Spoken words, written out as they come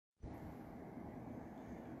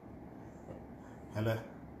Hello.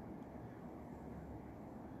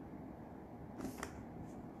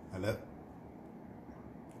 Hello.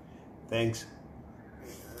 Thanks.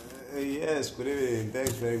 Yes, good evening.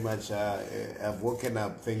 Thanks very much. I've woken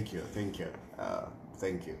up. Thank you. Thank you.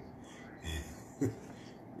 Thank you.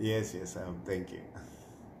 Yes, thank you.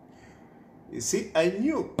 You see, I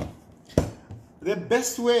knew the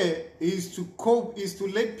best way is to cope, is to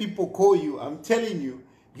let people call you. I'm telling you,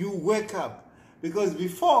 you wake up. Because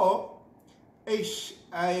before,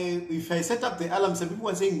 if I set up the alarm, some people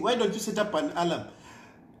were saying, why don't you set up an alarm?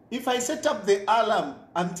 If I set up the alarm,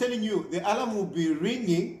 I'm telling you, the alarm will be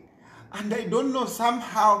ringing, and I don't know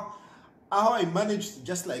somehow how I managed to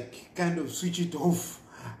just like kind of switch it off.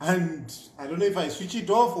 And I don't know if I switch it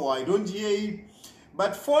off or I don't hear it.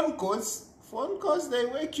 But phone calls, they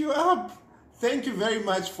wake you up. Thank you very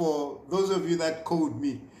much for those of you that called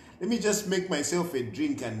me. Let me just make myself a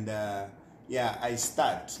drink and yeah, I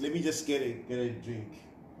start. Let me just get a drink.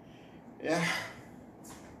 Yeah.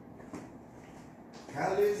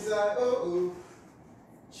 Kaleza oh,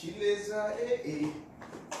 Chileza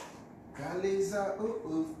Kaleza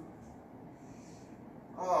oh.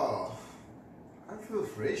 Oh, I feel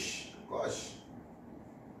fresh. Gosh.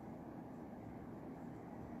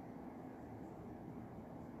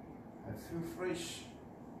 I feel fresh.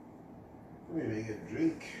 Let me make a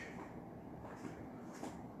drink.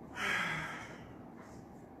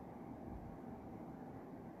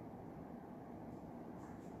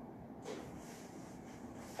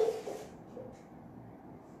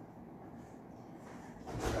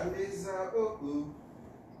 Kaleza oh,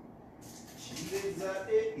 Chileza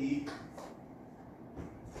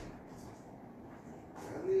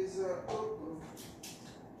Kaleza oh.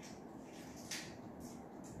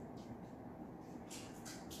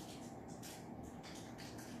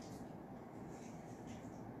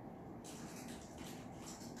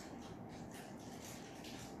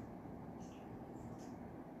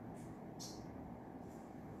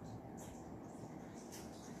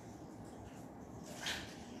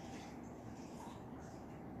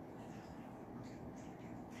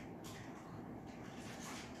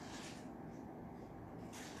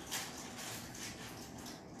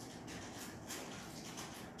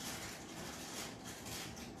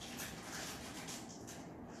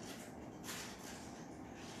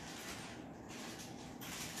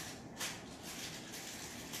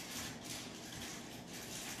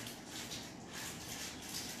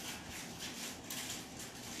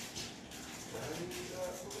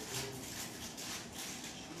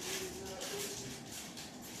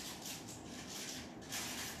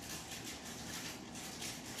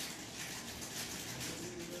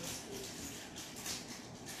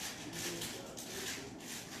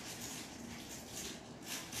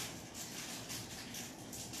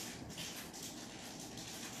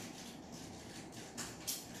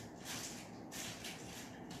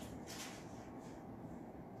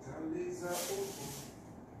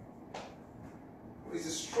 Where's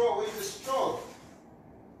the straw? Where's the straw?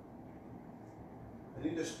 I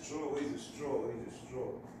need a straw. Where's the straw? Where's the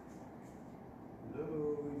straw? Hello,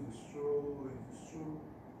 where's the straw? Where's the straw?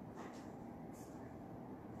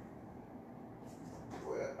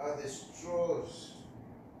 Where are the straws?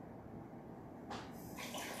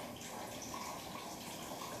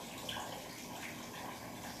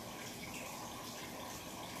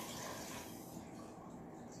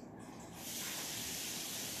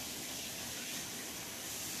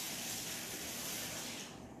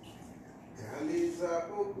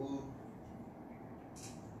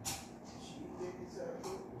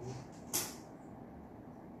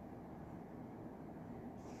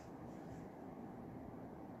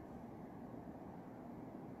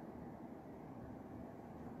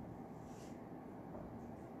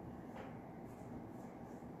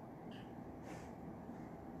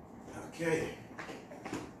 Okay,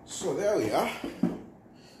 so there we are.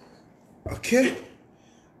 Okay,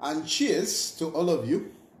 and cheers to all of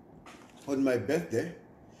you on my birthday.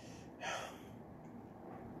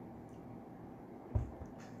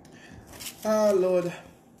 Ah, Lord,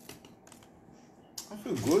 I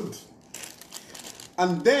feel good.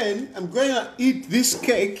 And then I'm going to eat this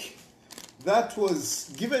cake that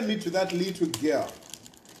was given me to that little girl.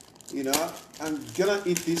 You know, I'm gonna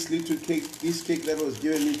eat this little cake, this cake that was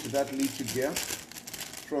given me to that little girl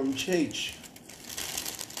from church.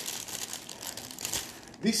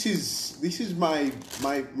 This is my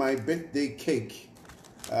birthday cake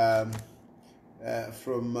from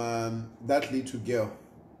that little girl.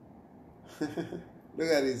 Look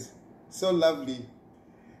at this, so lovely.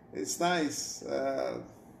 It's nice.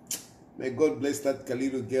 May God bless that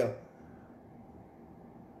little girl.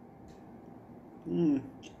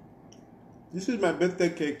 This is my birthday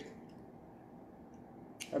cake.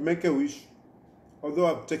 I make a wish, although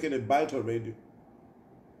I've taken a bite already.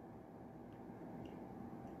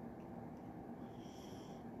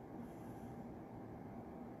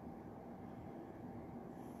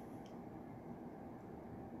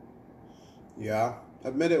 Yeah,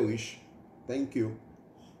 I've made a wish. Thank you.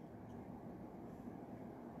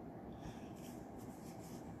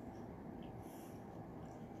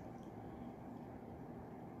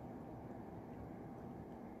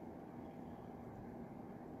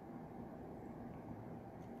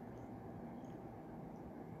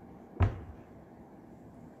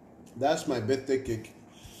 That's my birthday cake.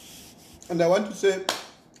 And I want to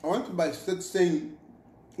by saying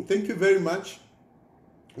thank you very much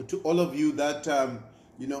to all of you that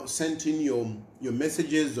sent in your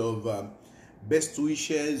messages of best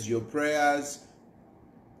wishes, your prayers.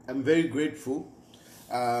 I'm very grateful.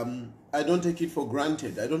 I don't take it for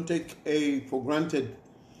granted. I don't take for granted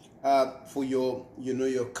for your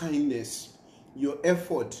your kindness, your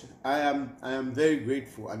effort. I am very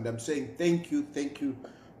grateful, and I'm saying thank you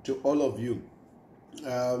to all of you.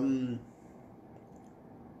 I'm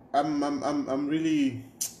really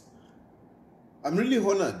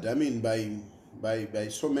honored. I mean, by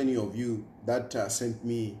so many of you that sent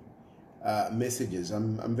me messages.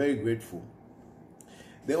 I'm very grateful.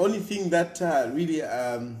 The only thing that really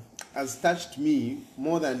has touched me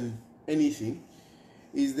more than anything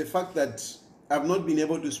is the fact that I've not been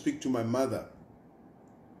able to speak to my mother.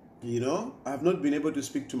 I've not been able to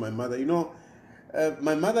speak to my mother.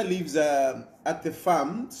 My mother lives at the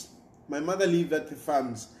farms. My mother lives at the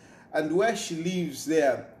farms, and where she lives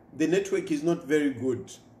there, the network is not very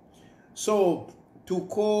good. So to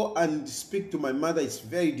call and speak to my mother is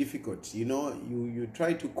very difficult. You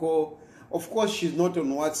try to call. Of course, she's not on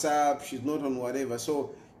WhatsApp. She's not on whatever.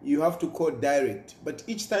 So you have to call direct. But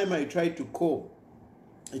each time I try to call,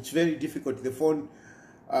 it's very difficult. The phone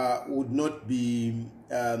would not be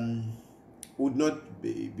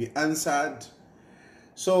answered.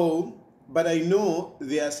 So, but I know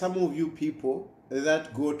there are some of you people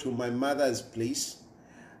that go to my mother's place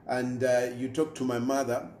and you talk to my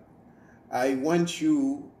mother. I want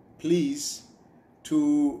you, please,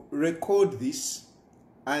 to record this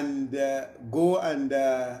and go and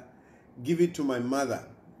give it to my mother.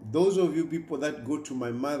 Those of you people that go to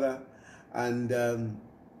my mother and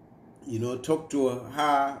talk to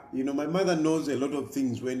her. My mother knows a lot of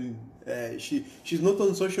things when she's not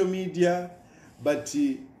on social media, but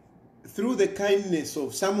through the kindness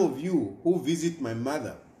of some of you who visit my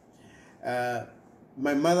mother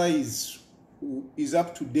is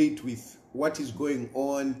up to date with what is going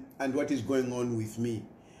on and what is going on with me.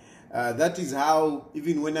 That is how,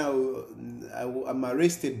 even when I'm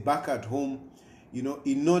arrested back at home,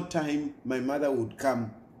 in no time my mother would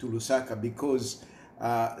come to Lusaka, because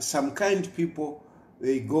some kind people,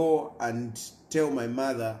 they go and tell my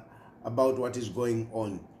mother about what is going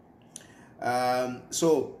on.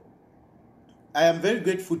 So I am very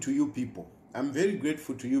grateful to you people. I'm very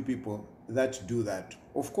grateful to you people that do that.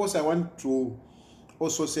 Of course, I want to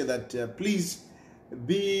also say that please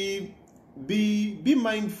be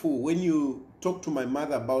mindful when you talk to my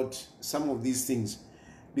mother about some of these things,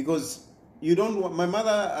 because you don't want, my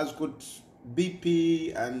mother has got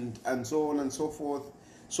BP and so on and so forth,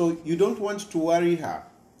 so you don't want to worry her.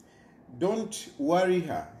 Don't worry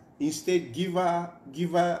her. Instead, give her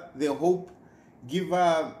the hope, give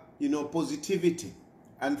her positivity.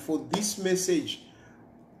 And for this message,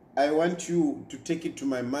 I want you to take it to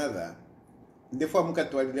my mother.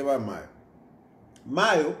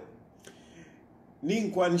 Mayo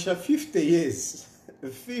ninkwanisha 50 years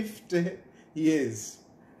 50 years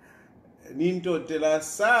nintotela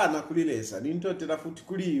sana kulilesa, nintotela futi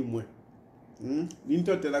kulimwe,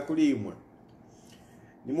 nintotela kulimwe,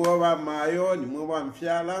 nimwe wa mayo, nimwe wa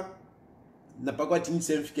mfyala, napakwati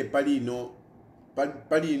nisemfike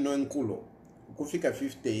palino nkulo kufika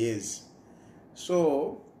 50 years.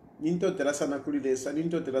 So nintotela sana kulilesa,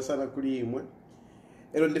 nintotela sana kulimwe.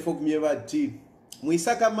 Ero ndefo kumye bati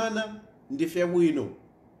mwisaka mana ndifya bwino.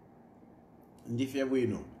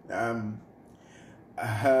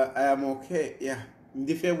 I am okay. Yeah,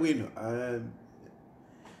 ndifya bwino.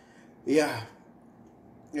 Yeah,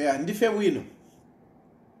 ndifya bwino.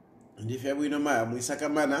 Ndifya bwino maya mwisaka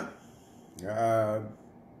mana.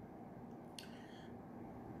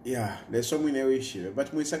 Yeah, leso mwine wishire,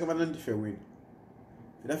 but mwisaka mana ndifya bwino.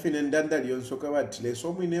 Ndafine ndanda lyonsoka bati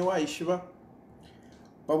leso mwine waishiba.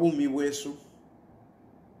 Pabumi bwesu.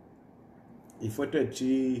 Ifoto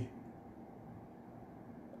chi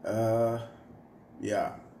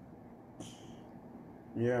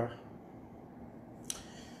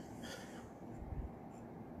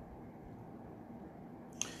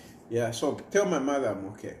Yeah, so tell my mother I'm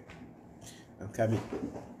okay. I'm coming.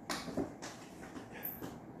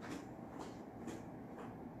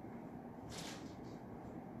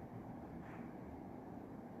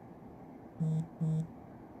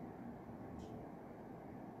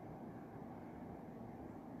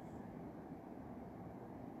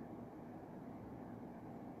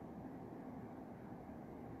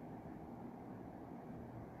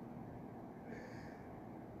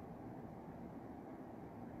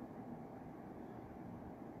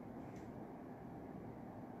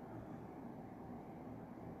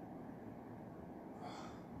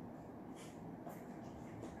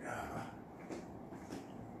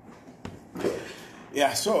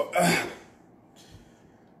 Yeah, so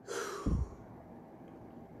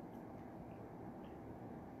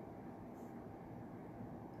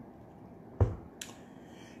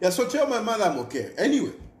yeah, so tell my mother I'm okay.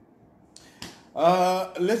 Anyway,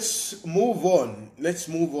 let's move on. Let's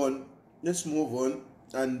move on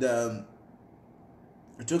and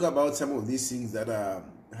talk about some of these things that are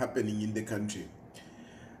happening in the country.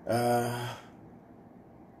 Yeah.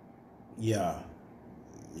 Yeah.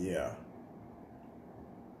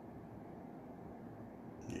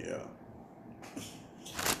 Yeah.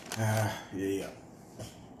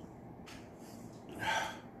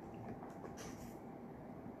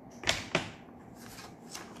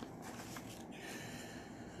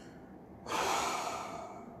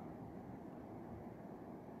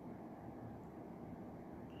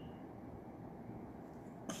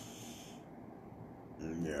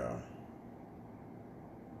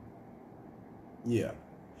 Yeah.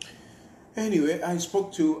 Anyway, I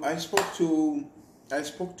spoke to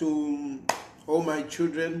all my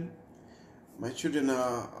children. My children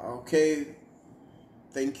are okay.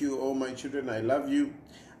 Thank you, all my children. I love you.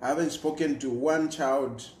 I haven't spoken to one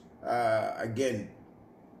child again.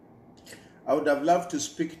 I would have loved to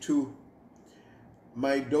speak to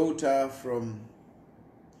my daughter from.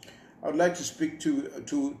 I would like to speak to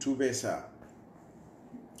Vesa.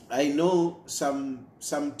 I know some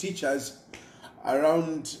teachers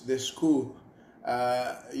around the school.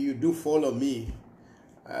 You do follow me.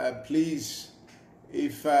 Please,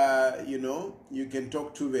 if you can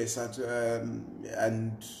talk to Vesa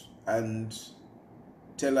and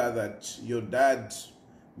tell her that your dad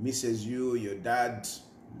misses you, your dad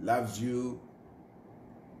loves you,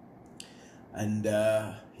 and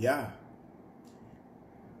yeah,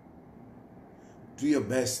 do your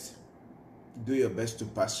best. Do your best to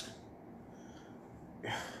pass.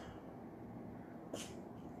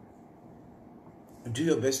 Do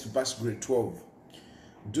your best to pass grade 12.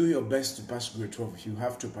 Do your best to pass grade 12. You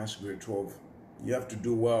have to pass grade 12. You have to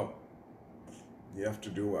do well. You have to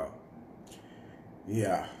do well.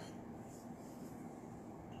 Yeah.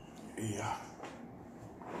 Yeah.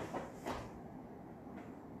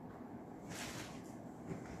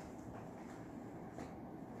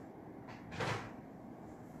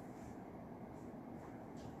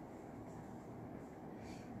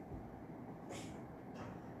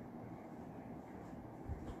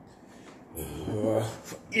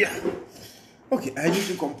 Yeah. Okay, I need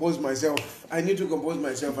to compose myself. I need to compose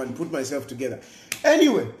myself and put myself together.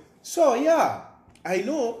 Anyway, so yeah, I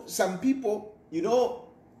know some people, I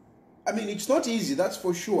mean, it's not easy, that's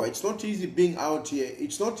for sure. It's not easy being out here.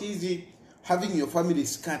 It's not easy having your family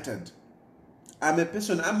scattered. I'm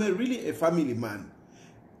really a family man.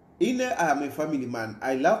 I'm a family man.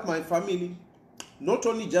 I love my family. Not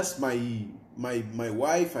only just my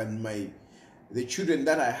wife and the children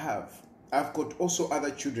that I have. I've got also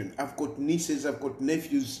other children. I've got nieces, I've got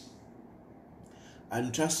nephews.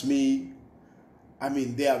 And trust me, I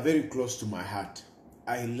mean, they are very close to my heart.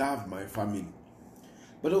 I love my family.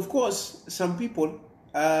 But of course, some people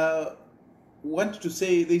want to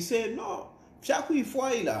say, they say, no, Shakui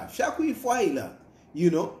Fwaila.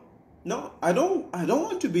 No, I don't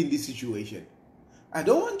want to be in this situation. I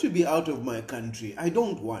don't want to be out of my country. I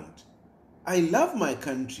don't want. I love my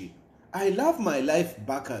country. I love my life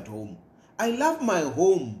back at home. I love my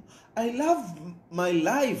home. I love my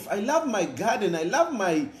life. I love my garden. I love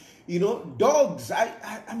my, dogs.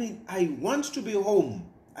 I mean, I want to be home.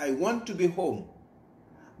 I want to be home.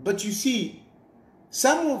 But you see,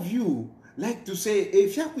 some of you like to say, no,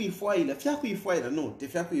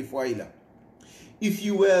 if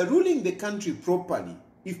you were ruling the country properly,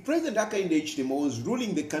 if President Hakainde Hichilema was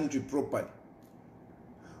ruling the country properly,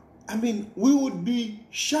 I mean, we would be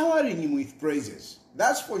showering him with praises.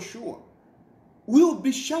 That's for sure. We would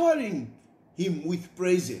be showering him with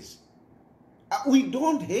praises. We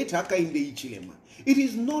don't hate Hakainde Hichilema. It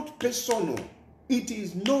is not personal. It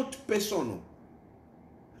is not personal.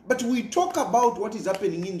 But we talk about what is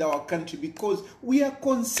happening in our country because we are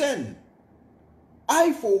concerned.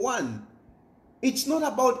 I, for one, it's not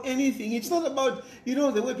about anything. It's not about,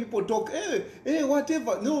 the way people talk,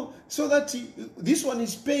 whatever. No, so that this one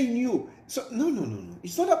is paying you. So, no.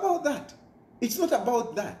 It's not about that. It's not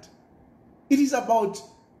about that. It is about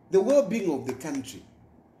the well-being of the country.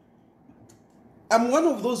 I'm one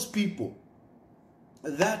of those people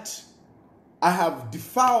that I have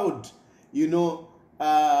defiled, the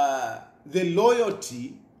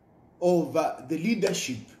loyalty of the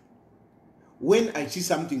leadership when I see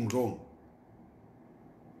something wrong.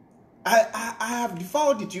 I have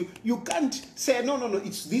defiled it. You can't say, no,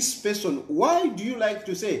 it's this person. Why do you like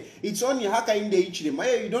to say, it's only Haka in the Ichinema?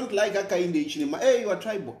 Hey, you don't like Haka in the Ichinema. Hey, you are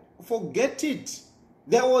tribal. Forget it.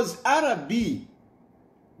 There was Arabi.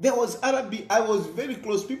 I was very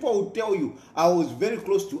close. People will tell you I was very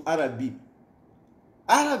close to Arabi.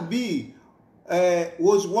 Arabi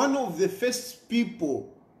was one of the first people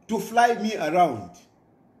to fly me around.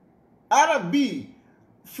 Arabi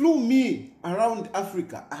flew me around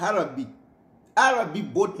Africa. Arabi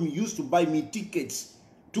bought me, used to buy me tickets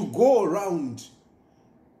to go around,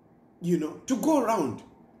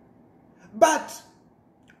 But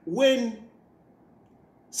when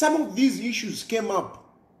some of these issues came up,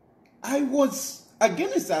 I was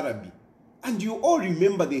against Arabi. And you all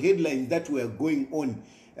remember the headlines that were going on.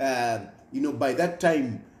 By that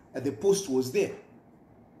time, the Post was there.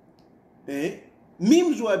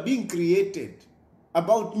 Memes were being created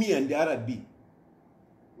about me and the Arabi.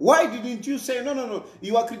 Why didn't you say, no,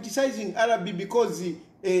 you are criticizing Arabi because it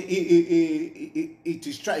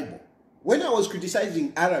is tribal? When I was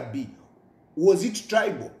criticizing Arabi, was it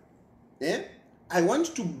tribal? I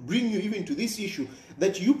want to bring you even to this issue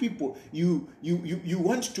that you people, you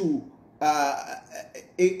want to,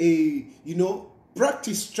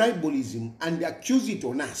 practice tribalism and accuse it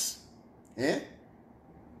on us.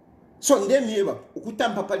 So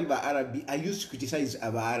ukutampa pali ba Arabi, I used to criticize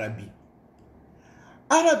about Arabi.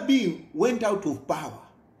 Arabi went out of power.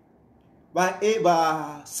 Ba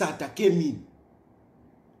Sata came in.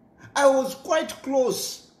 I was quite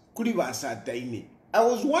close kuri ba Sata ine. I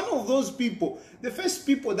was one of those people, the first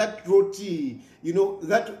people that wrote,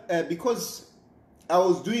 because I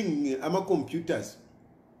was doing computers,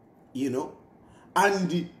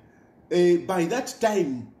 and by that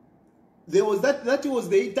time, there was that was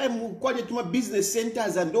the time we quite to my business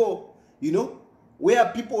centers and all, where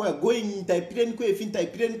people were going,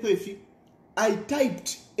 I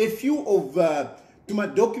typed a few of to my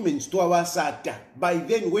documents to our SATA by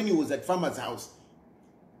then when he was at Farmer's House,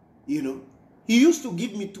 He used to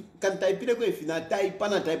give me to can type if na type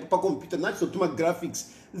pa computer not so to my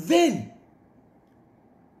graphics. Then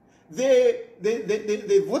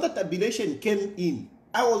the voter tabulation came in.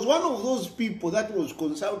 I was one of those people that was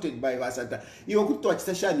consulted by Vasata. You could touch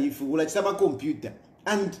session if you like some computer.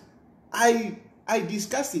 And I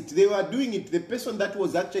discussed it. They were doing it. The person that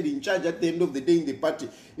was actually in charge at the end of the day in the party,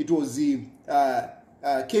 it was the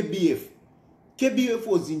KBF. KBF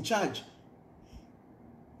was in charge.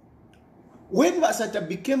 When Vasata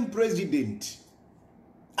became president,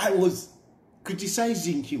 I was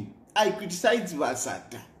criticizing him. I criticized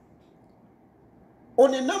Vasata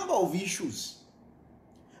on a number of issues.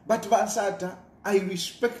 But Vasata, I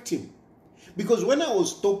respect him. Because when I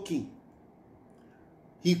was talking,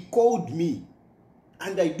 he called me.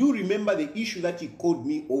 And I do remember the issue that he called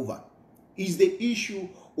me over. Is the issue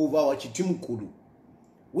of our Chitimukuru.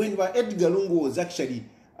 When Edgar Lungu was actually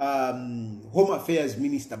Home Affairs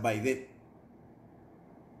Minister by then.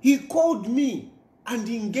 He called me and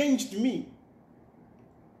engaged me.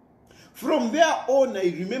 From there on,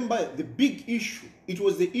 I remember the big issue. It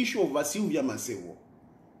was the issue of Sylvia Masewo.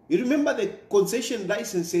 You remember the concession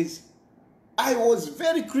licenses? I was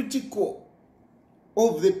very critical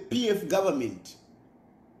of the PF government.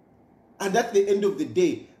 And at the end of the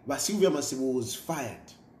day, Sylvia Masewo was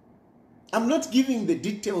fired. I'm not giving the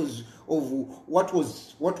details of what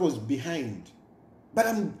was behind. But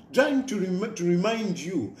I'm trying to remind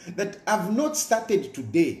you that I've not started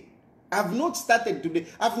today. I've not started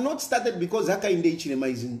because Hakainde Hichilema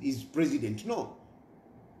is president. No.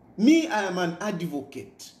 Me, I am an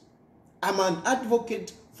advocate. I'm an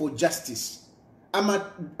advocate for justice. I'm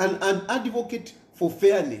an advocate for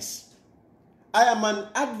fairness. I am an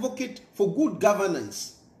advocate for good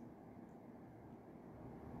governance.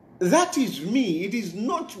 That is me. It is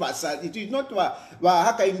not Vasata. It is not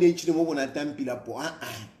Hakainde Hichilema Tampila po.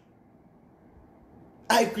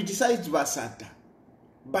 I criticized Vasata.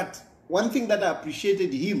 But one thing that I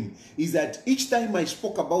appreciated him is that each time I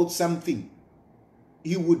spoke about something,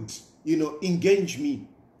 he would, engage me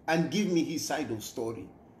and give me his side of story.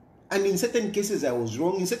 And in certain cases, I was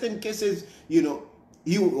wrong. In certain cases, you know,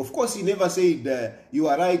 of course, he never said you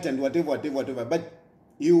are right and whatever. But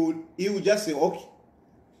he would just say, okay.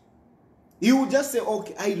 He would just say,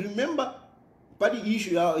 okay. I remember, party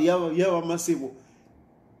issue,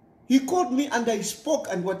 he called me and I spoke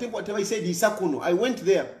and whatever. He said, Isakuno. I went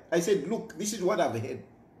there. I said, look, this is what I've heard.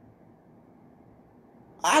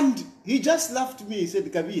 And he just laughed at me. He said,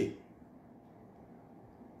 Kabiye.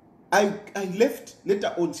 I left.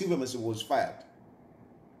 Later on, Silvermaster was fired.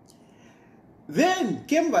 Then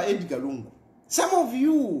came by Edgar Lungu. Some of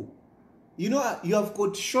you, you know, you have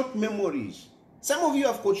got short memories. Some of you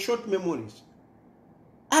have got short memories.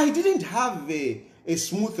 I didn't have a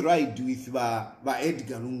smooth ride with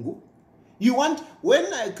Edgar Lungu. You want,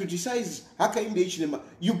 when I criticize Hakainde Hichilema,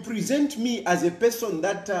 you present me as a person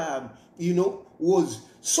that, you know, was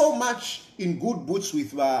so much in good boots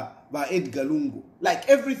with Edgar Lungu. Like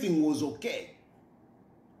everything was okay.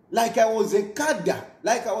 Like I was a cadre,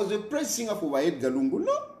 like I was a praise singer for Edgar Lungu.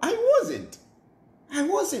 No, I wasn't. I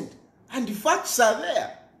wasn't. And the facts are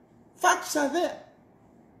there. Facts are there.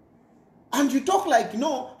 And you talk like,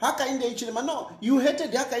 no, Hakainde Hichilema. No, you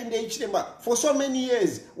hated Hakainde Hichilema for so many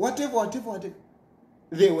years. Whatever.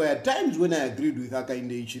 There were times when I agreed with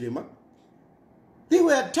Hakainde Hichilema. There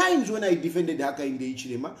were times when I defended Hakainde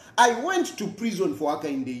Hichilema. I went to prison for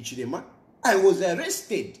Hakainde Hichilema. I was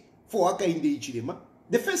arrested for Hakainde Hichilema.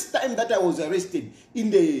 The first time that I was arrested in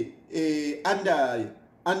the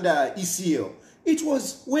under ECL, it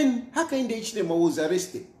was when Hakainde Hichilema was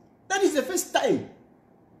arrested. That is the first time.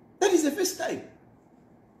 That is the first time.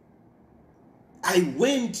 I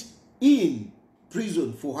went in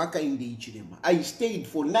prison for Hakainde Hichilema. I stayed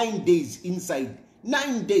for 9 days inside.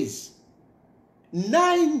 9 days.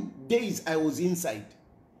 9 days I was inside.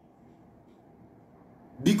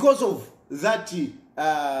 Because of that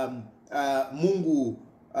Mungu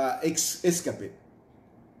escape.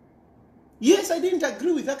 Yes, I didn't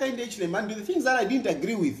agree with Hakainde Hichilema, and the things that I didn't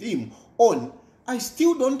agree with him on, I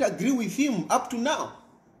still don't agree with him up to now.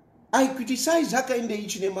 I criticized Hakainde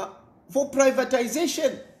Hichilema for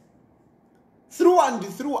privatization. Through and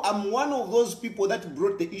through, I'm one of those people that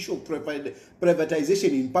brought the issue of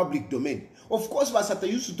privatization in public domain. Of course, Vasata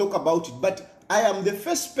used to talk about it, but I am the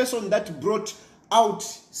first person that brought out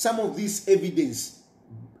some of this evidence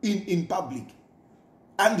in public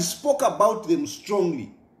and spoke about them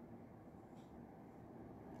strongly.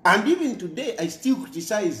 And even today, I still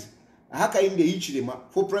criticize Hakainde Hichilema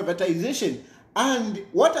for privatization. And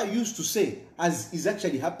what I used to say is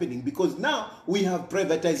actually happening, because now we have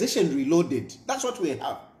privatization reloaded. That's what we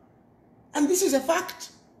have. And this is a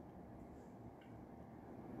fact.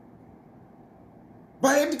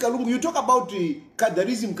 By Edgar Lungu, you talk about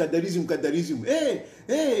Kadarism.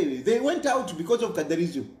 Hey, they went out because of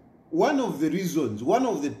Kadarism. One of the reasons, one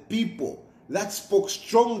of the people that spoke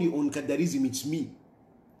strongly on Kadarism, it's me.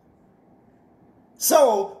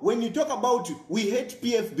 So, when you talk about we hate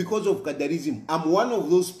PF because of Kadarism, I'm one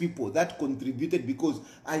of those people that contributed because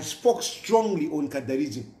I spoke strongly on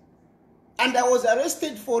Kadarism. And I was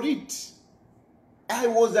arrested for it. I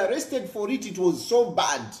was arrested for it. It was so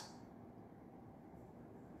bad.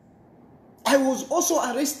 I was also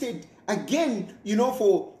arrested again, you know,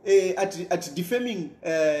 for at defaming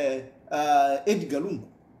Edgar Lungu.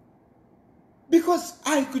 Because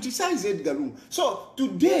I criticize Edgar Lungu. So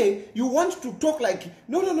today you want to talk like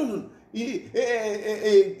no.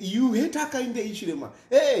 You hate Hakainde Hichilema.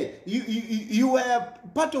 Hey, you were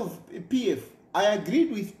part of PF. I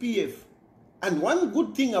agreed with PF. And one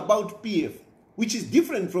good thing about PF, which is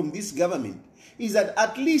different from this government, is that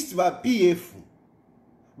at least the PF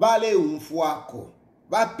vale umfuako.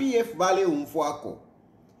 Ba PF vale umfuako.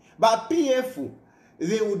 Ba PF,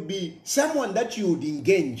 there would be someone that you would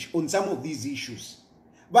engage on some of these issues.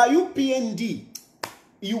 But you PND,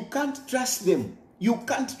 you can't trust them. You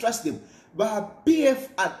can't trust them. But PF,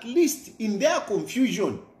 at least in their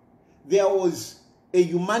confusion, there was a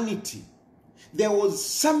humanity. There was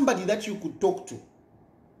somebody that you could talk to.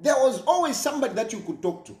 There was always somebody that you could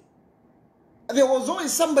talk to. There was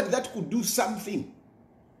always somebody that could do something.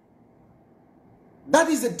 That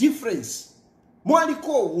is the difference.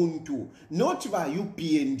 Mwaliko ubuntu, not ba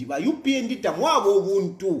UPND. Ba UPND ta mwabo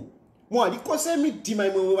ubuntu. Mwaliko se mitima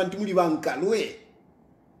imwe bantu muli bankalwe.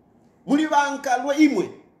 Muli bankalwe imwe.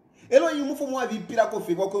 Elo yumufu mwabipira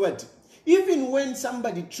kofe bako bati. Even when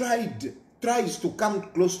somebody tries to come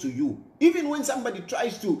close to you, even when somebody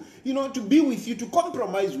tries to, you know, to be with you, to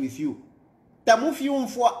compromise with you, tamufi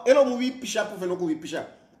umfwa elo mubipishapo felo kubipisha.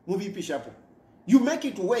 Mubipishapo. You make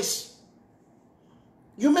it worse.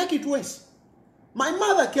 You make it worse. My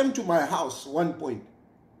mother came to my house one point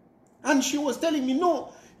and she was telling me,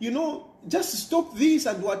 no, just stop this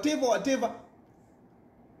and whatever.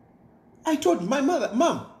 I told my mother,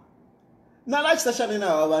 Mom, nalachitashane na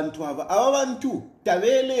ababantu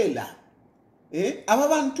tabelela.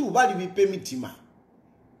 Ababantu bali bipemitima.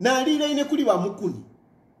 Nalila ine kuli ba mukuni.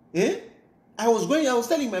 I was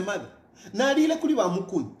telling my mother, nalila kuli ba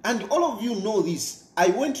mukuni. And all of you know this. I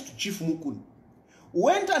went to Chief Mukuni.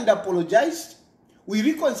 Went and apologized. We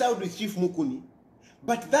reconciled with Chief Mukuni.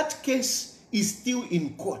 But that case is still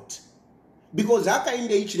in court. Because haka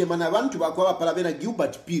inde ichile manabantu bakwa parabena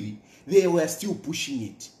Gilbert Piri, they were still pushing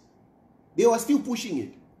it. They were still pushing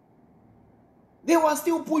it. They were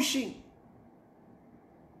still pushing.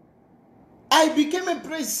 I became a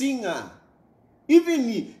praise singer.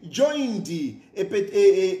 Even joined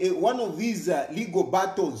one of these legal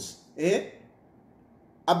battles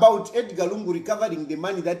about Edgar Lungu recovering the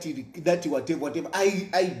money that whatever.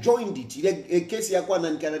 I joined it. A case yakwa na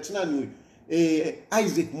nkaratina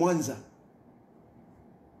Isaac Mwanza.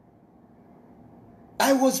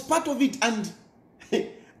 I was part of it, and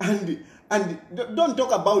don't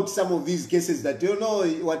talk about some of these cases that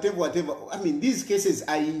whatever. I mean, these cases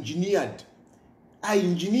are engineered.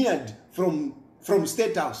 From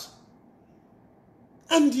State House.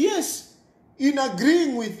 And yes, in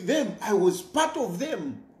agreeing with them, I was part of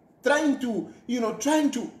them, trying to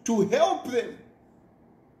help them.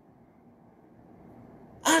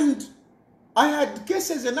 And I had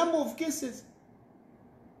cases, a number of cases.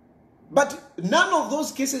 But none of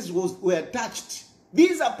those cases were touched.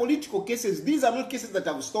 These are political cases. These are not cases that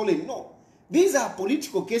I've stolen. No. These are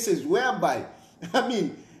political cases whereby, I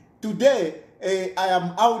mean, today, I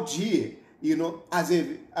am out here, as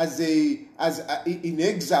in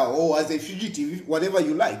exile or as a fugitive, whatever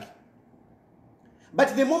you like.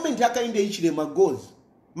 But the moment Hakainde Hichilema goes,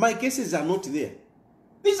 my cases are not there.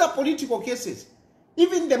 These are political cases.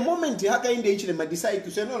 Even the moment Hakainde Hichilema decide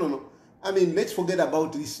to say, no, I mean, let's forget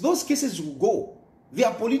about this. Those cases will go. They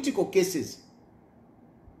are political cases.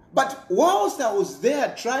 But whilst I was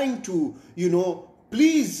there trying to,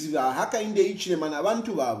 please Hakainde Hichilema na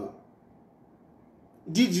abantu babo,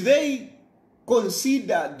 did they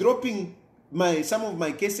consider dropping some of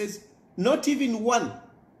my cases? Not even one.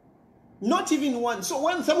 Not even one. So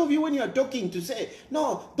when some of you, when you are talking to say,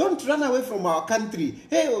 no, don't run away from our country.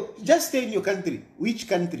 Hey, just stay in your country. Which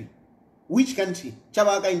country? Which country?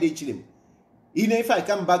 Even if I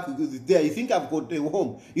come back there, you think I've got a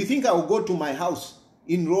home. You think I will go to my house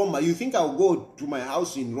in Roma. You think I will go to my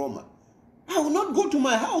house in Roma. I will not go to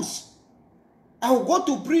my house. I will go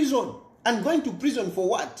to prison. And going to prison for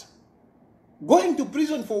what? Going to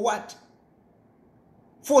prison for what?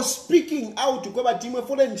 For speaking out to cover timwe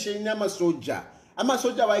for nyama soja. Ama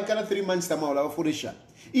soja waikana 3 months tama wala waforesha.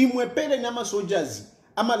 Imwepele nyama soldiers.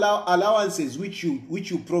 Ama allowances which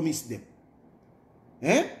you promised them.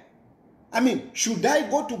 I mean, should I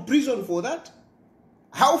go to prison for that?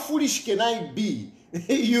 How foolish can I be?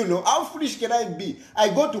 How foolish can I be? I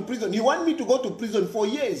go to prison. You want me to go to prison for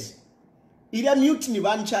years? Ila mutiny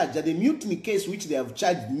van charge, the mutiny case which they have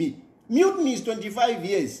charged me. Mutiny is 25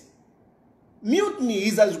 years. Mutiny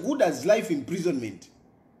is as good as life imprisonment.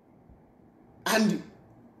 And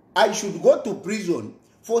I should go to prison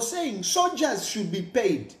for saying soldiers should be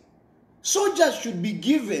paid. Soldiers should be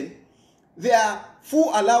given their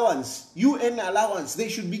full allowance, UN allowance, they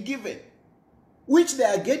should be given, which they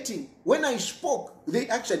are getting. When I spoke, they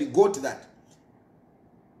actually got that.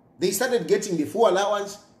 They started getting the full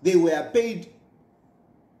allowance. They were paid.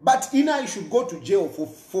 But I should go to jail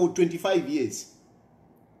for 25 years.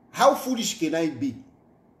 How foolish can I be?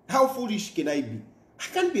 How foolish can I be? I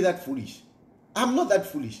can't be that foolish. I'm not that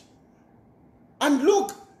foolish. And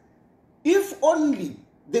look, if only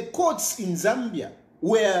the courts in Zambia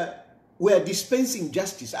were dispensing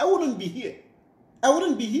justice, I wouldn't be here. I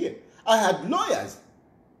wouldn't be here. I had lawyers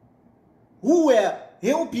who were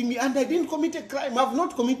helping me, and I didn't commit a crime. I've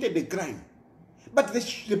not committed a crime. But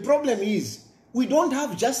the problem is, we don't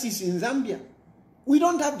have justice in Zambia. We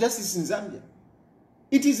don't have justice in Zambia.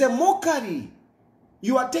 It is a mockery.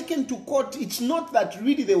 You are taken to court. It's not that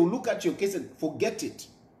really they will look at your case and forget it.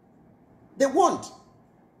 They won't.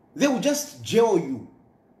 They will just jail you.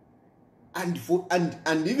 And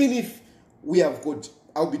even if we have got,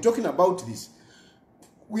 I'll be talking about this,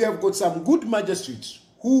 we have got some good magistrates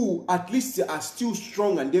who at least are still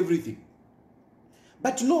strong and everything.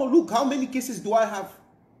 But no, look, how many cases do I have?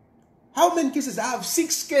 How many cases? I have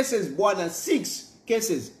 6 cases, Bwana, 6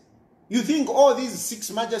 cases. You think all these 6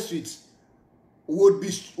 magistrates would be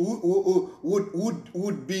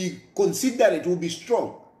considerate, would be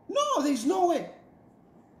strong? No, there is no way.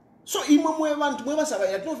 So imamwe abantu mwe basaba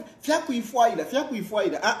ya no fyakuifuaida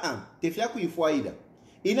te fyakuifuaida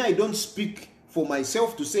I don't speak for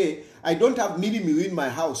myself to say, I don't have milimi in my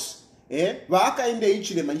house. I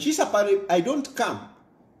don't come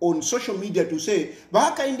on social media to say,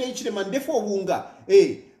 Edgar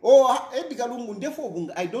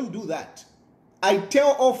Lungu, I don't do that. I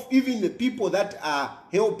tell off even the people that are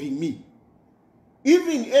helping me.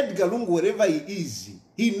 Even Edgar Lungu, wherever he is,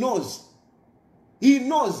 he knows. He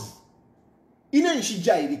knows.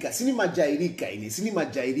 Sinima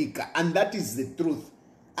jairika, and that is the truth.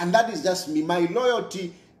 And that is just me. My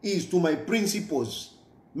loyalty is to my principles.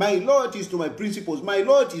 My loyalty is to my principles. My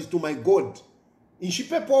loyalty is to my God.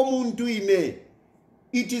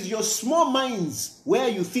 It is your small minds where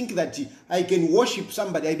you think that I can worship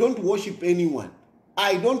somebody. I don't worship anyone.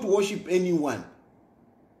 I don't worship anyone.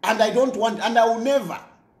 And I don't want, and I will never.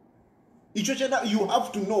 You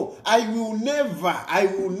have to know, I will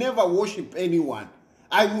never worship anyone.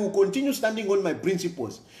 I will continue standing on my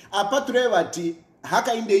principles. Apart from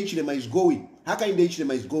Haka in the Ichlema is going. Haka in the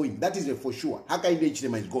Ichlema is going. That is for sure. Haka in the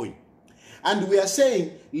Ichlema is going. And we are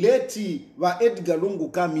saying, let Edgar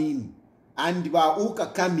Lungu come in. And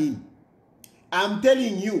Uka come in. I'm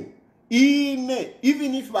telling you,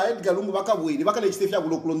 even if Edgar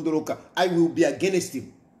Lungu I will be against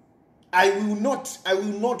him. I will not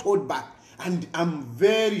hold back. And I'm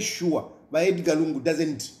very sure Edgar Lungu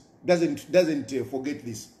doesn't forget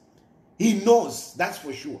this. He knows, that's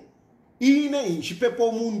for sure.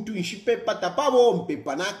 Inshipepo muntu inshipepa tapabo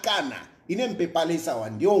ompepa nakana ine mpepa lesa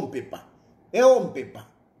wandi ompepa ompepa.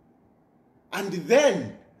 And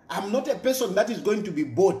then I'm not a person that is going to be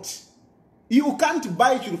bought. You can't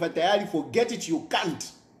buy Chulufatayari, forget it, you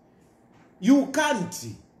can't. You can't.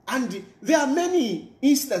 And there are many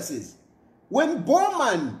instances when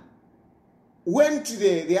Bowman went to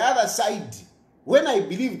the other side, when I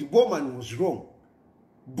believed Bowman was wrong.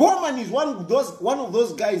 Bowman is one of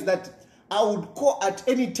those guys that I would call at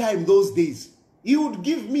any time those days. He would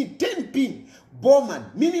give me 10 pin.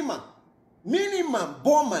 Bowman, minimum,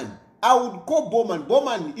 Bowman. I would call Bowman,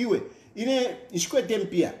 iwe. Ine ishkwe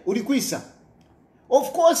tempia, ulikuisa.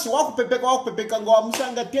 Of course, wakupepeka ngo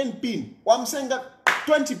wamsanga 10 pin, wamsanga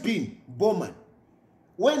 20 pin, Bowman.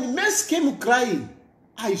 When Messi came crying,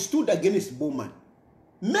 I stood against Bowman.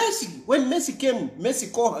 When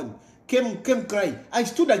Messi Cohen came crying, I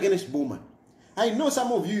stood against Bowman. I know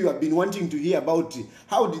some of you have been wanting to hear about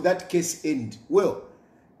how did that case end. Well,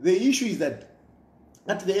 the issue is that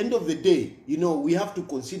at the end of the day, we have to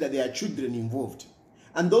consider there are children involved.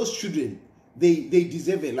 And those children, they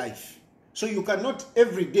deserve a life. So you cannot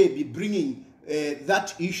every day be bringing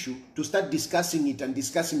that issue to start discussing it and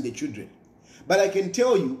discussing the children. But I can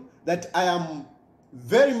tell you that I am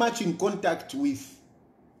very much in contact with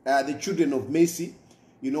the children of Messi.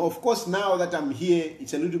 Of course, now that I'm here,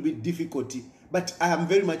 it's a little bit difficult, but I am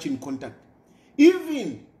very much in contact.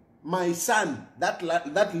 Even my son, that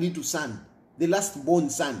little son, the last born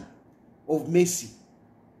son of Messi,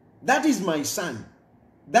 that is my son.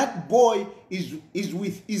 That boy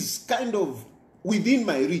is kind of within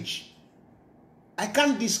my reach. I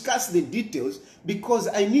can't discuss the details because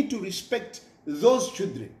I need to respect those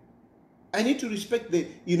children. I need to respect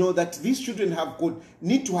that these children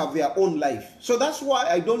need to have their own life. So that's why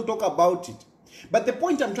I don't talk about it. But the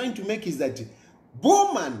point I'm trying to make is that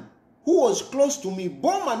Bowman, who was close to me,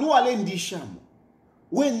 Bowman who alendi sham,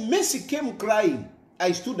 when Messi came crying,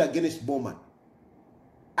 I stood against Bowman.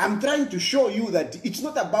 I'm trying to show you that it's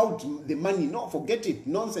not about the money. No, forget it.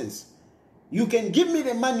 Nonsense. You can give me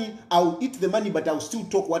the money, I'll eat the money, but I'll still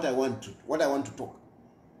talk what I want to talk.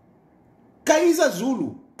 Kaiza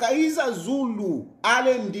Zulu,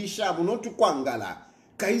 alendi sham, not to Kwangala.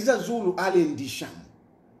 Kaiza Zulu, alendi sham.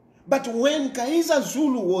 But when Kaiza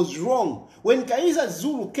Zulu was wrong, when Kaiza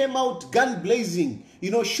Zulu came out gun blazing,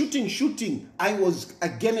 shooting, I was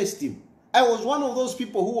against him. I was one of those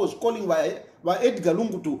people who was calling by Edgar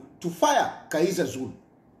Lungu to fire Kaiza Zulu.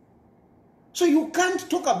 So you can't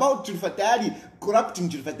talk about Chulufatayari, corrupting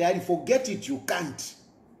Chulufatayari, forget it, you can't.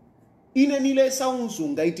 Inenile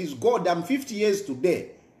Saunsunga, it is God. I'm 50 years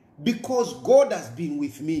today because God has been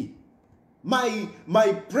with me. My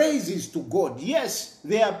praise is to God. Yes,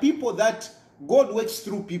 there are people that God works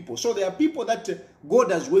through people. So there are people that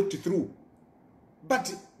God has worked through.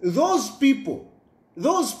 But those people,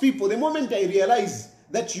 the moment I realize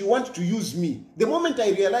that you want to use me, the moment I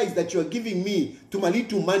realize that you are giving me to my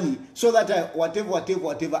little money so that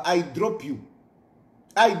whatever, I drop you.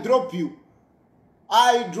 I drop you.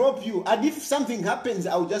 And if something happens,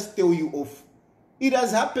 I'll just tell you off. It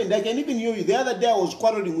has happened. I can even hear you. The other day I was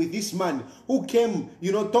quarreling with this man who came,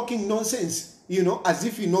 talking nonsense, as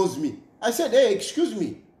if he knows me. I said, hey, excuse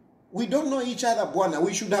me. We don't know each other, Bwana.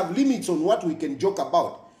 We should have limits on what we can joke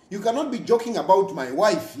about. You cannot be joking about my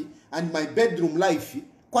wife and my bedroom life.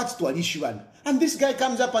 And this guy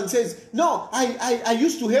comes up and says, no, I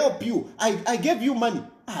used to help you. I gave you money.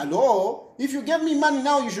 Hello? If you gave me money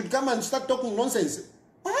now, you should come and start talking nonsense.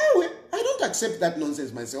 I don't accept that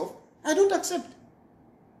nonsense myself. I don't accept.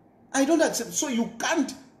 I don't accept. So you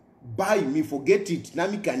can't buy me, forget it.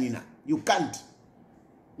 Nami kanina. You can't.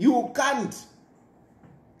 You can't.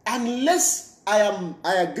 Unless I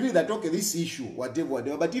agree that, okay, this issue, whatever.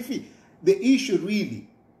 But if the issue really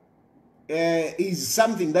is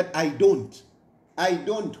something that I don't. I'll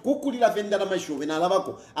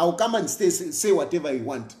come and say whatever you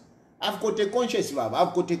want. I've got a conscience,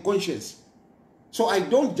 I've got a conscience. So I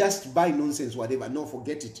don't just buy nonsense, whatever. No,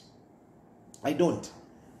 forget it. I don't.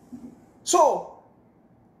 So,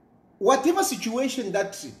 whatever situation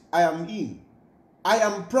that I am in, I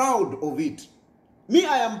am proud of it. Me,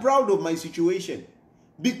 I am proud of my situation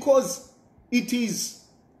because it is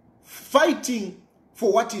fighting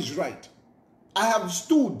for what is right. I have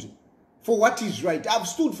stood for what is right. I have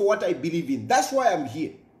stood for what I believe in. That's why I'm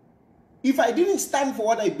here. If I didn't stand for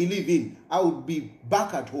what I believe in, I would be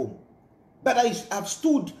back at home. But I have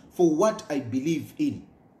stood for what I believe in.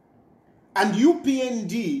 And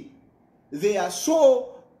UPND, they are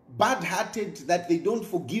so bad-hearted that they don't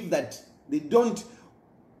forgive that. They don't.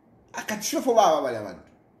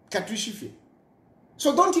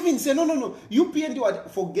 So don't even say, no. UPND,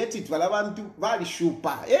 forget it.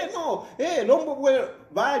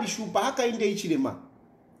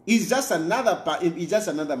 He's just another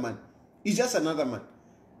man. He's just another man.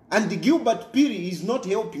 And Gilbert Piri is not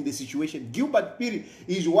helping the situation. Gilbert Piri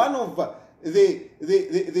is one of the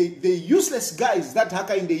useless guys that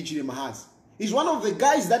Hakainde Hichilema has. He's one of the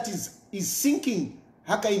guys that is sinking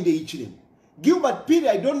Hakainde Hichilema. Gilbert Piri,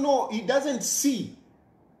 I don't know, he doesn't see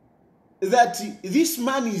that this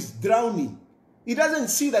man is drowning. He doesn't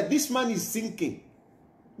see that this man is sinking.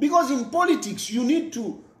 Because in politics, you need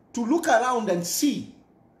to look around and see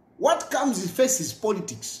what comes first is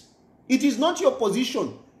politics. It is not your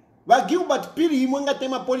position. But Gilbert Piri imwenga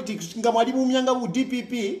tema politics nga mwalimu myanga u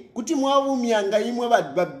DPP kuti mwavu myanga imwe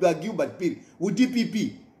ba Gilbert Piri u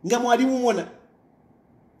DPP nga mwalimu mwona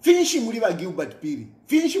finishi muri ba Gilbert Piri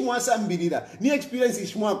finishi mwasambirira ni experience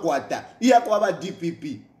ishmwa kwata iya kwa ba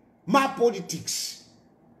DPP ma politics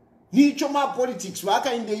nicho ma politics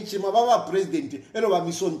waka inde ichi mababa president ero ba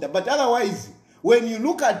misonta. But otherwise when you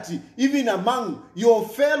look at even among your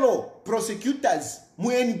fellow prosecutors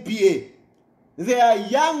mu NPA, there are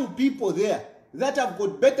young people there that have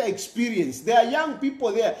got better experience. There are young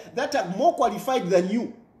people there that are more qualified than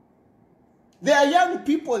you. There are young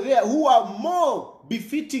people there who are more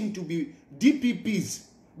befitting to be DPPs.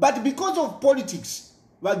 But because of politics,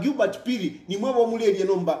 Gilbert Piri ni mwevo mulerie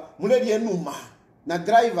nomba, mulerie numa, na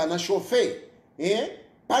driver, na chauffeur,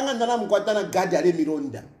 panga ndana mkwatana gadi ale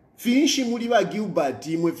mironda. Finishi muli wa Gilbert,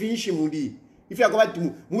 mwe finishi muli. If you are going to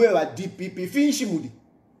move a DPP, finish muli.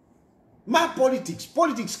 My politics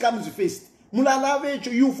comes first.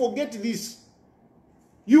 You forget this.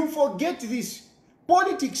 You forget this.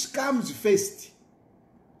 Politics comes first.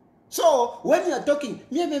 So when you are talking,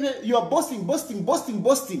 you are boasting.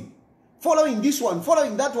 Following this one,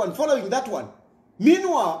 following that one, following that one.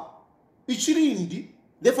 Meanwhile, Ichirindi,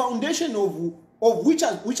 the foundation of which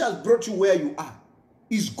has brought you where you are,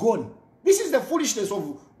 is gone. This is the foolishness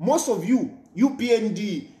of most of you,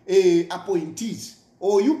 UPND appointees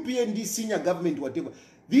or UPND senior government, whatever.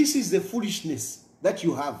 This is the foolishness that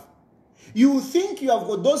you have. You think you have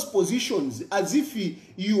got those positions as if you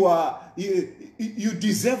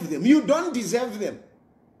deserve them. You don't deserve them.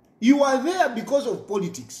 You are there because of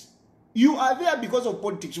politics. You are there because of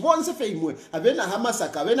politics. Once a imwe, avena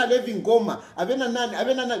hamasaka, avena living goma, avena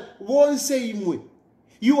nani, once imwe.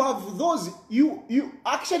 You have those, you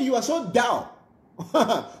actually you are so down.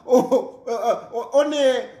 On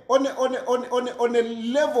a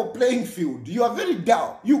level playing field, you are very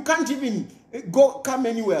down. You can't even come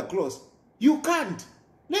anywhere close. You can't.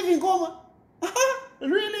 Living goma,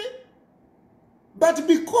 really? But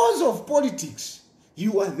because of politics,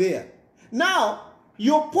 you are there. Now,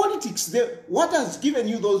 your politics, what has given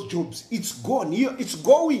you those jobs, it's gone. It's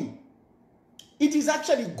going. It is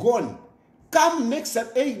actually gone. Come next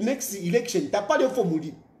election, tapali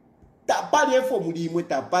formuli. Tapali formuli imwe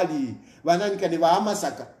tapali. Vanani kane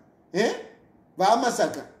vahamasaka.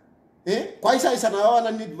 Vahamasaka. Kwa isa na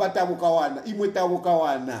wana ni vatabukawana. Imwe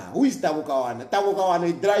tabukawana. Who is tabukawana? Tabukawana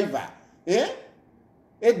a driver.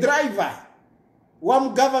 A driver.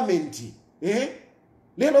 One government.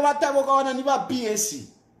 Lelo vatabukawana ni va PSC.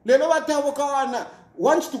 Lelo vatabukawana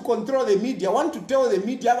want to control the media, want to tell the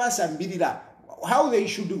media how they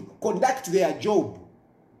should conduct their job.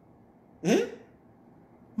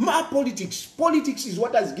 Politics is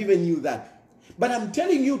what has given you that. But I'm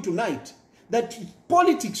telling you tonight that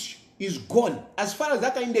politics is gone as far as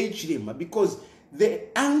that in the HDM, because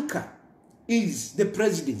the anchor is the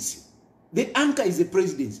presidency. The anchor is the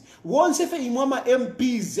presidency. Once if you have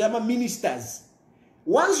MPs, ministers,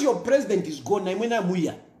 once your president is gone,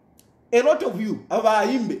 a lot of you have a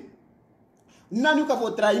imbe. Nanuka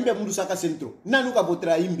votra imbe Murusaka Centro. Nanuka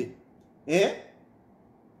votra imbe.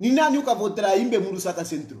 Ni nanuka votra imbe Murusaka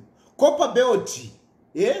Centro. Kopa beoti.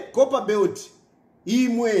 Kopa beoti.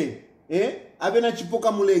 Imwe. Avena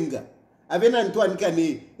chipoka mulenga. Avena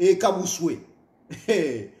ntwanikane kabuswe.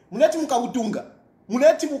 Muleti mukabutunga.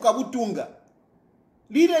 Muleti mukabutunga.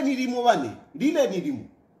 Lile nilimu bane. Lile nilimu.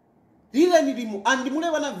 Lile nilimu. And mule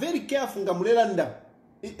wana very careful nga mulela nda.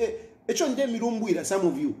 Echo nde mirumbuira some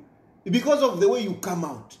of you. Because of the way you come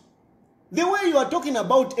out. The way you are talking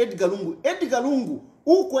about Edgar Lungu. Edgar Lungu,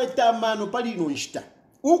 ukweta mano pali nonshita.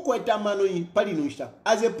 Ukweta mano pali nonshita.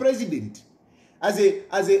 As a president, as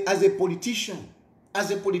a politician,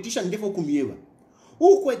 ndefo kumieva.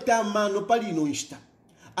 Ukweta mano pali nonshita.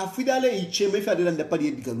 Afidale icheme fadela pali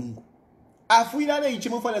Edgar Lungu. Afidale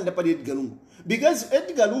icheme fadela pali Edgar Lungu. Because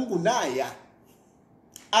Edgar Lungu naya.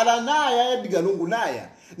 Ala naya Edgar Lungu naya.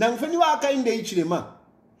 Na mfeni waka inde ichilema.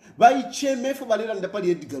 Baicheme for Valera and the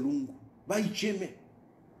Pali Edgar Lungu. Baicheme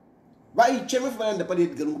for Valera and the Pali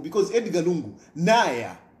Edgar Lungu. Because Edgar Lungu,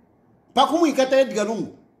 Naya. Pakumu ikata Edgar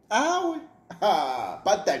Lungu.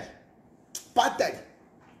 Patari.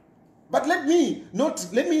 But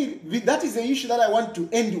that is the issue that I want to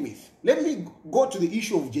end with. Let me go to the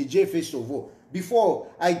issue of JJ first of all. Before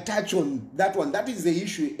I touch on that one. That is the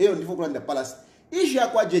issue. On the palace. Issue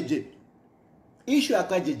akwa JJ.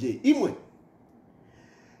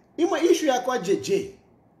 Imwe issue ya kwa JJ.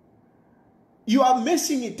 You are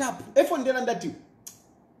messing it up. Efo ndela ndati.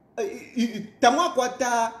 Tamwa kwa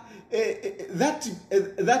ta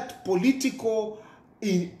that political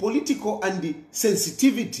and the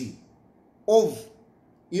sensitivity of,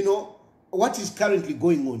 what is currently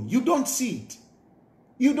going on. You don't see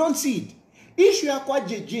it. Issue ya kwa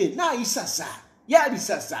JJ na isasa. Ya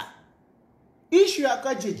isasa. Issue ya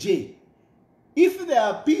kwa JJ. If there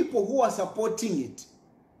are people who are supporting it,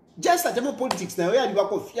 just like politics now,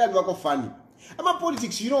 where funny.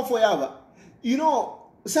 Politics, forever.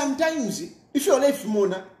 Sometimes if you're left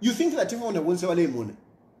mona, you think that everyone wants to mona.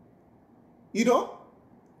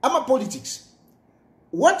 Politics.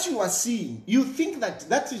 What you are seeing, you think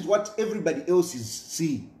that is what everybody else is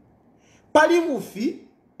seeing. Palimufi,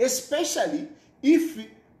 especially if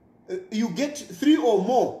you get 3 or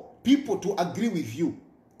more people to agree with you.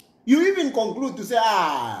 You even conclude to say,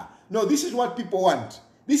 no, this is what people want.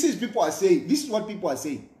 This is what people are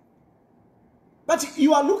saying. But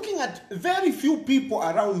you are looking at very few people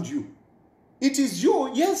around you. It is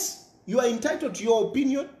you, yes, you are entitled to your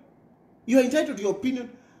opinion.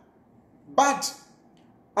 But,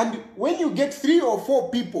 and when you get 3 or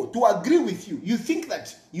 4 people to agree with you, you think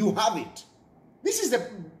that you have it. This is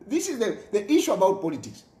the issue about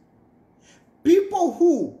politics. People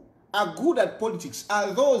who are good at politics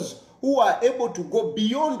are those who are able to go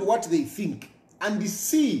beyond what they think and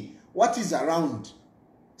see what is around.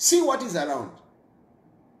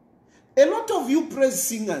 A lot of you praise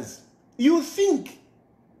singers, you think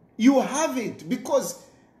you have it because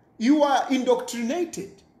you are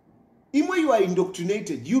indoctrinated. Even when you are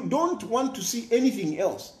indoctrinated, you don't want to see anything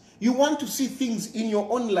else. You want to see things in your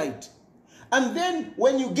own light. And then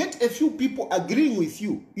when you get a few people agreeing with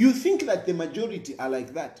you, you think that the majority are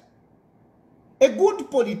like that. A good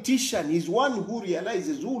politician is one who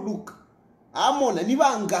realizes, look, amona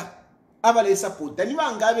nibanga abale supporta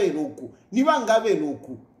nibanga abe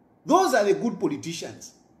loku. Those are the good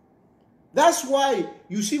politicians. That's why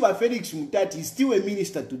you see what Felix Mutati is still a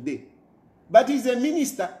minister today. But he's a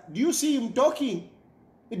minister. Do you see him talking?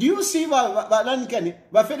 Do you see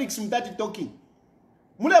what Felix Mutati talking?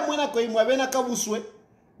 Mula mwana kwa imwabena kabuswe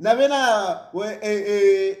na bena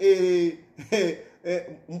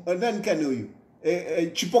nankane uyu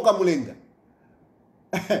chipoka mulenga.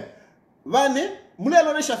 Vane mule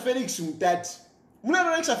lonesha Felix Mutati.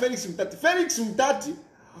 Felix Mutati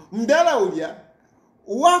mdala uja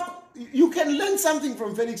you can learn something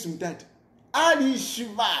from Felix Mutati. Ali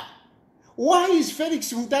Shiva. Why is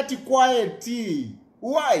Felix Mutati quiet?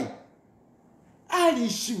 Why? Ali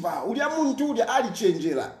Shiva. Uja muntu uja ali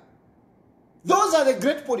changela. Those are the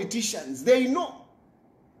great politicians. They know.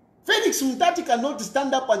 Felix Mutati cannot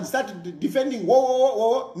stand up and start defending.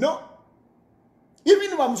 No.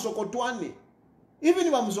 Even Wamsokotwane.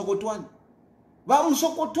 Even Vamsokotwane.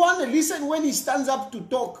 Vamsokotwane, listen when he stands up to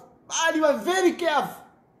talk. And you are very careful.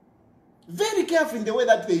 Very careful in the way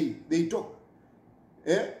that they talk.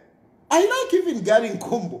 Eh? I like even Gary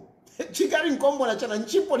Nkombo. Gary Nkombo na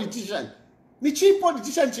chief politician. Ni chief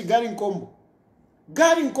politician Gary Nkombo.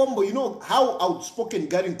 Gary Nkombo, you know how outspoken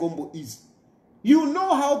Gary Nkombo is. You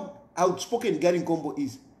know how outspoken Gary Nkombo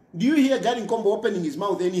is. Do you hear Gary Nkombo opening his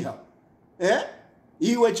mouth anyhow? Eh?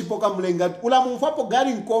 Iwe chipoka mlenga. Ula mumfapo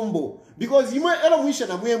Gary Nkombo. Because imwe elo mwishe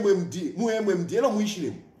na MMD. Elo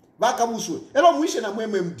mwishile. Baka muswe. Elo mwishe na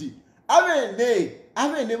MMD.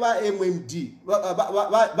 Ave ba MMD.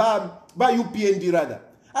 Ba UPND rather.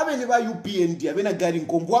 Ave ba UPND. Ave na Gary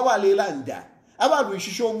Nkombo. Ava lelanda. Ava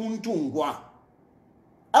luishisho muntungwa.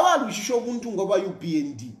 Ava luishisho muntungwa ba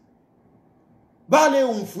UPND. Bale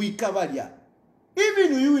umfuika balia.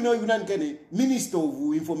 Even you know you not can Minister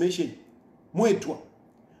of Information.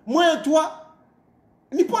 Mwetwa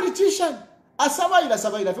ni politician. Asabaila.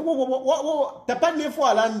 Tapane for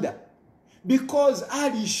Alanda. Because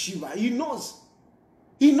Ali Shiva, he knows.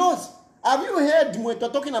 Have you heard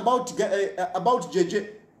Mwetwa talking about JJ?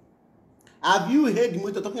 Have you heard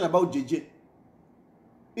Mwetwa talking about JJ?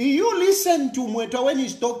 You listen to Mwetwa when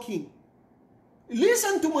he's talking.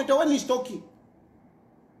 Listen to Mwetwa when he's talking.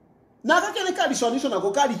 Nakake nika disoniso na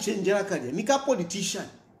kokali changera kaje. Nika politician.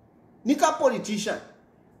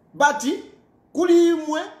 Bati kuli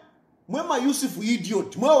mwema Yusufu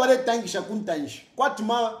idiot. Mwe wale tangisha kuntanshi. Kwati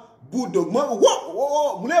ma bulldog.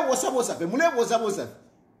 Mule wosa.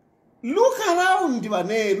 Look around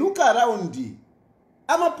bane. Look around.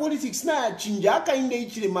 Ama politics na chinja. Aka inde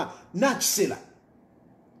ichilema na chisela.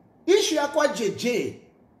 Ishu ya kwa JJ.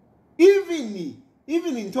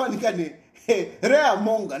 Even in tuanikane. Rea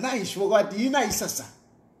monga na ishwagati ina isasa.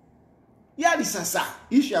 Yali sasa.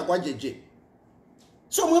 Ishu ya kwa JJ.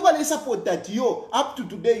 So mwebale support that up to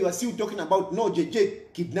today you are still talking about no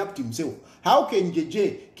JJ kidnapped himself. How can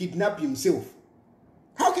JJ kidnap himself?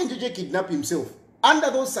 How can JJ kidnap himself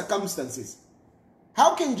under those circumstances?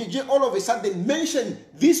 How can JJ all of a sudden mention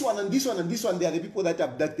this one and this one and this one? They are the people that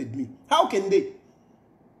abducted me. How can they?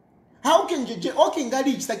 How can JJ, okay,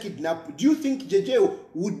 Ngadi is kidnapped? Do you think JJ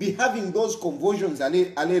would be having those convulsions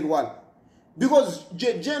alel? Because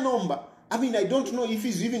JJ number, I mean, I don't know if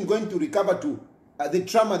he's even going to recover to the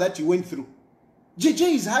trauma that he went through.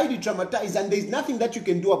 JJ is highly traumatized and there is nothing that you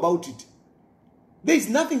can do about it. There is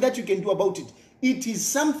nothing that you can do about it. It is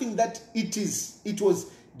something that it was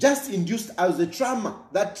just induced as a trauma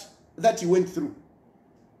that he went through.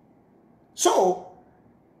 So,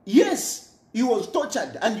 yes, he was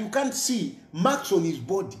tortured and you can't see marks on his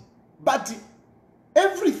body. But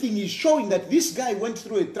everything is showing that this guy went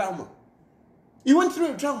through a trauma. He went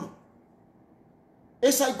through a trauma.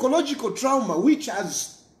 A psychological trauma which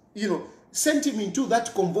has, sent him into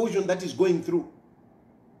that convulsion that he's going through.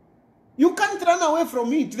 You can't run away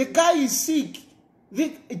from it. The guy is sick.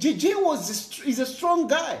 JJ is a strong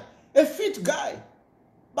guy, a fit guy.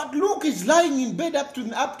 But look, he's lying in bed up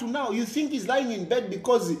to now. You think he's lying in bed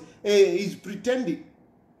because he's pretending.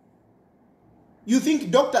 You think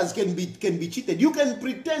doctors can be cheated. You can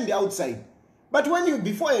pretend outside. But when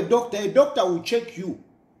before a doctor will check you.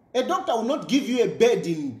 A doctor will not give you a bed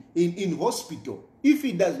in hospital if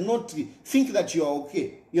he does not think that you are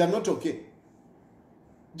okay. You are not okay.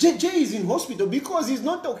 JJ is in hospital because he's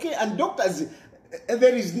not okay, and doctors,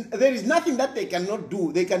 there is nothing that they cannot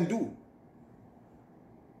do. They can do.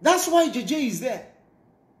 That's why JJ is there.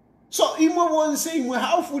 So Imo was saying, well,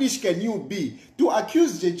 how foolish can you be to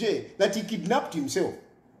accuse JJ that he kidnapped himself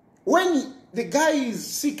when the guy is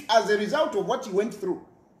sick as a result of what he went through?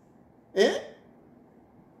 Eh?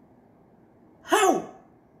 How?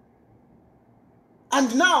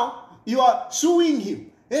 And now you are suing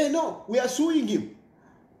him. Hey, no, we are suing him.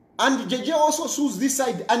 And JJ also sues this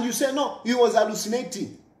side. And you say, no, he was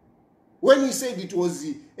hallucinating. When he said it was,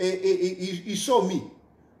 he saw me.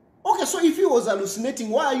 Okay, so if he was hallucinating,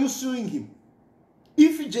 why are you suing him?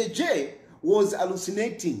 If JJ was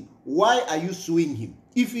hallucinating, why are you suing him?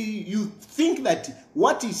 If you think that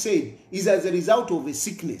what he said is as a result of a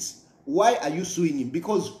sickness, why are you suing him?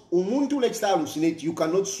 Because umuntu let's hallucinate, you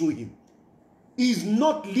cannot sue him. He is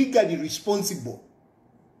not legally responsible.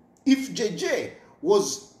 If JJ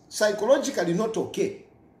was psychologically not okay,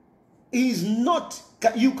 he is not.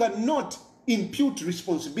 You cannot impute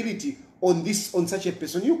responsibility on such a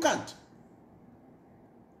person. You can't.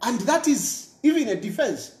 And that is even a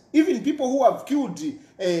defense. Even people who have killed,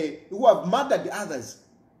 who have murdered others,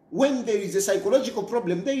 when there is a psychological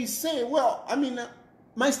problem, they say, well, I mean,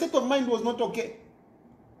 my state of mind was not okay.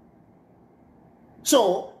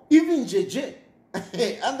 So, even JJ,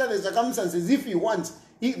 Under the circumstances, if he wants,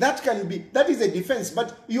 that is a defense.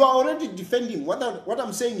 But you are already defending. What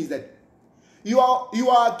I'm saying is that you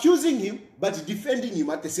are accusing him, but defending him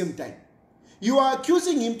at the same time. You are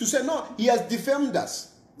accusing him to say, no, he has defamed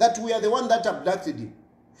us, that we are the one that abducted him.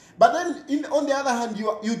 But then, on the other hand,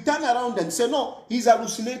 you turn around and say, no, he's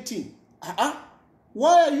hallucinating.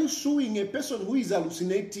 Why are you suing a person who is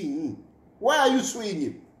hallucinating? Why are you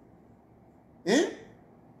suing him?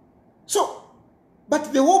 So,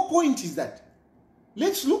 but the whole point is that,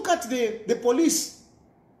 let's look at the police.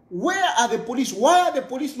 Where are the police? Why are the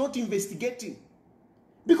police not investigating?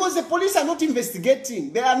 Because the police are not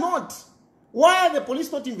investigating. They are not. Why are the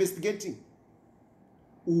police not investigating?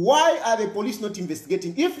 Why are the police not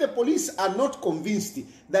investigating? If the police are not convinced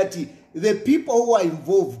that the people who are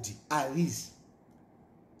involved are these.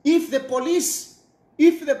 If the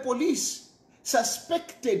police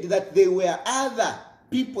suspected that there were other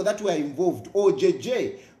people that were involved, or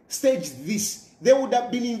JJ staged this, they would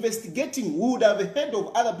have been investigating. We would have heard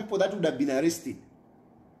of other people that would have been arrested.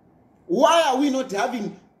 Why are we not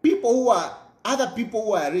having other people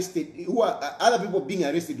who are arrested, other people being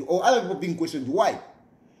arrested, or other people being questioned? Why?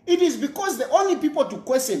 It is because the only people to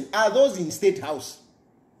question are those in State House.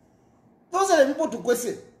 Those are the people to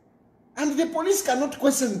question. And the police cannot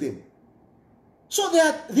question them. So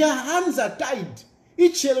their hands are tied. They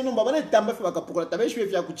don't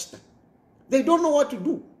know what to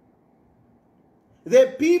do.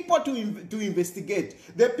 The people to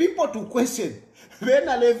investigate, the people to question.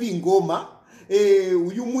 Ngoma,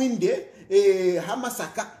 Uyumwinde,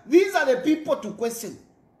 Hamasaka. These are the people to question.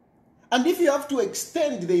 And if you have to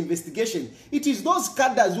extend the investigation, it is those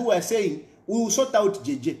cadres who are saying, we will sort out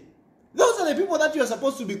JJ. Those are the people that you are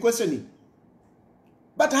supposed to be questioning.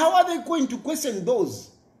 But how are they going to question those?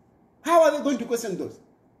 How are they going to question those?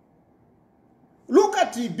 Look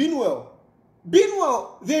at Binwell.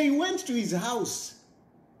 Binwell, they went to his house.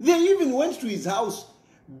 They even went to his house.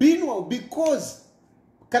 Binwell, because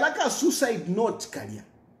Kalaka suicide note, Kanya.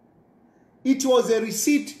 It was a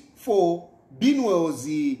receipt for Binwell's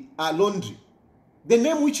laundry. The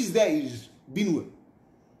name which is there is Binwell.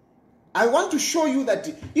 I want to show you that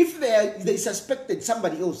if they suspected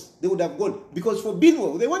somebody else, they would have gone. Because for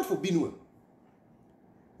Binwell, they went for Binwell.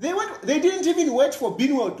 They didn't even wait for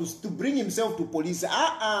Binwell to bring himself to police.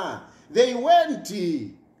 They went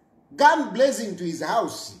gun blazing to his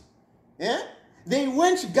house. They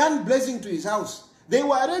went gun blazing to his house. They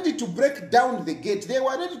were ready to break down the gate. They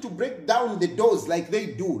were ready to break down the doors like they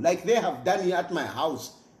do, like they have done here at my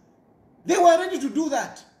house. They were ready to do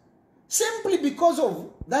that. Simply because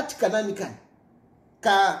of that canonical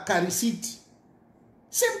receipt.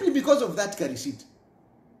 Simply because of that receipt.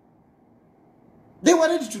 They were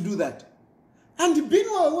ready to do that. And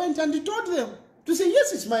Binwell went and he told them to say,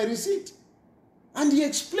 yes, it's my receipt. And he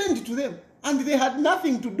explained to them. And they had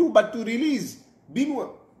nothing to do but to release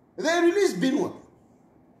Binwell. They released Binwell.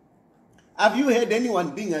 Have you heard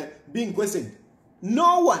anyone being questioned?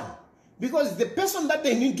 No one. Because the person that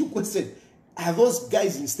they need to question are those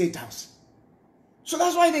guys in State House. So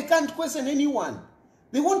that's why they can't question anyone.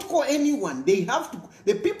 They won't call anyone. They have to.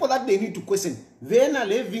 The people that they need to question. Vena,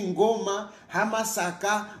 Levingoma,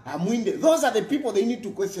 Hamasaka, Amwinde. Those are the people they need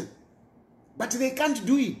to question. But they can't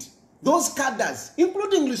do it. Those cadres,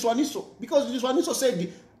 including Liswaniso. Because Liswaniso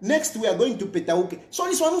said, next we are going to Petauke.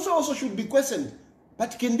 So Liswaniso also should be questioned.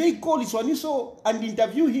 But can they call Liswaniso and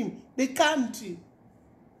interview him? They can't.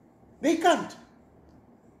 They can't.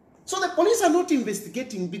 So the police are not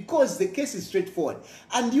investigating because the case is straightforward.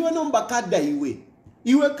 And you are not kada iwe.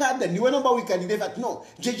 Iwe kada, you are not we can deliver. No,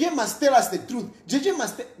 JJ must tell us the truth.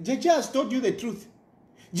 JJ has told you the truth.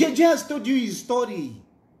 JJ has told you his story.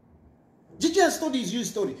 JJ has told you his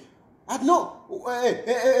story. No,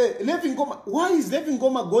 Levingoma. Why is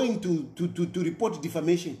Levingoma going to report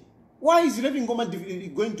defamation? Why is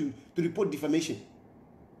Levingoma going to report defamation?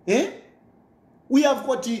 We have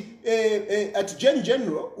got at Gen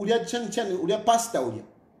General, we have pastor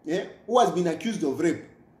who has been accused of rape.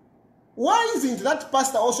 Why isn't that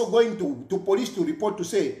pastor also going to police to report to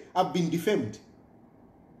say, I've been defamed?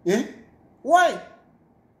 Why?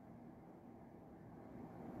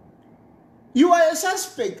 You are a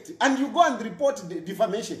suspect and you go and report the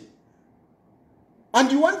defamation.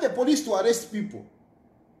 And you want the police to arrest people.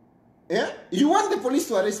 You want the police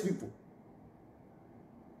to arrest people.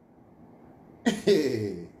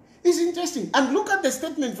 It's interesting. And look at the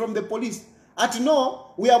statement from the police.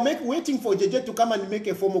 No, we are waiting for JJ to come and make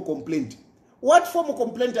a formal complaint. What formal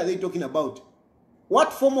complaint are they talking about?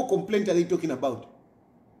 What formal complaint are they talking about?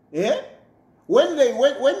 When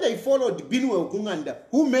they followed Binwell Kunganda,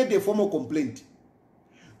 who made a formal complaint?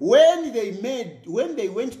 when they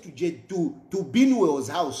went to Binwell's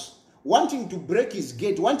house, wanting to break his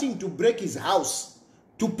gate, wanting to break his house,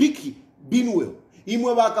 to pick Binwell,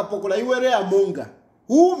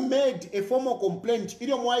 who made a formal complaint?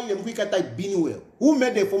 Who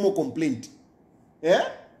made a formal complaint? Yeah?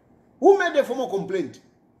 Who made a formal complaint?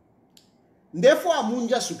 Therefore,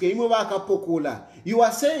 you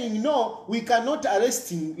are saying, no, we cannot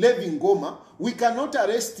arrest Levin Goma, we cannot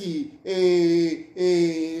arrest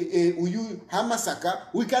Hamasaka,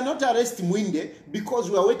 we cannot arrest Mwinde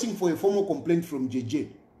because we are waiting for a formal complaint from JJ.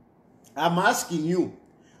 I'm asking you,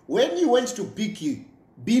 when you went to pick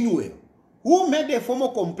Binwell, who made a formal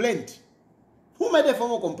complaint? Who made a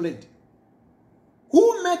formal complaint?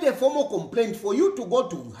 Who made a formal complaint for you to go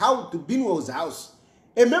to Binwell's house?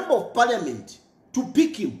 A member of parliament to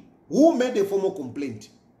pick him. Who made a formal complaint?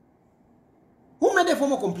 Who made a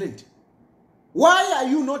formal complaint? Why are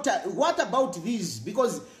you not? What about this?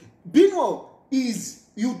 Because Binwell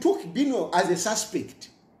you took Binwell as a suspect.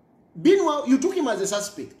 Binwell, you took him as a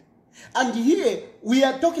suspect. And here we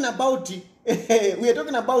are talking about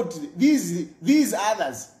these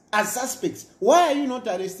others as suspects. Why are you not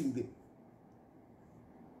arresting them?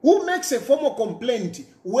 Who makes a formal complaint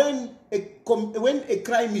when a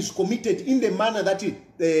crime is committed in the manner that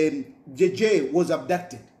JJ was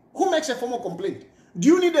abducted? Who makes a formal complaint? Do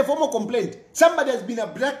you need a formal complaint? Somebody has been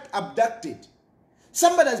abducted.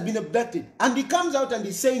 Somebody has been abducted. And he comes out and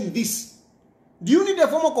he's saying this. Do you need a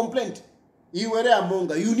formal complaint? Do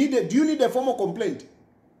you need a formal complaint?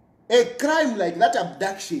 A crime like that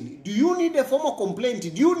abduction, do you need a formal complaint?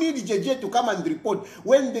 Do you need JJ to come and report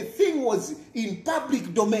when the thing was in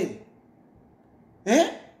public domain?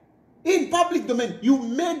 In public domain, you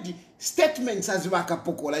made statements as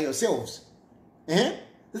Wakapokola yourselves.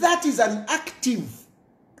 That is an active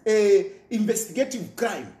investigative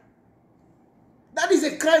crime. That is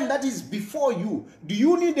a crime that is before you. Do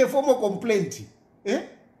you need a formal complaint? Do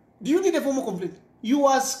you need a formal complaint? You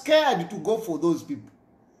are scared to go for those people.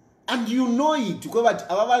 And you know it, but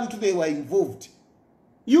they were involved.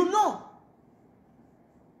 You know.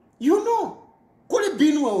 You know. Could it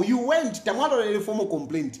be well? You went, tomorrow a formal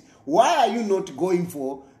complaint. Why are you not going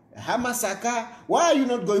for Hamasaka? Why are you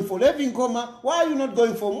not going for Levin Koma? Why are you not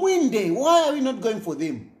going for Mwinde? Why are you not going for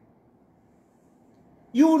them?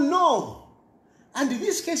 You know. And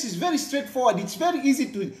this case is very straightforward. It's very easy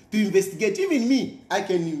to investigate. Even me, I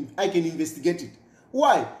can investigate it.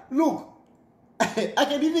 Why? Look. I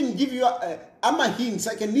can even give you hints.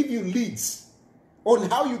 I can give you leads on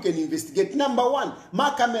how you can investigate. Number one, my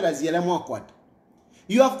cameras. You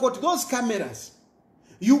have got those cameras.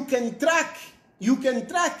 You can track, you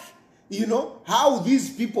know, how these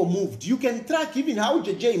people moved. You can track even how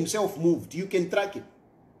JJ himself moved. You can track it.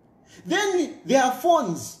 Then there are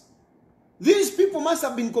phones. These people must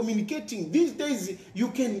have been communicating. These days, you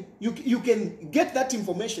can get that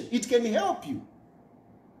information. It can help you.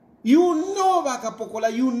 You know,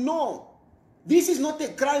 Wakapokola, you know. This is not a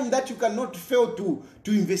crime that you cannot fail to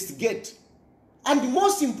investigate. And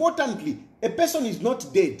most importantly, a person is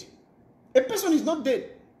not dead. A person is not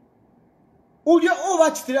dead.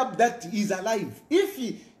 That is alive. If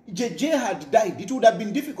JJ had died, it would have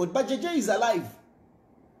been difficult, but JJ is alive.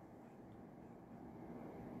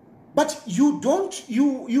 But you don't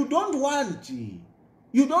want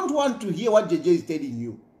to hear what JJ is telling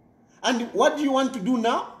you. And what do you want to do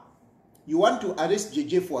now? You want to arrest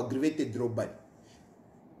JJ for aggravated robbery.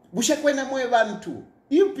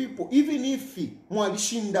 You people, even if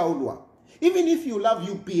you love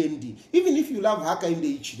UPND, even if you love Haka in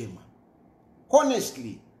the Ichidema,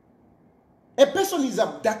 honestly, a person is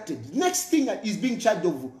abducted. Next thing is being charged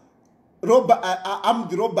of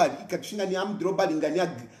armed robbery,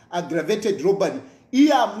 aggravated robbery.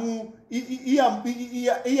 8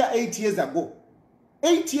 years ago.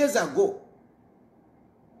 8 years ago.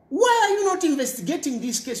 Why are you not investigating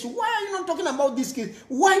this case? Why are you not talking about this case?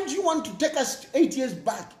 Why do you want to take us 8 years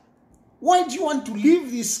back? Why do you want to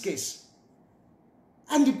leave this case?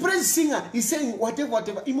 And the praise singer is saying whatever.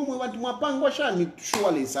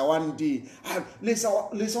 Surely one day.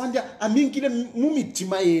 Aminkile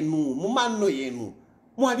mumitima yenu, mumano yenu.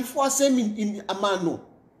 Mwalifu asemi in amano.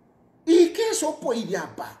 Ike sopo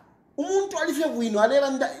idiapa. Umuntu alifia wino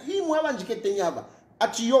aleranda imu awanjikete nyaba.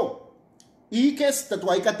 Atiyo. We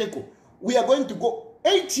are going to go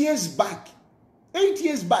 8 years back. 8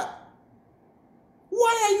 years back.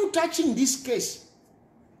 Why are you touching this case?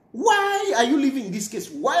 Why are you leaving this case?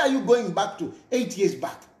 Why are you going back to 8 years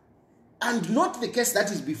back? And not the case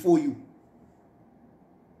that is before you?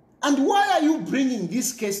 And why are you bringing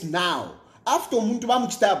this case now? After umuntu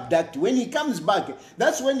bamuchita abduct, when he comes back,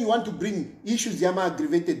 that's when you want to bring issues yama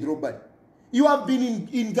aggravated robbery. You have been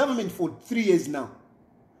in government for 3 years now.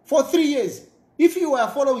 For 3 years. If you were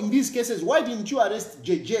following these cases, why didn't you arrest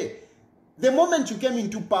JJ? The moment you came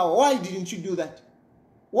into power, why didn't you do that?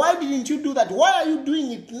 Why didn't you do that? Why are you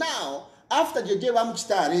doing it now? After JJ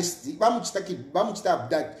bamuchita arrest, bamuchita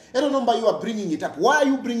abduct. I don't know why you are bringing it up. Why are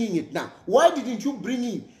you bringing it now? Why didn't you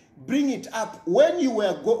bring it up when you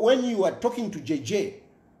were talking to JJ?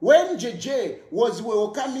 When JJ was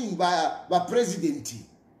welcoming by president,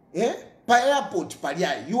 by airport,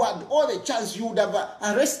 you had all the chance, you would have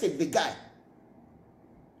arrested the guy.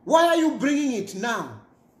 Why are you bringing it now?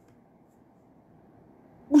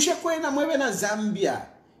 Ushakwena mwewe na Zambia,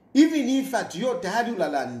 even if at your tayari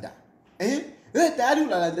ulalanda,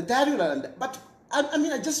 tayari ulalanda. But I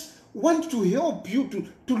mean, I just want to help you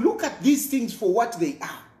to look at these things for what they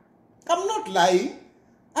are. I'm not lying.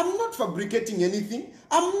 I'm not fabricating anything.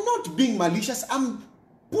 I'm not being malicious. I'm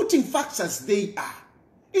putting facts as they are.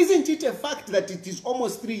 Isn't it a fact that it is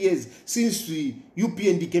almost 3 years since the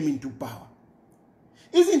UPND came into power?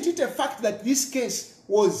 Isn't it a fact that this case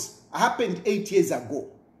happened 8 years ago?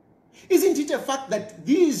 Isn't it a fact that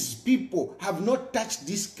these people have not touched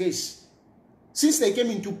this case since they came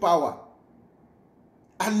into power?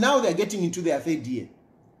 And now they're getting into their 3rd year.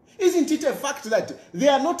 Isn't it a fact that they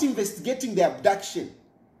are not investigating the abduction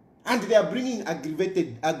and they are bringing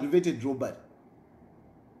aggravated robbery?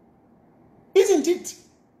 Isn't it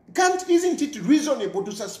reasonable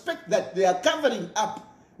to suspect that they are covering up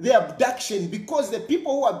the abduction because the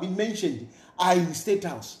people who have been mentioned are in State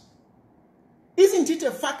House? Isn't it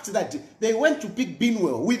a fact that they went to pick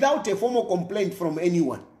Binwell without a formal complaint from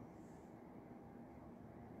anyone?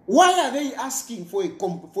 Why are they asking for a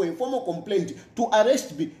formal complaint to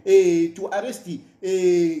arrest Levin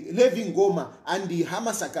Goma and the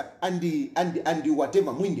Hamasaka and the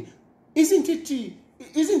whatever Mwindi? Isn't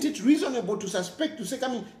it reasonable to suspect, to say, I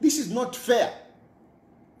mean, this is not fair?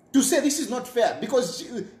 To say this is not fair because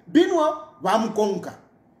Binwa Vamkonka.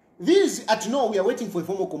 This at no, we are waiting for a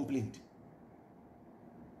formal complaint.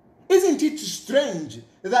 Isn't it strange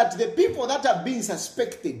that the people that are being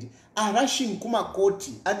suspected are rushing Kuma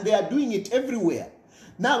Koti and they are doing it everywhere?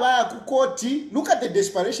 Now, Koti, look at the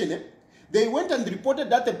desperation. They went and reported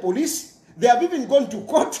that the police, they have even gone to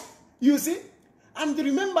court, you see? And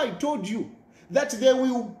remember I told you that they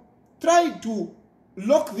will try to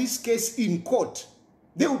lock this case in court.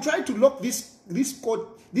 They will try to lock this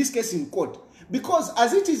case in court. Because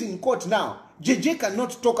as it is in court now, JJ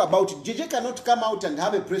cannot talk about it. JJ cannot come out and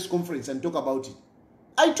have a press conference and talk about it.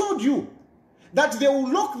 I told you that they will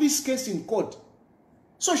lock this case in court.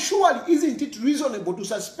 So surely isn't it reasonable to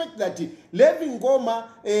suspect that Levin Goma,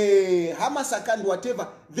 Hamasaka and whatever,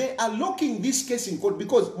 they are locking this case in court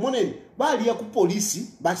because monen bali ya ku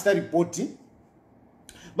polisi basta reporting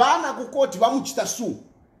bana ku court bamuchita su.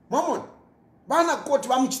 Mamon bana court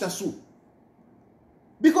bamuchita su.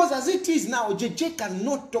 Because as it is now, JJ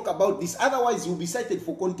cannot talk about this. Otherwise, you'll be cited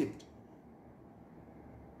for contempt.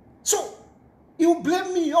 So, you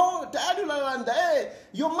blame me, your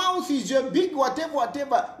mouth is big,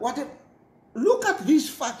 whatever. Look at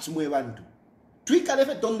these facts, Mwebantu.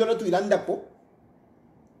 Twikalefe tondoro to Ilandapo.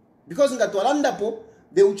 Because in the Ilandapo,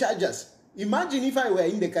 they will charge us. Imagine if I were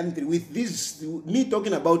in the country with this, me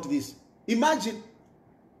talking about this. Imagine.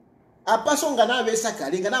 A person gana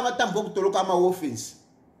vesaka, ngana matampo kutoloka ma offense.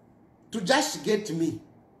 To just get me.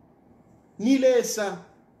 Nilesa.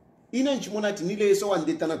 Ina nchimonati nilesa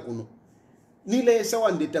wandeta na kuno. Nilesa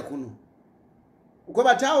wandeta kuno.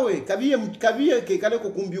 Ukobatawe, kaviye ke kale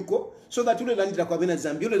kukumbyuko, so that ule landira kwa bena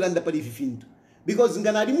Zambia, ule landa pali fifintu. Because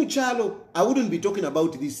nganadimu chalo, I wouldn't be talking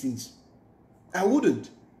about these things. I wouldn't.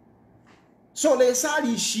 So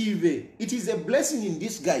lesali shive, it is a blessing in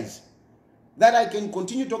disguise that I can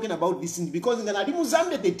continue talking about these things. Because nganadimu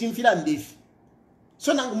Zambia te timfila ndefi.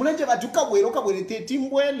 So nangumulenje batuka bwere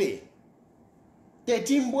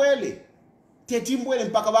tetimbwele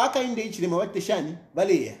mpaka baka inde ichilema wateshani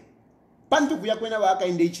baleya pantu kuyakwena baka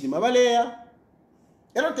inde ichilema baleya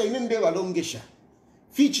erote inende balongesha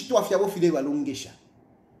fichi tu afya bofile balongesha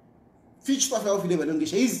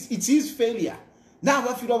it's his failure na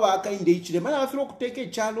bafiro baka inde ichilema na bafiro kuteke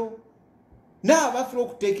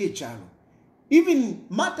chalo even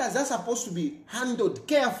matters are supposed to be handled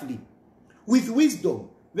carefully with wisdom.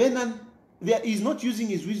 Venan is not using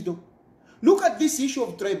his wisdom. Look at this issue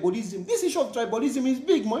of tribalism. This issue of tribalism is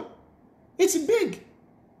big, man. It's big.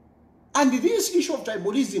 And this issue of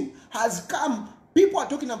tribalism has come, people are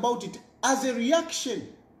talking about it as a reaction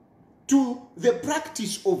to the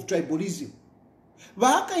practice of tribalism.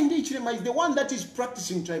 Vahaka Indechirema is the one that is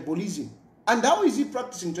practicing tribalism. And how is he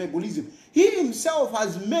practicing tribalism? He himself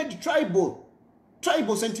has made tribal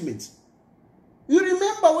sentiments. You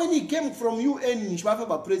remember when he came from UN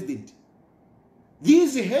Shwafaba president?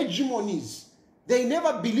 These hegemonies, they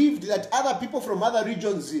never believed that other people from other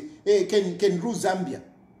regions can rule Zambia.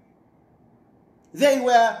 They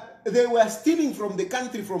were stealing from the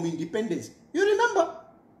country from independence. You remember?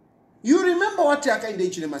 You remember what Hakainde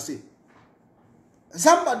Hichilema said?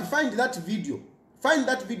 Somebody find that video. Find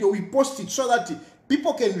that video. We post it so that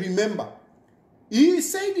people can remember. He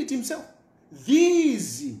said it himself.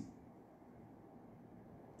 These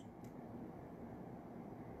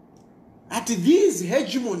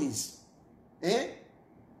hegemonies,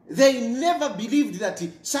 they never believed that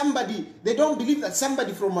somebody, they don't believe that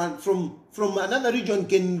somebody from another region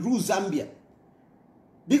can rule Zambia.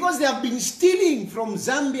 Because they have been stealing from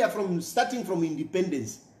Zambia starting from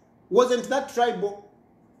independence. Wasn't that tribal?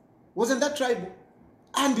 Wasn't that tribal?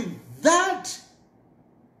 And that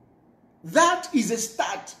is a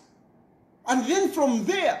start. And then from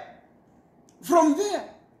there,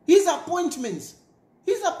 his appointments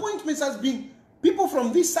has been people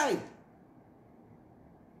from this side.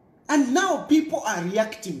 And now people are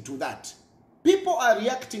reacting to that. People are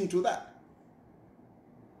reacting to that.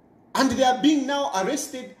 And they are being now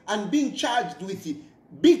arrested and being charged with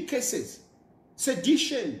big cases.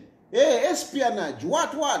 Sedition, espionage,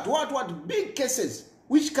 what, big cases,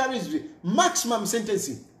 which carries maximum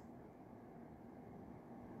sentencing.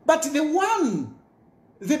 But the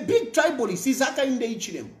big tribalist is Hakainde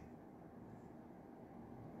Hichilema.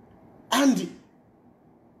 And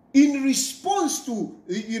in response to,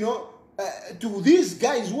 to these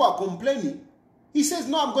guys who are complaining, he says,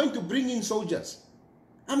 no, I'm going to bring in soldiers.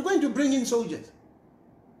 I'm going to bring in soldiers.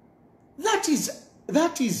 That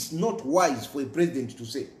is not wise for a president to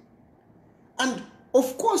say. And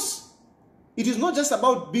of course, it is not just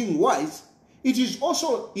about being wise, it is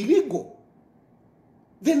also illegal.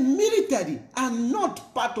 The military are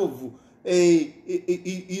not part of, they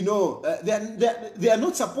are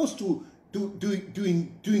not supposed to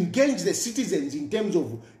engage the citizens in terms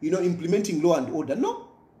of, implementing law and order. No,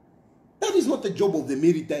 that is not the job of the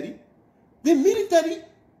military. The military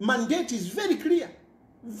mandate is very clear,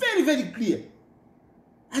 very, very clear.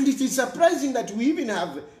 And it is surprising that we even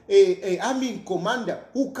have an army commander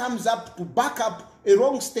who comes up to back up a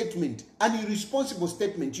wrong statement, an irresponsible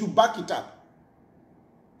statement. You back it up.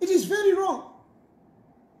 It is very wrong.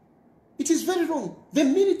 It is very wrong. The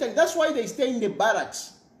military, that's why they stay in the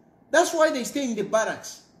barracks. That's why they stay in the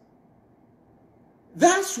barracks.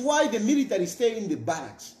 That's why the military stay in the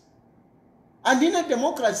barracks. And in a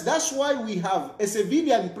democracy, that's why we have a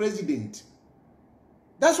civilian president.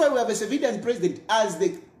 That's why we have a civilian president as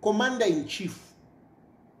the commander-in-chief.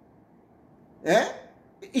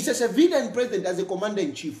 It's a civilian president as a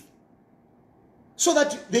commander-in-chief. So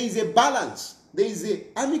that there is a balance. There is the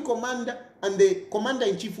army commander and the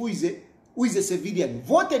commander-in-chief who is a civilian,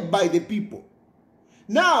 voted by the people.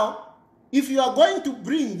 Now, if you are going to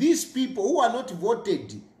bring these people who are not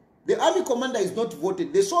voted, the army commander is not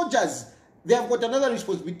voted, the soldiers, they have got another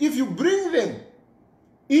responsibility. If you bring them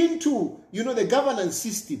into, the governance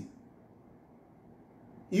system,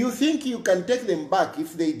 you think you can take them back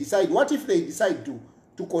if they decide. What if they decide to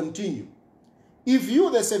continue? If you,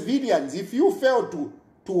 the civilians, if you fail to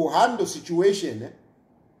handle situation,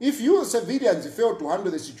 if you civilians fail to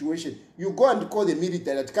handle the situation, you go and call the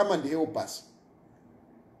military to come and help us.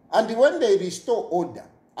 And when they restore order,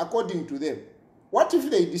 according to them, what if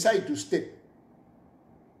they decide to stay?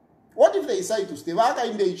 What if they decide to stay?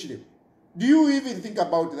 Do you even think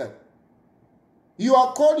about that? You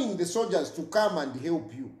are calling the soldiers to come and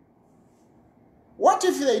help you. What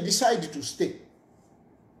if they decide to stay?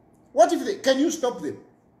 What if they, can you stop them?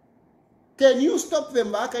 Can you stop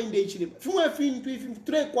them?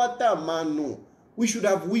 We should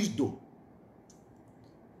have wisdom.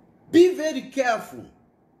 Be very careful.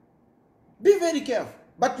 Be very careful.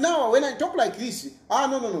 But now when I talk like this,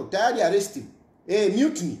 no, Tayari arrest him.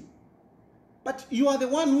 Mutiny. But you are the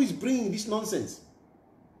one who is bringing this nonsense.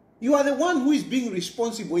 You are the one who is being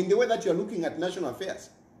responsible in the way that you are looking at national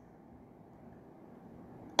affairs.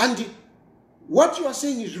 And what you are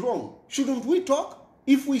saying is wrong. Shouldn't we talk?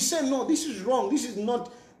 If we say, no, this is wrong, this is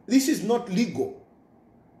not legal,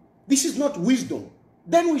 this is not wisdom,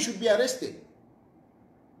 then we should be arrested.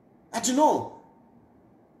 No,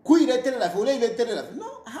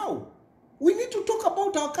 how? We need to talk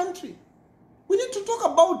about our country. We need to talk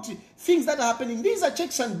about things that are happening. These are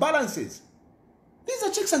checks and balances. These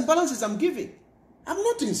are checks and balances I'm giving. I'm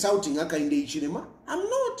not insulting Hakainde Hichilema. I'm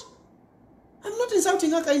not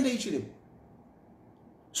insulting Hakainde Hichilema.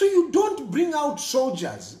 So you don't bring out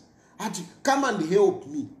soldiers come and help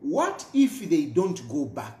me. What if they don't go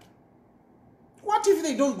back? What if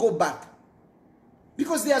they don't go back?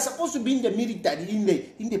 Because they are supposed to be in the military,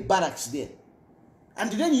 in the barracks there.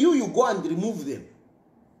 And then you go and remove them.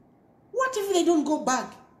 What if they don't go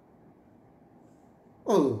back?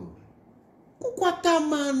 Oh.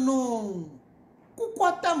 Kukwatamano.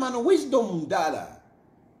 Kukwatamano. Wisdom, Dala.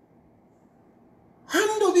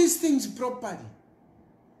 Handle these things properly.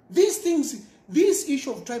 These things, this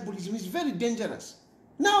issue of tribalism is very dangerous.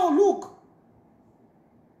 Now look.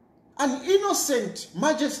 An innocent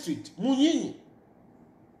magistrate, Munyinyi,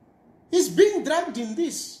 is being dragged in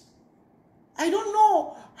this. I don't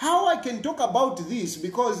know how I can talk about this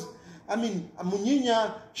because, I mean,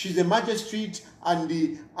 Munyinya, she's a magistrate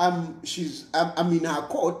and I'm in her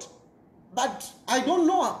court, but I don't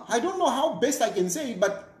know how best I can say it,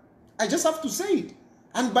 but I just have to say it.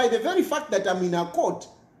 And by the very fact that I'm in her court,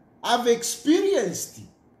 I've experienced.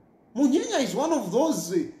 Munyinya is one of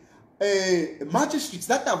those magistrates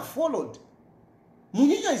that I've followed.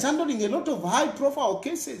 Munyinya is handling a lot of high-profile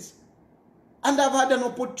cases. And I've had an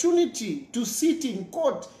opportunity to sit in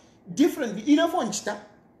court differently. Inafonchita,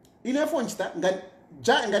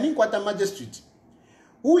 Nganinkwata magistrate,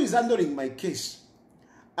 who is handling my case.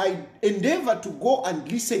 I endeavor to go and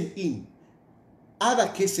listen in other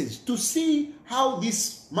cases to see how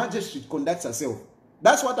this magistrate conducts herself.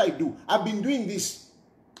 That's what I do. I've been doing this.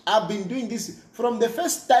 I've been doing this from the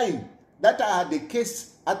first time that I had a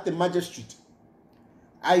case at the magistrate.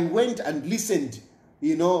 I went and listened,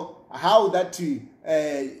 you know, how that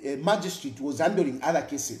magistrate was handling other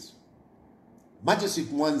cases. Magistrate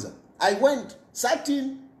Mwanza. I went, sat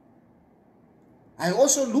in. I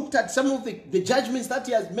also looked at some of the judgments that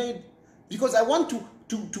he has made because I want to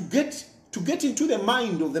get into the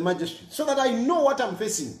mind of the magistrate so that I know what I'm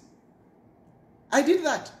facing. I did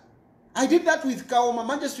that. I did that with Kaoma,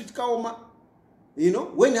 Magistrate Kaoma. You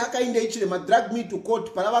know, when Hakainde Ichilema dragged me to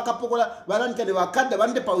court, Paravaka Pokola, Varanka de Wakanda,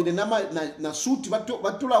 Vandepa with the Nama na suit,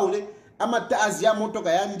 Vatulaule, Amata Azia Moto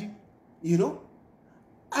Gayandi, you know.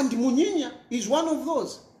 And Munyinya is one of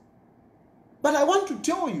those. But I want to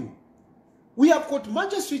tell you, we have got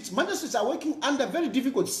magistrates. Magistrates are working under very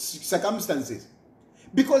difficult circumstances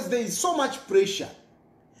because there is so much pressure.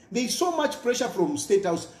 There is so much pressure from State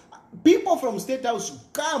House. People from State House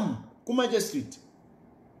come to magistrate,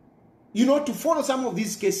 you know, to follow some of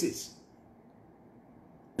these cases.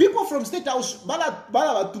 People from State House, bala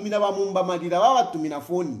batumina ba mumba madira, bala batumina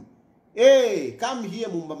phone. Hey, come here,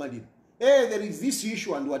 mumba madira. Hey, there is this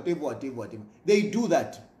issue and whatever. They do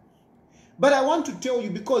that. But I want to tell you,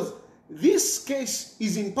 because this case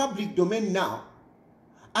is in public domain now,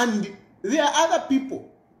 and there are other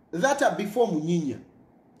people that are before Munyinya,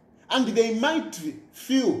 and they might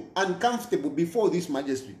feel uncomfortable before this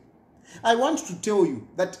magistrate. I want to tell you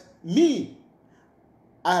that me,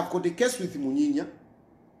 I have got a case with Munyinya,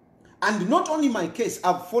 and not only my case,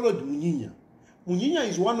 I've followed Munyinya. Munyinya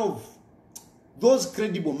is one of those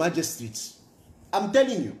credible magistrates. I'm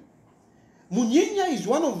telling you. Munyinya is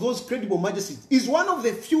one of those credible magistrates. Is one of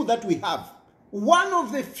the few that we have. One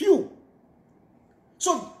of the few.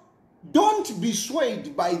 So don't be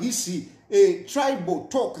swayed by this tribal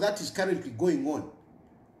talk that is currently going on.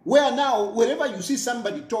 Where now, wherever you see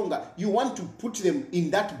somebody Tonga, you want to put them in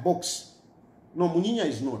that box. No, Munyinya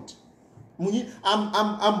is not.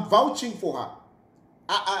 I'm vouching for her.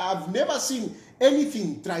 I've never seen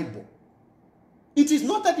anything tribal. It is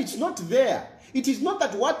not that it's not there. It is not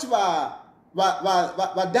that what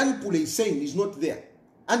Danpule is saying is not there.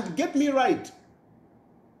 And get me right.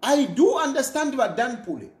 I do understand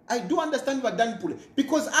Danpule. I do understand Danpule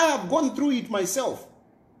because I have gone through it myself.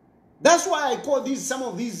 That's why I call these, some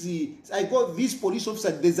of these, I call these police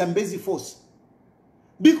officers the Zambezi force.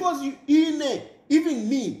 Because even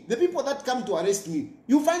me, the people that come to arrest me,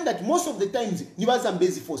 you find that most of the times, Niba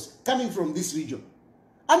Zambezi force coming from this region.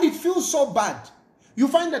 And it feels so bad. You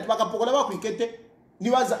find that Wakapokolaba Kwikete,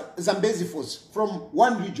 Niba Zambezi force from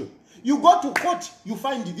one region. You go to court, you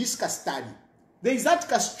find this custody. There is that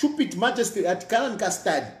stupid majesty at Kanan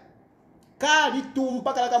custody.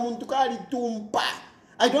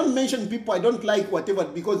 I don't mention people I don't like, whatever,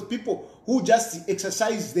 because people who just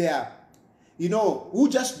exercise their, you know, who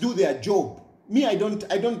just do their job. Me, I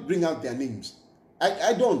don't bring out their names.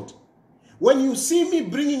 I don't. When you see me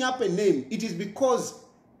bringing up a name, it is because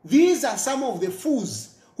these are some of the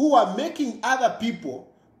fools who are making other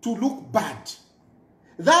people to look bad.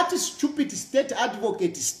 That is stupid state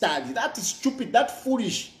advocate study. That is stupid, that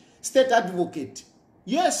foolish state advocate.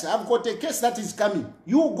 Yes, I've got a case that is coming.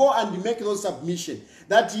 You go and make those submission.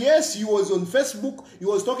 That yes, you was on Facebook, you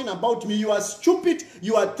was talking about me, you are stupid,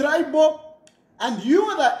 you are tribal. And you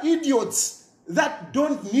are the idiots that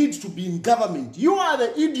don't need to be in government. You are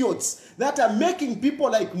the idiots that are making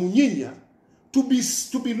people like Munyinya to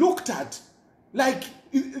be looked at like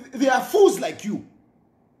they are fools like you.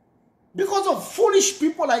 Because of foolish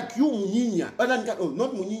people like you, Munyinya. Oh,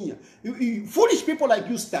 not Munyinya. Foolish people like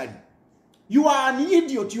you, Stan. You are an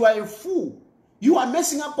idiot. You are a fool. You are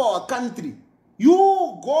messing up our country.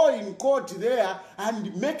 You go in court there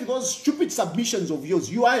and make those stupid submissions of yours.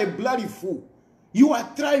 You are a bloody fool. You are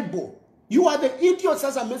tribal. You are the idiots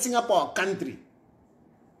that are messing up our country.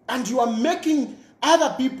 And you are making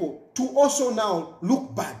other people to also now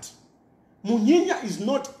look bad. Munyinya is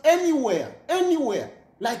not anywhere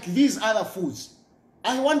like these other fools.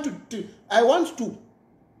 I want to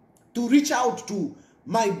reach out to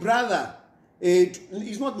my brother.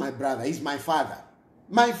 He's not my brother, he's my father.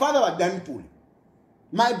 My father was Danpul.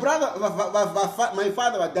 My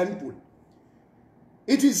father was Danpul.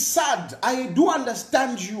 It is sad. I do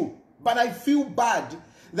understand you, but I feel bad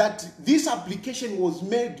that this application was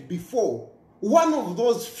made before one of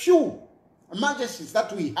those few majesties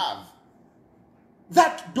that we have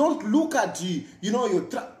that don't look at your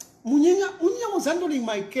Munyinya was handling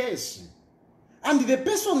my case, and the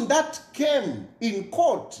person that came in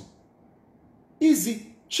court is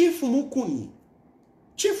Chief Mukuni.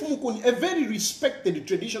 Chief Mukuni, a very respected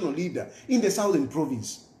traditional leader in the Southern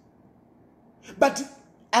Province. But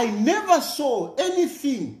I never saw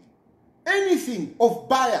anything of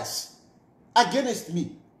bias against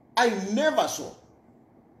me. I never saw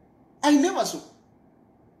anything.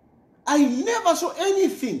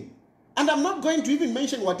 And I'm not going to even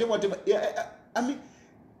mention whatever. I mean,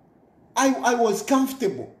 I was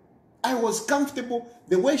comfortable. I was comfortable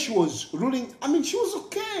the way she was ruling. I mean, she was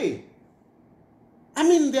okay. I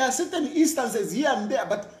mean, there are certain instances here and there,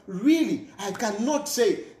 but really, I cannot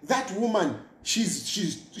say that woman,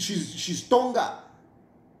 she's Tonga.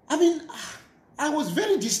 I mean, I was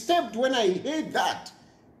very disturbed when I heard that,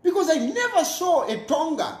 because I never saw a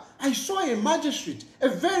Tonga. I saw a magistrate, a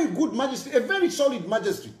very good magistrate, a very solid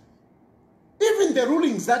magistrate. Even the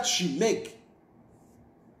rulings that she makes,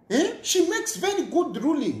 she makes very good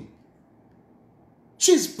ruling.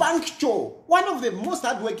 She's punctual, one of the most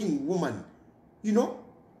hardworking women.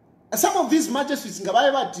 Some of these magistrates, come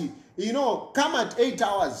at 8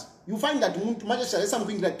 hours. You find that magistrate is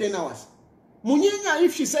something like 10 hours. Munyinya,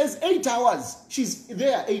 if she says 8 hours, she's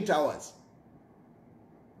there 8 hours.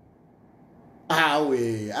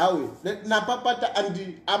 And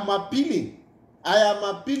I'm appealing. I am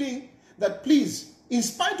appealing that please, in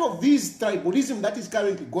spite of this tribalism that is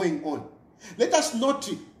currently going on, let us not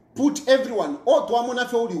put everyone,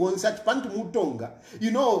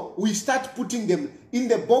 we start putting them in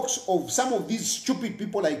the box of some of these stupid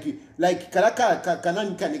people like Karaka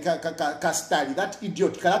Kastari, that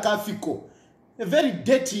idiot, Karaka Fiko. A very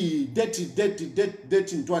dirty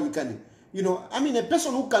Ntwanikani. I mean, a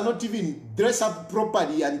person who cannot even dress up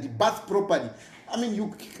properly and bath properly. I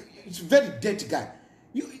mean, it's a very dirty guy.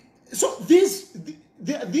 So these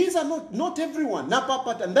are not everyone.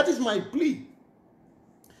 And that is my plea.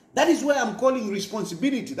 That is where I'm calling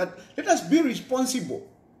responsibility. That let us be responsible.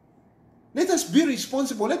 Let us be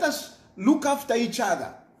responsible. Let us look after each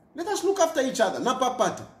other. Let us look after each other.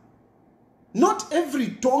 Napapata. Not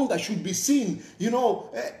every Tonga should be seen,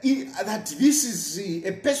 that this is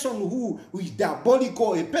a person who is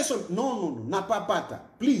diabolical, a person. No, Napapata.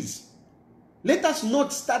 Please. Let us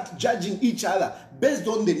not start judging each other based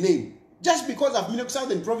on the name. Just because of Minok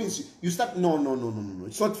Southern Province, you start. No.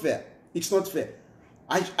 It's not fair. It's not fair.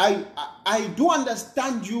 I do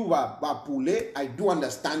understand you, Bapule. I do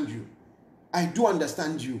understand you. I do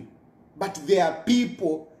understand you. But there are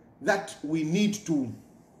people that we need to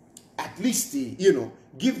at least,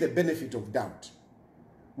 give the benefit of doubt.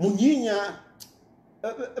 Munyinya,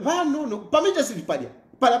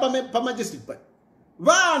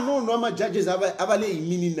 ama judges avale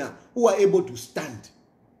iminina who are able to stand.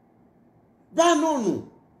 No.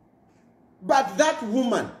 But that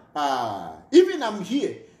woman, even I'm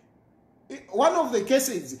here. One of the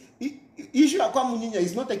cases, issue Akwa Munyinya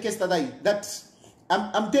is not a case that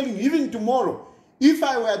I'm telling you, even tomorrow, if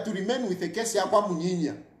I were to remain with a case Akwa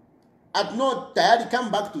Munyinya, I'd not tired,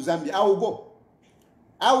 come back to Zambia, I will go.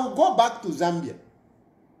 I will go back to Zambia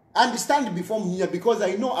and stand before Munyinya because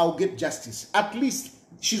I know I'll get justice. At least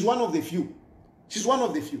she's one of the few. She's one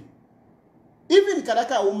of the few. Even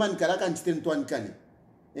Karaka woman, Karaka and Stentuankani.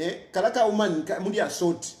 Karaka woman, Mudi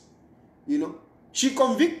assault. She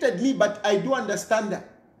convicted me, but I do understand her.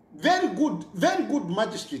 Very good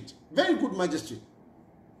magistrate. Very good magistrate.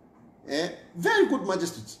 Very good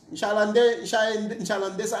magistrate. Inshallah,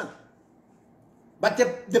 san. But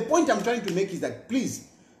the point I'm trying to make is that, please,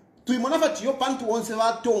 to imonafati yo pantu onse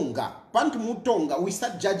wa tonga, pantu mutonga, we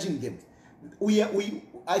start judging them.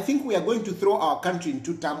 I think we are going to throw our country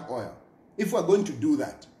into turmoil if we're going to do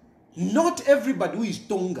that. Not everybody who is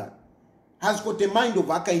Tonga has got a mind of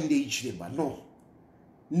Hakainde Hichilema.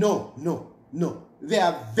 No. They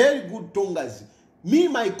are very good Tongas. Me,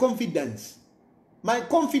 my confidence,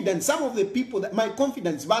 some of the people that my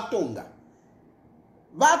confidence, Vatonga.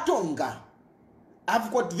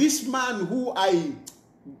 I've got this man who I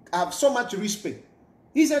have so much respect.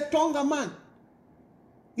 He's a Tonga man.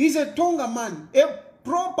 A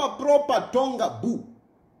proper Tonga boo.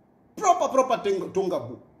 Proper Tonga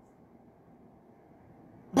boo.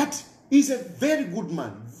 But he's a very good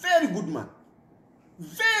man. Very good man.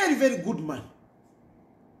 Very good man.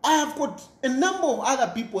 I have got a number of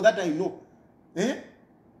other people that I know.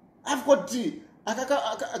 I've got I've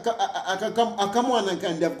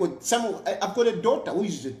got a daughter who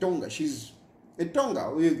is a Tonga. She's a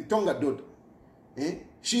Tonga daughter.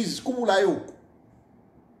 She's Kubulayoko.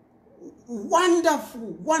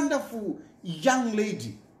 Wonderful young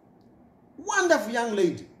lady. Wonderful young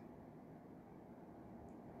lady.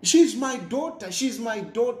 She's my daughter.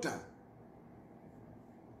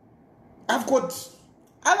 I've got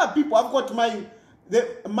other people. I've got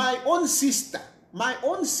my own sister. My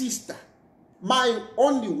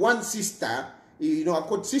only one sister. You know, I've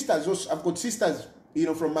got sisters also. I've got sisters, you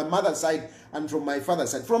know, from my mother's side and from my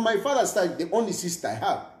father's side. From my father's side, the only sister I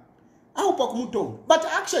have. But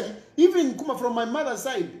actually, even from my mother's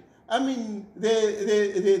side, I mean,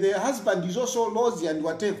 the husband is also lousy and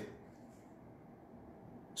whatever.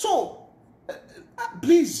 So,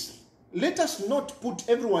 please, let us not put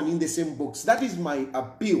everyone in the same box. That is my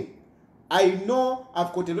appeal. I know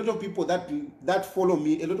I've got a lot of people that follow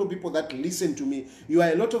me, a lot of people that listen to me. You are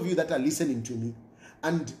a lot of you that are listening to me.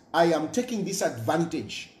 And I am taking this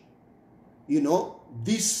advantage, you know,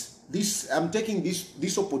 I'm taking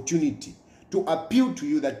this opportunity to appeal to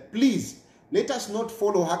you that please, let us not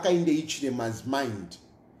follow Hakainde Hichilema's mind.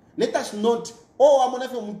 Let us not,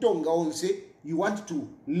 you want to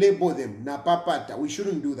label them, na papata. We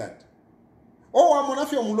shouldn't do that.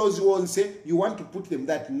 You want to put them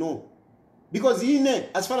that, no. Because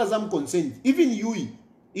as far as I'm concerned, even Yui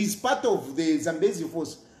is part of the Zambezi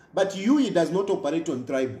force, but Yui does not operate on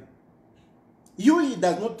tribal.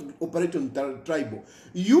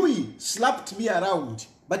 Yui slapped me around,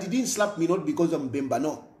 but he didn't slap me not because I'm Bemba,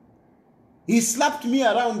 no. He slapped me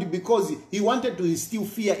around because he wanted to instill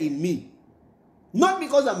fear in me. Not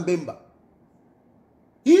because I'm Bemba.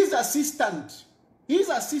 His assistant.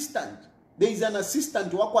 There is an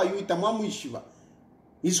assistant wakwa yuita mwamu ishiva.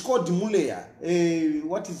 He's called Muleya.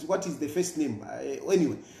 What is the first name?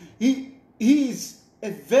 Anyway, he is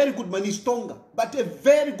a very good man. He's Tonga, but a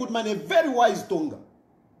very good man, a very wise Tonga.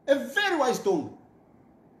 A very wise Tonga.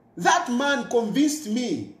 That man convinced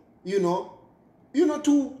me, you know,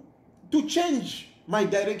 to change my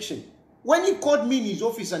direction. When he called me in his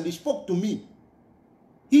office and he spoke to me,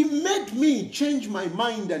 he made me change my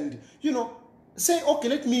mind and, you know, say, okay,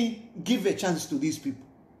 let me give a chance to these people.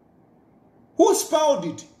 Who spelled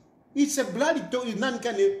it? It's a bloody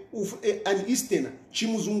an Easterner.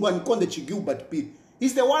 Chimuzungu Konde Chigilbert P.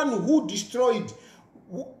 He's the one who destroyed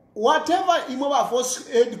whatever Imova Force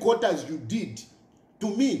headquarters you did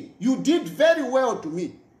to me. You did very well to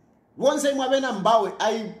me. Once I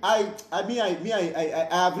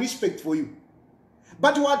have respect for you.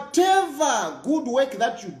 But whatever good work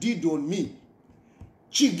that you did on me,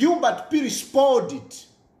 Chigilbert P spoiled it.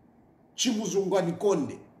 Chimuzungu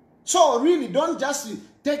Konde. So really, don't just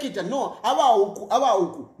take it and no.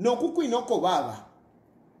 Awa no kuku inoko baba.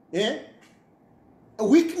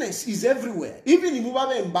 Weakness is everywhere. Even in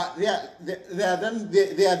Mubabemba,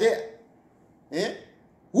 they are there.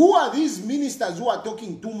 Who are these ministers who are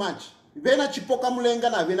talking too much? Vena chipoka mulenga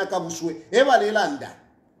na vena kabuswe. Eva lelanda.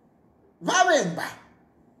 Vabemba.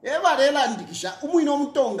 Eva lelandi kisha. Umuino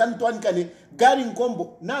mtonga ntwanikane. Gari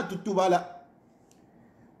nkombo na tutubala.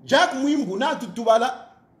 Jack Mwimbu na tutubala.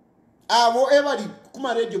 Everybody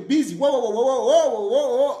kuma radio busy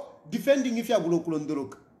defending if you are.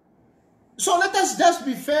 So let us just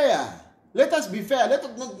be fair. Let us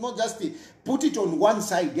not just put it on one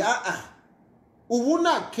side.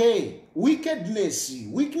 Weakness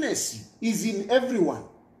is in everyone.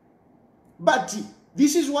 But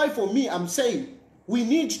this is why for me I'm saying we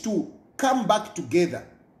need to come back together.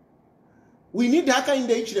 We need Hakainde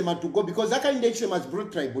Hichilema to go because Hakainde Hichilema has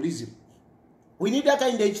brought tribalism. We need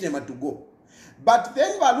Hakainde Hichilema to go. But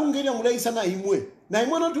then Valungere mulei sana imwe. Na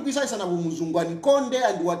imwe no tukisa sana Muzungwani Konde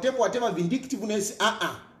and whatever vindictiveness.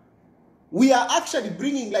 We are actually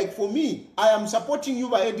bringing, like for me, I am supporting you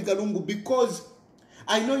by Edgar Lungu because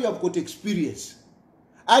I know you have got experience.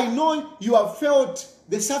 I know you have felt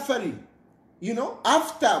the suffering, you know,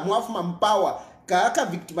 after Mwafma Power, Kaaka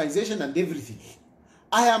victimization and everything.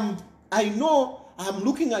 I know I'm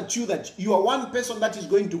looking at you that you are one person that is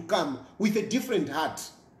going to come with a different heart.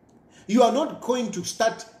 You are not going to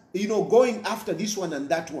start, you know, going after this one and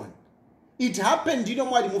that one. It happened, you know,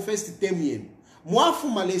 what first temien.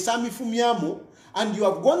 And you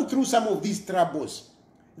have gone through some of these troubles.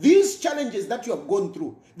 These challenges that you have gone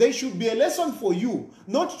through, they should be a lesson for you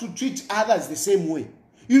not to treat others the same way.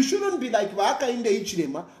 You shouldn't be like Waka in the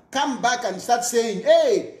Ichirema, come back and start saying,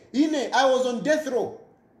 hey, I was on death row.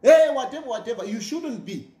 Hey, whatever. You shouldn't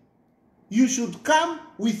be. You should come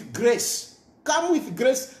with grace. Come with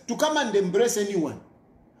grace to come and embrace anyone.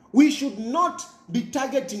 We should not be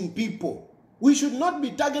targeting people. We should not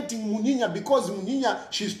be targeting Muninya because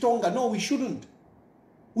Muninya, she's stronger. No, we shouldn't.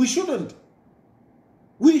 We shouldn't.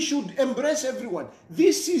 We should embrace everyone.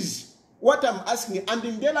 This is what I'm asking. And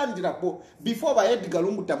in Ndela Ndirapo, before by Edgar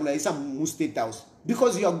Lungu Tamuna is some State House,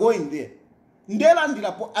 because you are going there. Ndela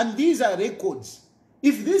Ndirapo, and these are records.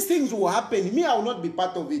 If these things will happen, me, I will not be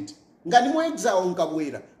part of it. Because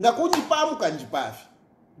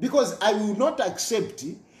I will not accept,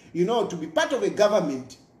 you know, to be part of a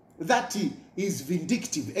government that is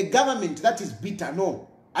vindictive, a government that is bitter. No,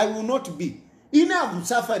 I will not be. I'm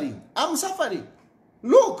suffering. I'm suffering.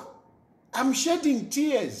 Look, I'm shedding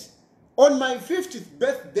tears. On my 50th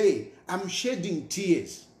birthday, I'm shedding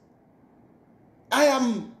tears.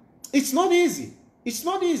 It's not easy. It's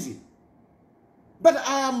not easy. But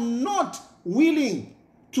I am not willing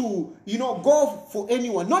to, you know, go for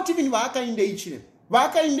anyone. Not even Waka in the Ichinem.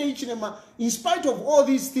 Waka in the Ichinem, in spite of all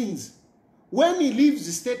these things, when he leaves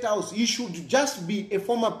the State House, he should just be a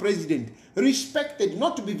former president, respected,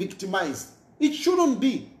 not to be victimized. It shouldn't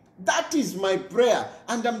be. That is my prayer.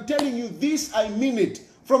 And I'm telling you this, I mean it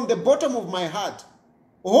from the bottom of my heart.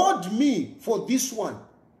 Hold me for this one.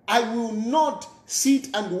 I will not sit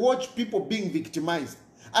and watch people being victimized.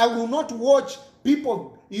 I will not watch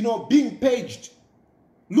people, you know, being paged,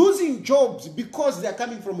 losing jobs because they are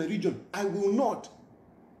coming from a region. I will not.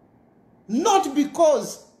 Not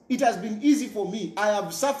because it has been easy for me. I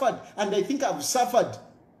have suffered, and I think I've suffered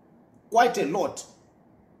quite a lot.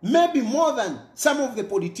 Maybe more than some of the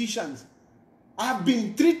politicians. I've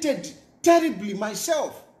been treated terribly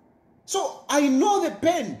myself. So I know the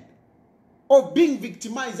pain of being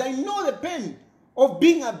victimized. I know the pain of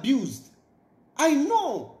being abused. I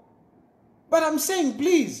know. But I'm saying,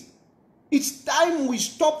 please, it's time we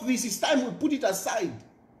stop this. It's time we put it aside.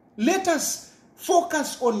 Let us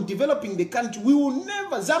focus on developing the country. We will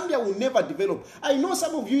never, Zambia will never develop. I know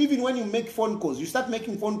some of you, even when you make phone calls, you start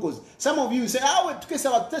making phone calls. Some of you say,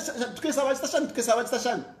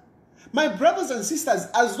 my brothers and sisters,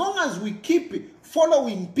 as long as we keep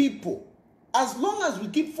following people,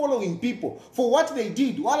 for what they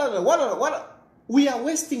did, we are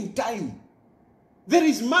wasting time. There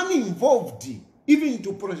is money involved, even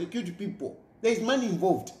to prosecute people. There is money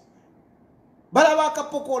involved. Some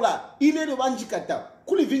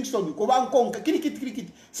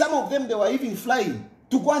of them, they were even flying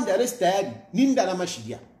to go and arrest Tayari. Nindalama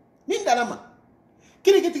Shidia. Nindalama.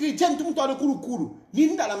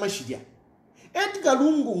 Nindalama Shidia. Edgar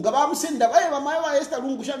Lungu, Ngabam Senda, Maya Esther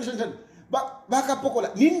Lungu Shan,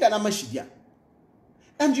 Bakapokola, Nindalama Shidia.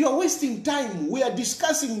 And you are wasting time. We are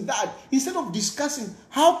discussing that instead of discussing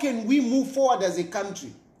how can we move forward as a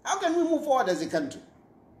country. How can we move forward as a country?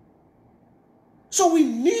 So we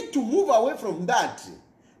need to move away from that.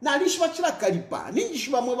 Now, you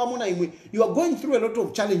are going through a lot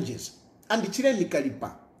of challenges. And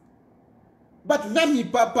but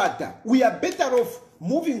we are better off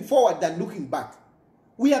moving forward than looking back.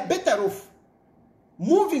 We are better off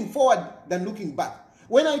moving forward than looking back.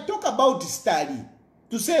 When I talk about study,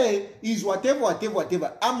 to say he's whatever,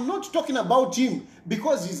 I'm not talking about him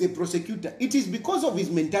because he's a prosecutor. It is because of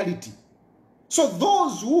his mentality. So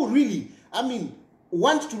those who really,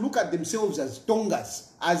 want to look at themselves as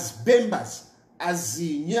Tongas, as Bembas, as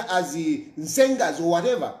Nsengas or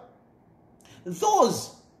whatever,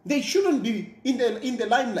 those, they shouldn't be in the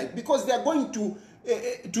limelight because they are going to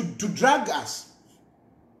drag us.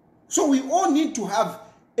 So we all need to have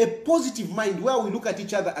a positive mind where we look at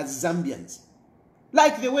each other as Zambians.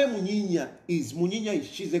 Like the way Muninya is. Muninya is,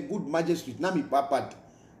 she's a good magistrate. Nami papata.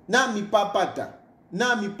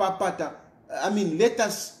 Let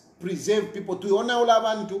us preserve people to honor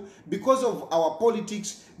Olabantu because of our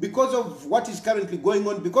politics, because of what is currently going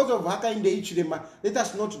on, because of Haka in the Ichirema. Let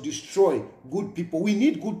us not destroy good people. We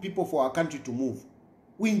need good people for our country to move.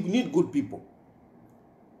 We need good people.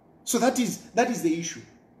 So that is the issue.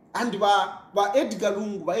 And by Edgar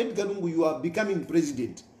Lungu, you are becoming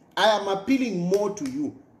president. I am appealing more to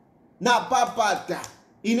you. Na papata.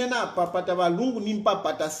 Inena papata ba Lungu ni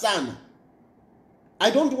papata sana.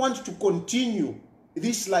 I don't want to continue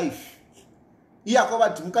this life. Let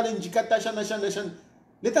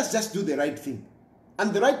us just do the right thing.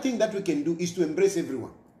 And the right thing that we can do is to embrace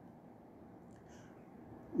everyone.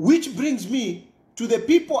 Which brings me to the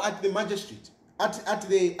people at the magistrate, at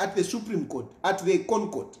the Supreme Court, at the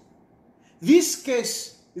Concord. This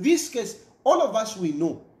case, all of us we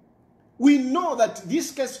know. We know that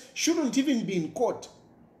this case shouldn't even be in court.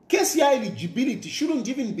 Case eligibility shouldn't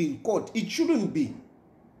even be in court. It shouldn't be.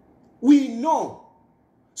 We know.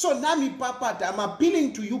 So Nami Papata, I'm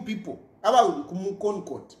appealing to you people about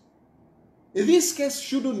Concord. This case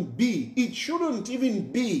shouldn't be. It shouldn't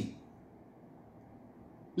even be.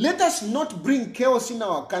 Let us not bring chaos in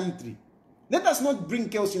our country. Let us not bring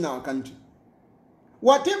chaos in our country.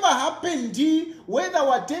 Whatever happened, whether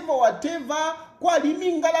whatever,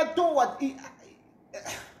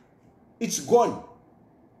 it's gone.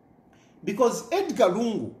 Because Edgar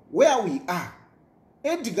Lungu, where we are,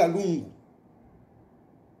 Edgar Lungu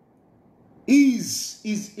is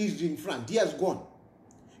in front. He has gone.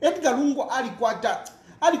 Edgar Lungu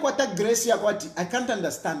alikwata grace ya kwati. I can't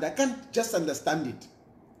understand. I can't just understand it.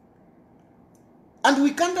 And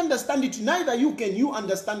we can't understand it. Neither you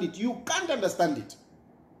understand it. You can't understand it.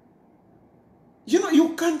 You know,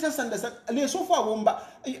 you can't just understand. So far,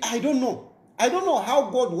 I don't know. I don't know how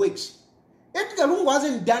God works. Edgar Lungu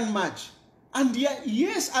hasn't done much. And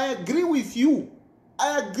yes, I agree with you.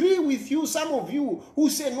 I agree with you, some of you who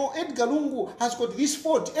say, no, Edgar Lungu has got this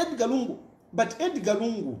fault. Edgar Lungu. But Edgar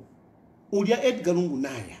Lungu, Ulia Edgar Lungu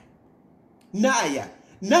Naya.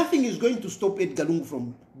 Nothing is going to stop Edgar Lungu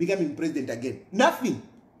from becoming president again. Nothing.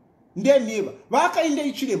 Ndemyeva. Waka inde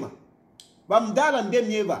ichilema. Bamdala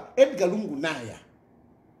ndemyeva. Edgar Lungu Naya.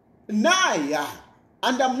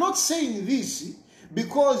 And I'm not saying this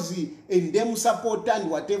because in them support and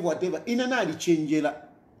whatever. Inanadi changela.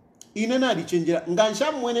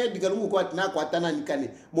 Ngansha mwene Edgar Lungu kwa tana nikane.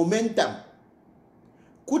 Momentum.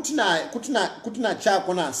 Kutina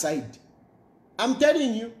chako na aside. I'm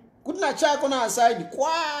telling you. Kutina chako na aside.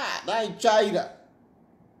 Kwa na ichaira.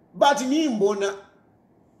 But ni mbona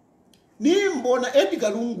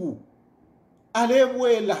Edgar Lungu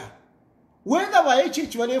alewela. Whether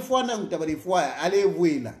baechichi balefwana ngutabalefwaya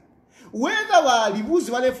alewela. Whether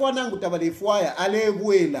balibuzi balefwana ngutabalefwaya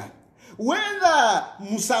alewela. Whether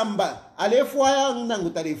Musamba alefwaya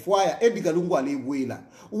ngutalefwaya Edgar Lungu alewela.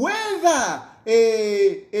 Whether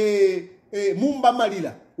Mumba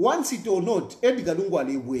Malila wants it or not, Edgar Lungu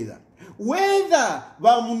alewela. Whether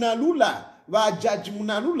Munalula Judge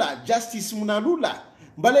Munalula, Justice Munalula,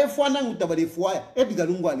 balefwana ngutabalefwaya Edgar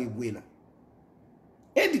Lungu alewela.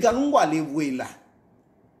 Edgar Lungu alewela.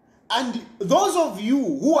 And those of you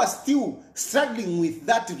who are still struggling with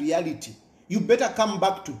that reality, you better come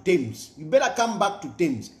back to Thames. You better come back to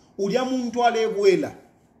Thames. Ulia muntu alewela.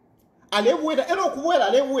 Alewela, elokuwela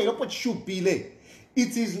alewela po chupile.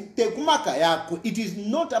 It is tekumaka yako. It is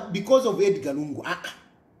not because of Edgar Lungu.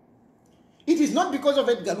 It is not because of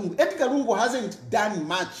Edgar Lungu. Edgar Lungu hasn't done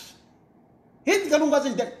much. Edgar Lungu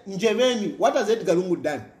hasn't done. Njeveni, what has Edgar Lungu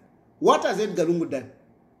done? What has Edgar Lungu done?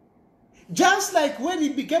 Just like when he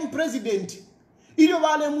became president,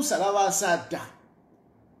 what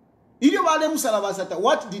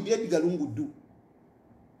did Edgar Lungu do?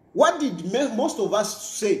 What did most of us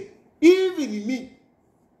say? Even me,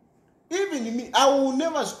 I will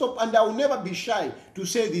never stop and I will never be shy to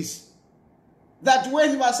say this. That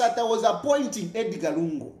when Wasata was appointing Edgar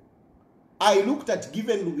Lungu, I looked at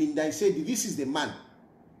Given Lubinda and I said, this is the man.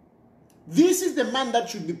 This is the man that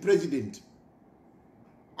should be president.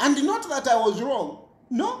 And not that I was wrong.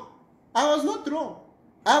 No, I was not wrong.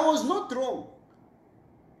 I was not wrong.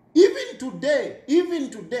 Even today,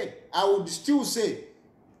 I would still say,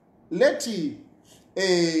 let Given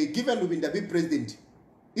Lubinda be president.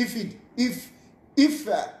 If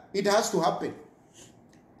it has to happen,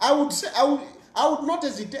 I would say I would not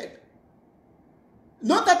hesitate.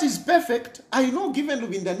 Not that it's perfect. I know Given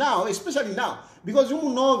Lubinda now, especially now, because you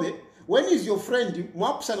know when is your friend,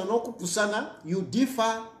 you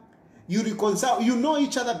differ, you reconcile, you know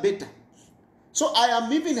each other better. So I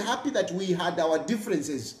am even happy that we had our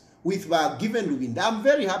differences with Given Lubinda. I'm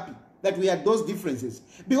very happy that we had those differences.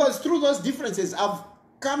 Because through those differences, I've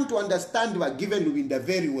come to understand Given Lubinda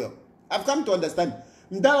very well. I've come to understand.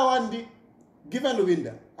 Mdala wandi, Given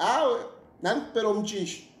Lubinda. I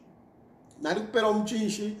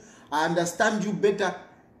understand you better.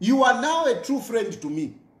 You are now a true friend to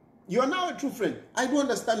me. You are now a true friend. I do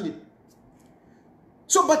understand it.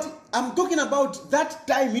 So, but I'm talking about that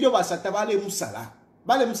time. Bale musala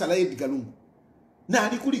Edgar Lungu. Na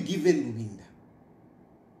alikuli given Luwinda.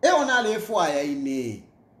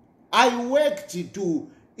 I worked to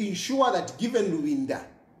ensure that given Luwinda,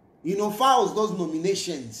 files those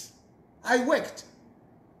nominations. I worked.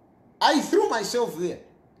 I threw myself there.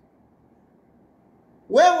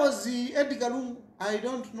 Where was the Edgar Lungu? I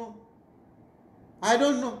don't know. I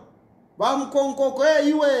don't know. Let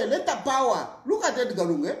the power. Look at Edgar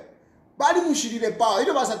Lungu. Power.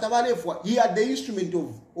 He had the instrument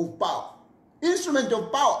of power. Instrument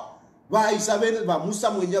of power. Guys,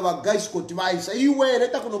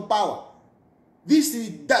 power. This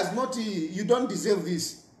does not, you don't deserve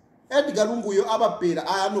this. Edgar Lungu yo abapera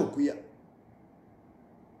ano kuya.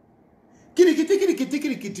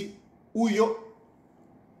 Kirikiti uyo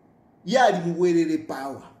yali muwerere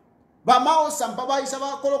power. Bamao sampaba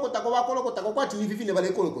isaba kolokota kwa tini fifine bale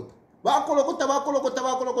kolokota. Ba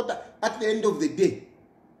kolokota. At the end of the day,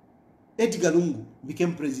 Edgar Lungu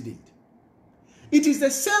became president. It is the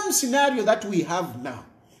same scenario that we have now.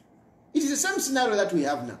 It is the same scenario that we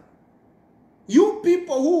have now. You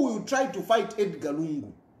people who will try to fight Edgar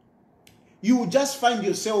Lungu, you will just find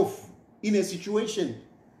yourself in a situation,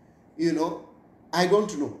 I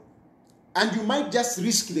don't know. And you might just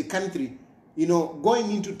risk the country,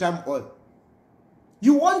 going into turmoil.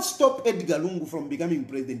 You won't stop Edgar Lungu from becoming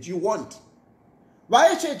president. You won't.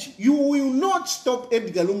 Why, church? You will not stop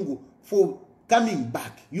Edgar Lungu for coming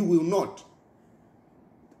back. You will not.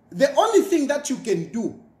 The only thing that you can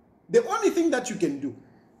do,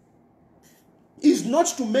 is not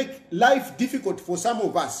to make life difficult for some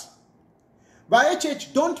of us. By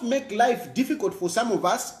church, don't make life difficult for some of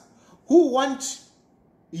us who want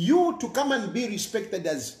you to come and be respected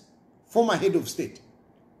as former head of state.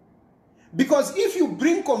 Because if you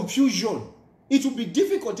bring confusion, it will be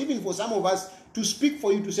difficult even for some of us to speak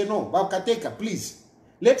for you, to say, no, Wakateka, please,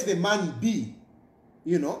 let the man be.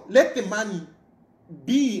 Let the man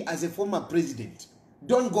be as a former president.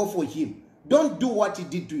 Don't go for him. Don't do what he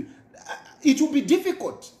did to you. It will be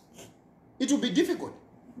difficult. It will be difficult.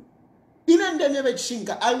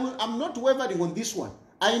 I'm not wavering on this one.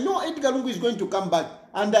 I know Edgar Lungu is going to come back,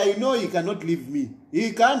 and I know he cannot leave me.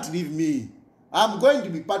 He can't leave me. I'm going to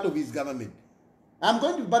be part of his government. I'm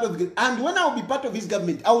going to be part of his, and when I'll be part of his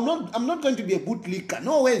government, I'm not going to be a bootlicker.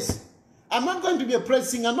 No ways. I'm not going to be a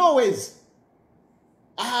press singer. No ways.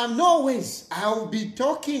 No ways. I'll be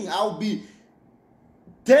talking. I'll be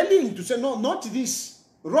telling to say, no, not this.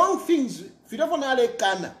 Wrong things.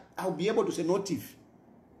 I'll be able to say, not if.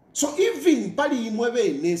 So even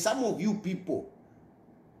some of you people,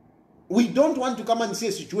 we don't want to come and see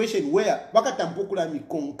a situation where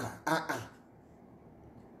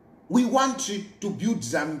we want to build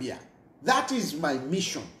Zambia. That is my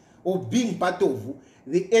mission of being part of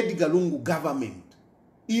the Edgar Lungu government.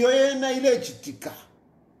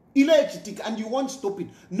 And you won't stop it.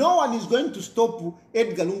 No one is going to stop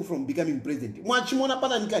Edgar Lungu from becoming president.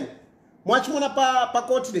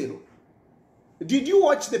 Did you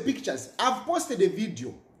watch the pictures? I've posted a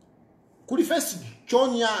video. Kuli first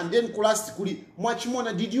Chonya and then Kulast Kuli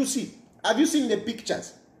Mwachimona. Did you see? Have you seen the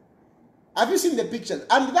pictures? Have you seen the pictures?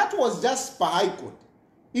 And that was just per High Court.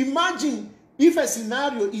 Imagine if a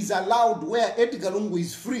scenario is allowed where Edgar Lungu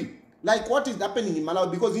is free, like what is happening in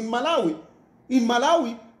Malawi. Because in Malawi,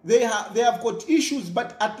 they have got issues,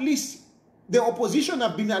 but at least the opposition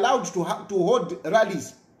have been allowed to hold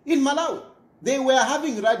rallies. In Malawi, they were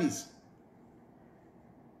having rallies.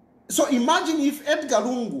 So imagine if Edgar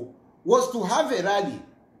Lungu was to have a rally.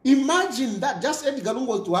 Imagine that just Edgar Lungu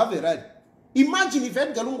was to have a rally. Imagine if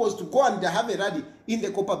Edgar Lungu was to go and have a rally in the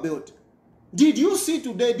Copper Belt. Did you see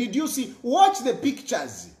today? Did you see? Watch the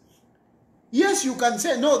pictures. Yes, you can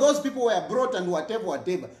say, no, those people were brought and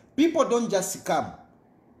whatever. People don't just come.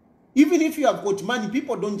 Even if you have got money,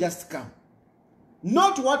 people don't just come.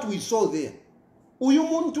 Not what we saw there.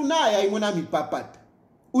 Uyumuntu naya imonami papat.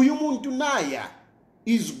 Uyumuntu naya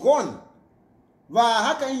is gone.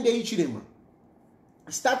 Vahaka in the ichirema.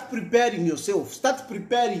 Start preparing yourself. Start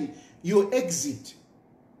preparing your exit.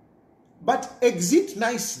 But exit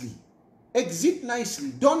nicely. Exit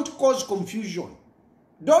nicely. Don't cause confusion.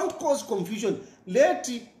 Don't cause confusion. Let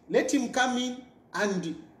him come in,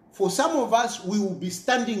 and for some of us, we will be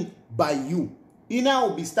standing by you. Ina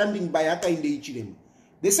will be standing by Haka in the ichirema.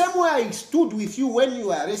 The same way I stood with you when you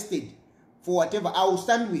were arrested for whatever, I will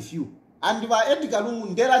stand with you. And Edgar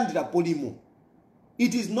Lungu nderandira polimo.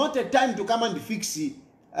 It is not a time to come and fix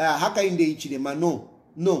Haka in the ichirema.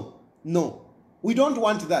 No. We don't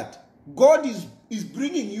want that. God is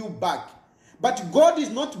bringing you back. But God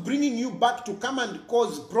is not bringing you back to come and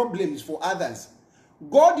cause problems for others.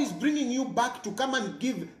 God is bringing you back to come and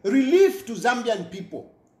give relief to Zambian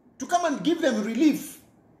people. To come and give them relief.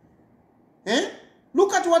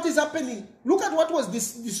 Look at what is happening. Look at what was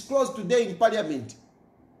disclosed today in Parliament.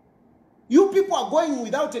 You people are going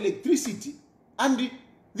without electricity, and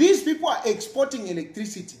these people are exporting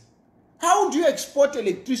electricity. How do you export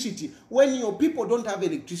electricity when your people don't have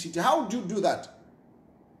electricity? How do you do that?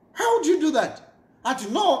 How do you do that?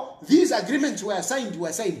 No, these agreements were signed,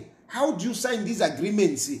 How do you sign these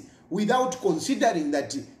agreements without considering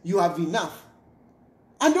that you have enough?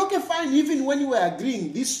 And okay, fine, even when you were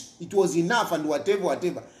agreeing this, it was enough and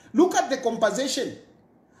whatever. Look at the compensation.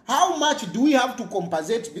 How much do we have to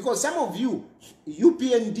compensate? Because some of you,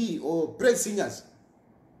 UPND or press singers,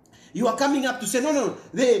 you are coming up to say, no,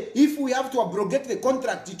 if we have to abrogate the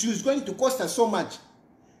contract, it is going to cost us so much.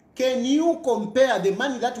 Can you compare the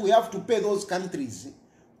money that we have to pay those countries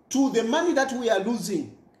to the money that we are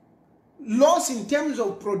losing? Loss in terms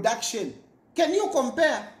of production. Can you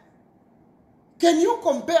compare? Can you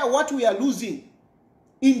compare what we are losing?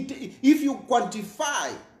 If you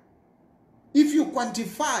quantify,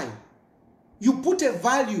 you put a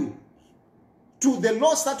value to the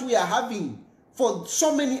loss that we are having for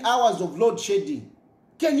so many hours of load shedding.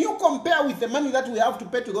 Can you compare with the money that we have to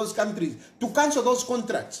pay to those countries to cancel those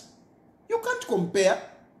contracts? You can't compare.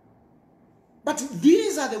 But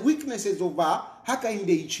these are the weaknesses of our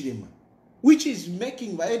Hakainde Ichilema, which is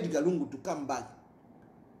making Edgar Lungu to come back.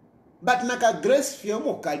 But naka grace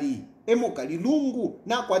fiemo kali, Lungu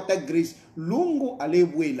na kwata grace, Lungu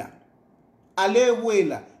alewela.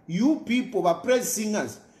 You people are praise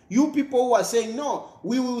singers. You people who are saying, no,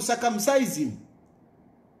 we will circumcise him.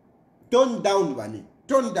 Turn down, Vani.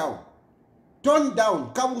 Turn down. Turn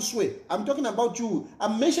down. Kabuswe. I'm talking about you.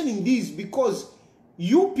 I'm mentioning this because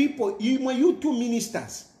you people, you two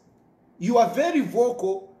ministers, you are very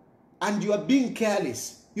vocal and you are being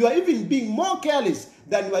careless. You are even being more careless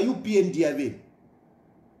than you are UPND.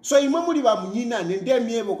 So imamuli ba munyina nende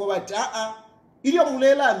miebo kwa bati ilio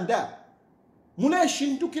mulelanda mule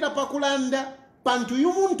shintu kila pakulanda pantu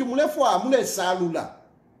yumuntu mule fwa mule salula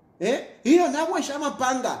hiyo nawe shama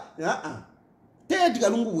panga te Edgar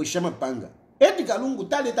Lungu we shama panga Edgar Lungu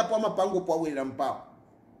tale tapo amapango po wera mpao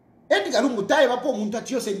Edgar Lungu tae wapo muntu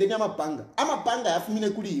atiyo sendenya amapanga yafumine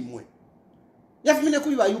kuli imwe yafumine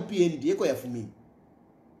kuli wa UPND eko yafumine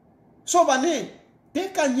so bane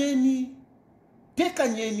teka nyeni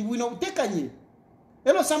we know teka nyeni.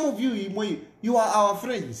 Hello, some of you are our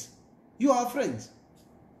friends. You are our friends.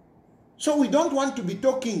 So we don't want to be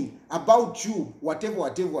talking about you,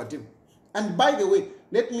 whatever. And by the way,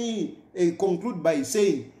 let me conclude by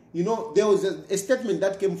saying, you know, there was a statement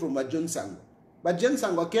that came from John Chagwa. But John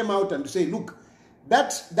Chagwa came out and said, look,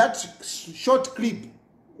 that short clip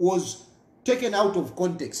was taken out of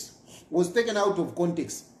context.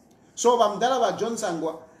 So Vamdalava John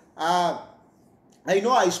Chagwa, I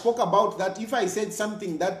know I spoke about that. If I said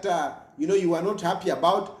something that you know you are not happy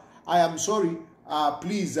about, I am sorry.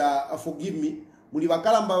 Please forgive me. I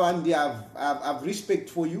have respect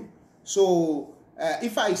for you. So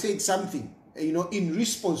if I said something, you know, in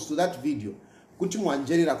response to that video,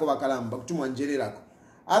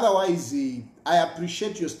 otherwise, I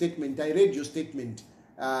appreciate your statement. I read your statement.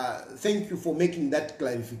 Thank you for making that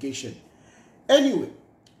clarification. Anyway,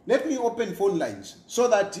 let me open phone lines so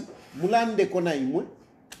that mulande kona imwe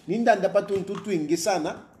ninda ndapatu ntutu ingi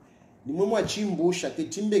sana nimwe mwachimbusha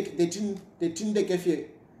tetinde kefye,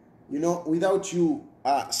 you know, without you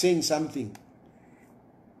saying something.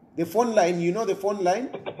 The phone line, you know the phone line,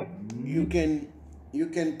 you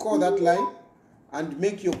can call that line and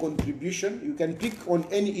make your contribution. You can pick on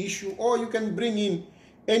any issue or you can bring in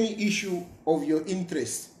any issue of your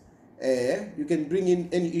interest. You can bring in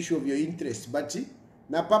any issue of your interest. But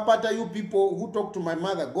now, Papa, you people who talk to my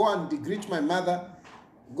mother, go and greet my mother.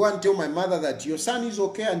 Go and tell my mother that your son is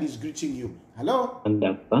okay and is greeting you. Hello?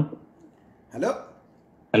 Hello?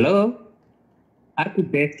 Hello? Happy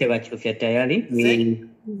birthday, Wachofia Tayali.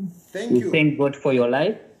 Thank you. Thank God for your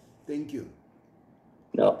life. Thank you.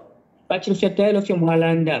 No. Wachofia Tayali of your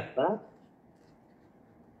Muhalanda.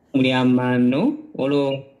 Muliamano.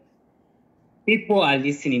 Although people are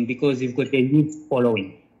listening because you've got a huge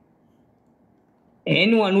following.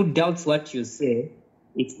 Anyone who doubts what you say,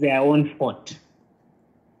 it's their own fault.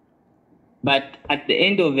 But at the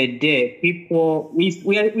end of the day, people, we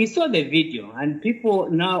saw the video, and people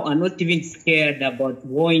now are not even scared about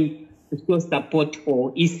going to show support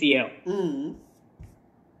for ECL. Mm.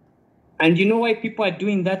 And you know why people are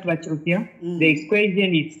doing that, Wachofia? The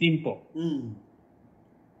equation is simple.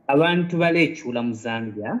 abantu balechula mu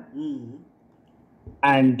Zambia.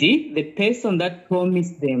 And the person that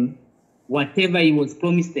promised them whatever he was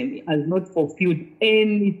promised them has not fulfilled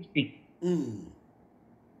anything.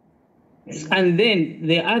 And then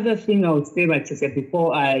the other thing I would say, like I said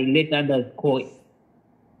before I let others call,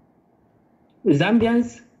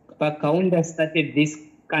 Zambians, Pakaunda started this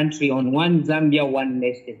country on one Zambia, one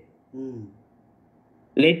nation.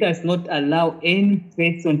 Let us not allow any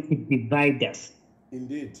person to divide us.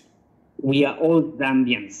 Indeed. We are all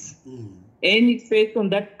Zambians. Any person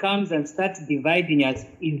that comes and starts dividing us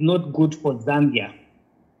is not good for Zambia.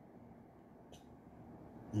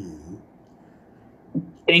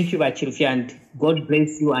 Thank you, Bachirufi, and God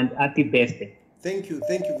bless you and happy birthday. Thank you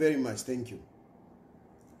very much. Thank you.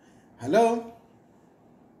 Hello?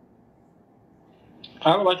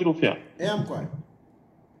 Hello, Bachirufi. Yeah, I'm quiet.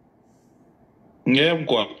 Yeah, I'm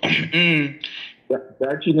quiet.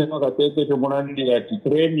 Dachine makateke tomonandira ati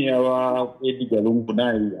premier wa Edgar Lungu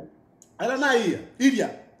naiya. Ala naiya, idia.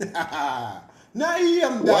 Naiya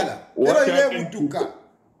mdala. Lero ile mtuka.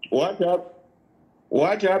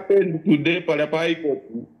 What happened today palapaiko?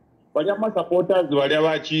 Pajama supporters wale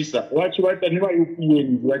abachisa. Wachiwata niba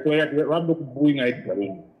UPN wachiwata wambo kubuinga Edgar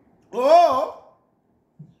Lungu. Oh.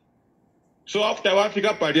 So after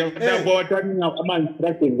wafika pali after watani ama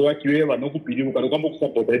instructions wachiwewa nokupirimuka nokambo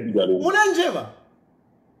kusupport Edgar Lungu. Munanjeva?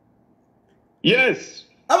 Yes.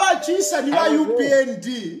 Abachisa niba UPND.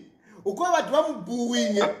 Uko watu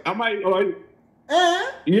wamubuinge.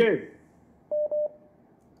 Yes.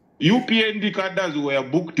 UPND cadres were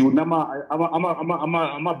booked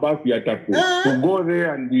ama bus yataku to go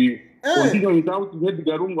there and continue without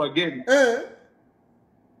Edgar Lungu again.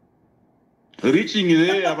 Reaching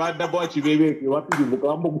there abada bochi bebe wapi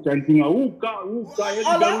bukambo kuchantinga uka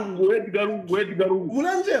Edgar Lungu.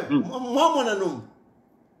 Mulanje mama na nomu.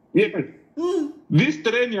 Yes. This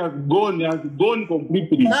train has gone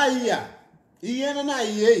completely. Naiya. Iyena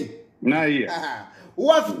naiye.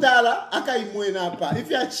 Uafitala akaimwena hapa. If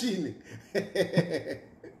you're chini.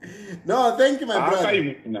 No, thank you, my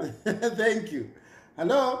brother. Thank you.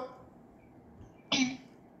 Hello?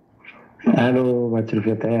 Hello,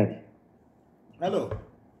 Bachirufi tayari. Hello?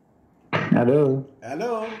 Hello?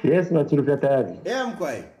 Hello? Yes, Bachirufi tayari. Yeah, I'm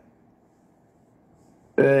quiet.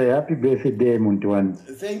 Happy birthday, Muntu.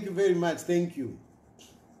 Thank you very much. Thank you.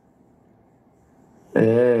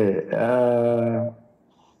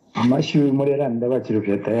 Amashu mulera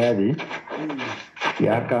Bachirufi tayari.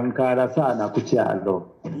 Yakankara sana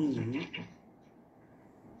kuchalo.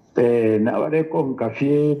 Nawareko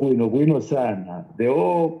mkafie gwino sana. The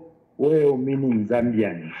whole way of meaning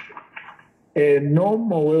Zambian. No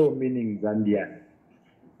more way of meaning Zambian.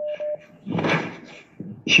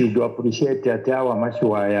 Should appreciate atawa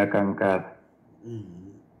mashuwa yakankara.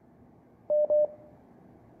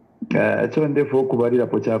 Chonde foku barira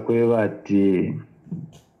pocha kweva ati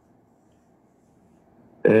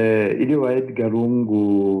ili wa Edgar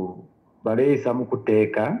Lungu baresa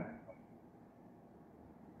mukuteka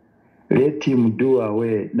let him do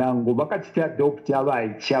away nangu bakachita adopt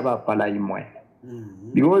chaba palaimwe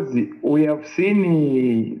because we have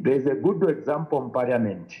seen there's a good example in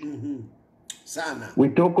parliament. Sana. We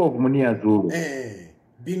talk of Munia Zulu.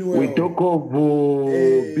 We talk of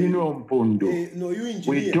Bino Mpundu. No, you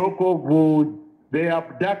engineer. We talk of the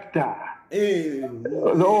abductor.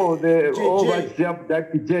 No, the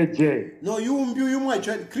abductor JJ. No, you might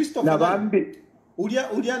try Christopher. Nabambi.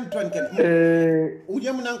 Ulian Twanken.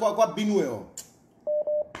 Munango kwa Binweo.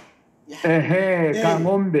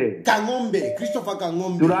 Kangombe. Christopher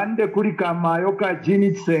Kangombe. Durande kuri kamayoka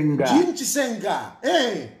Jini Senga.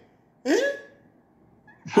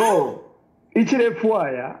 So, ichile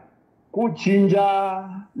fuaya kuchinja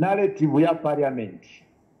narrative ya parliament.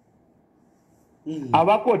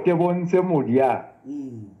 Abakote bonse mulia.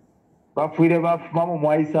 Bafwire bafumamu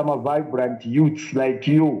mwaisa ma vibrant youths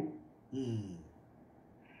like you.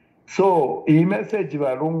 So, the message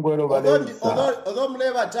wa Lungu although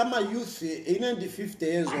mleva tama youth in the 50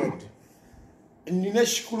 years old. The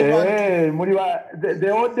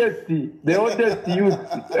oldest youth.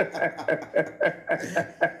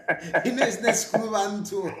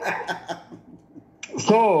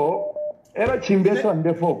 So, era chimbeso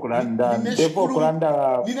ndefo kulanda.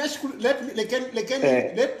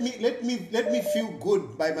 Let me feel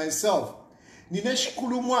good by myself.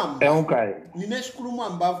 Nineshukuru mwamba. Nineshukuru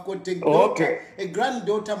mwamba. I've got a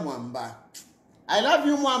granddaughter mwamba. I love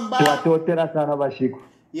you mwamba. Tuatotera sana bashiku.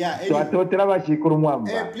 Yeah, tuatotera bashikuru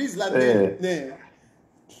mwamba. Please land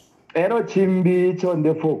Ero chimbi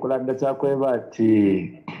chonde fokulanda chakwe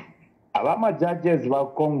bati abama judges ba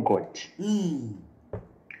Concord.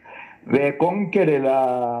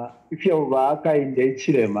 bekonkerera ifyo bakainde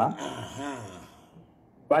ekirema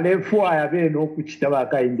balefwaya beno okukita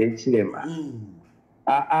bakainde ekirema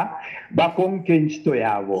bakonke enchito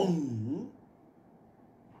yabo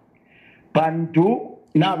bantu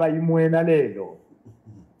n'abayimwena leero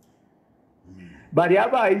bali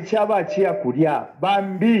abayica bakiya kulya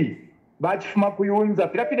bambi bakifuma kuyunza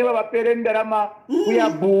pirapire babapera endalama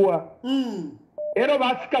kuyabuwa ero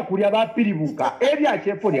bafika kulya bapiribuka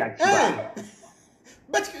ebyakyepo lyakiba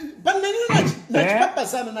nachipapa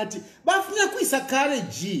sana nati bafunya kuisa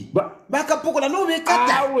college bakapokola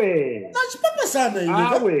nobekata awe nachipapa sana ile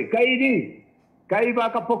awe kai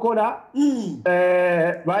bakapokola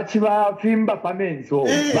bakibafimba pamenso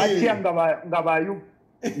bakiya ngabayu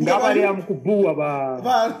ngabali amukubuwa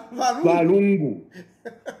ba lungu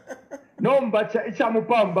nomba cha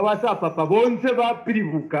mupamba basapapa bonse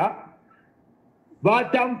bapiribuka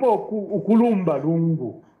batampo ukulumba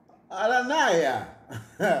lungu alanaya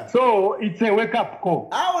so it's a wake up call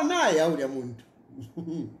awo naya uli muntu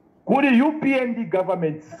kuri UPND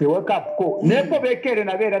government se wake up call nepo bekere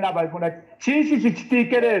nabera nabafuna chishi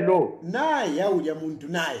chichitikerelo naya uli muntu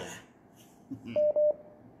naya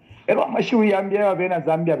ero amashu yambye abena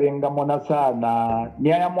Zambia benga mona sana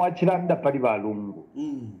niya mwachiranda pali balungu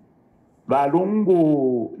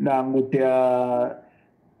balungu na ngutea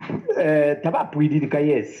tabapwidilika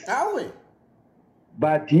yes awe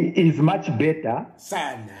but he is much better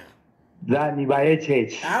sana than ba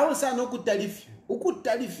HH awe sana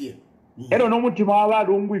ukutalifye ero nomutima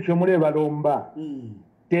w'abalungu ife mule balomba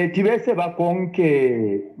tetibese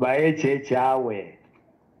bakonke ba HH awe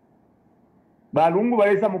balungu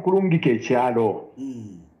balesa mukulungika ekyalo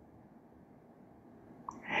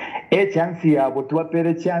echansi yabo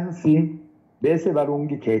tubapere chansi bese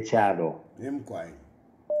balungika ekyalo emkwai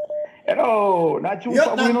ero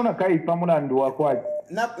nachupa mwino nakaipa mulandu wako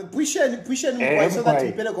na pusheni mkwai so that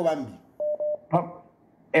ipele ko bambi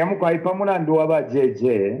emkwai pa mulandu waba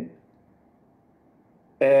jeje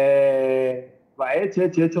ba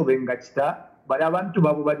echo benga chita bali abantu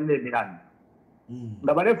babo baline emirano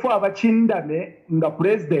nga balefu abachindane nga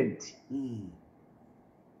president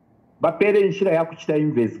bapere inshira yakukita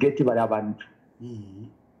investigate bali abantu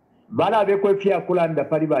balabe ko fya kulanda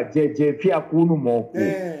pali ba jeje fya kunu moku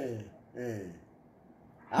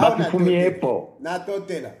batufumiepo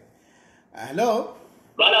natotela hello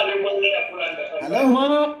balabe ko fya kulanda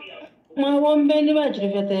hello mwawombeni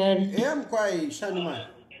bachirivya tayari mkwai shanima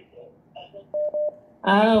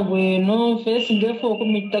bueno first day for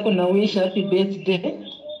kumita kuna wish happy birthday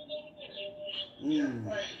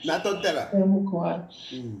natotela mkwai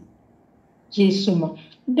Jisuma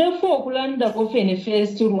therefore kulanda ko fene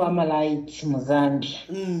first rwa malaiti muzambi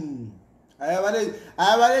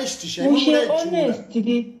ayabale shitisha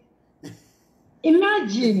honestly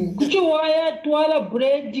imagine kucho waya twala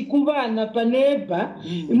bread kubana paneba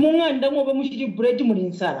imunganda ngobe mushiri bread muri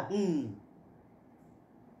nsala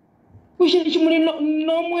kushiri chimuri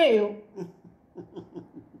nomweyo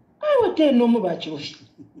awote nomu bachufi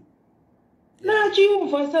na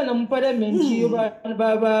chiyumva sana mu parliament yo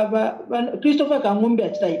ba Christopher Kangombe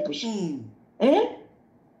ataipushi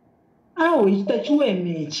awo itachuwe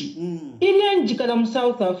mechi ile njikala mu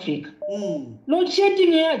South Africa load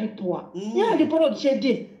shedding yalitwa load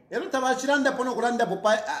shedding yalo tabachiranda pono kulanda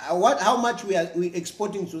popa how much we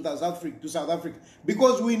exporting to South Africa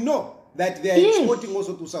because we know that they are exporting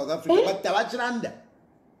also to South Africa but tabachiranda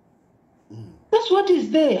that's what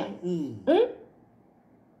is there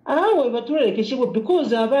awe baturekeshibo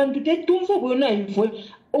because abantu tetumfo bwona ifwe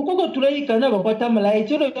ukoko turayika nabakwata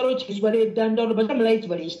malaiti ro yaro chisbale dandalo batamalaiti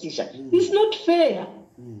balishtisha it's not fair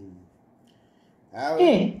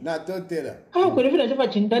natotela ko revina chapa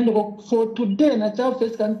chindando for today na cha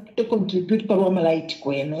first can contribute kwa malaiti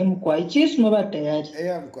kwena mkwai chismo batayari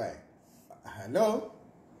mkwai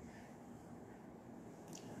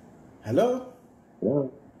hello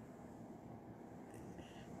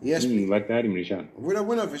yes batari mlishana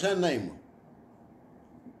Bwana fishana naimo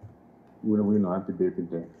Bueno, happy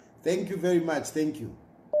birthday. Thank you very much. Thank you.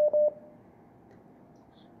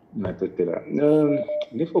 Natotela.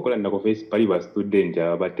 Ndifo kola ndako face pali ba student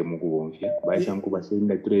abate mukubomfya. Baisha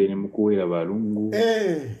mukubasenda train mukuwera balungu.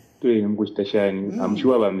 Train mukustashani.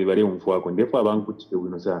 Amshuwa bambi bale umfwako. Ndifo abankutike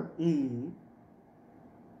wino sana.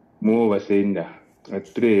 Mu basenda.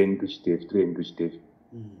 Train kuchite.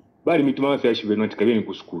 Bali mituma fyashi benoti kabeni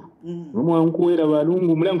kuskuru. Mu nkuwera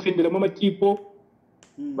balungu mulangu sendera mama tipo.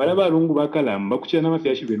 Bala balungu bakalamba kuchana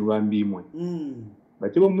mafyashi benu bambimwe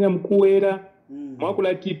batibo mwe mkuwera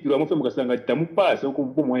mwakula tipiro amufe mukasanga tamupasa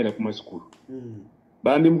ukumwera kuma skulu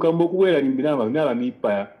bambi mukambo kuwera limbiramba naba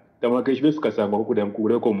mipa Tamakeshi besikasangwa kukuda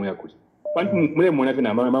mkule ko muyakuli. Bantu mule mona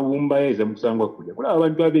fina mabumba yeza mukusangwa kulya. Kula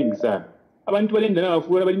abantu abengi sana. Abantu balenda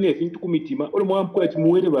n'abafuula balina efintu ku mitima olwo mwamukola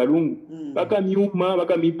kimuwere balungu bakamyuma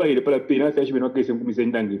bakamipaire pala pena sashi beno kese nkumisa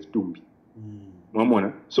ndanga efitumbi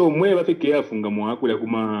mwamona so mwe bafike yafunga mwakula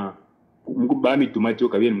kuma ngubami tumatio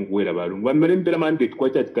kabyeni mukuwera balungu bamere mpera mande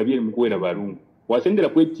tukwacha kabyeni mukuwera balungu wasendera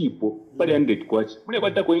kwe tipo pali ande tukwacha mule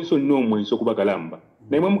kwata ko inso nomwe inso kubakalamba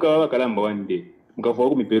naimwe mukaba bakalamba wande mukafuwa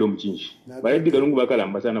ku mipero mchinji bayedi kalungu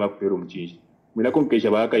bakalamba sana bakupero mchinji mwina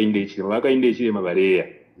konkesha bakainde ichire mabarea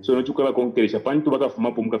so no chukaba konkeresha pantu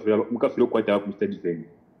bakafumapo mukafiro kwata ku Mr. Defend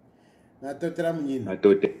na totera mnyini na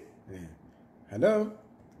tote hello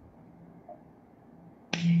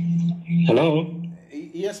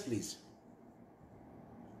yes please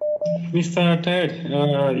Mr. Ted,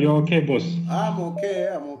 you're okay, boss? I'm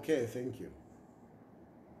okay, thank you.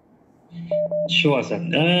 Sure, sir.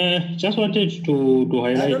 Just wanted to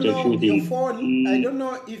highlight a few things. I don't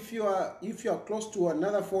know if you are close to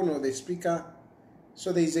another phone or the speaker,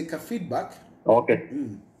 so there is a feedback. Okay.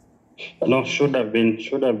 No, should have been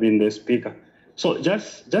the speaker. So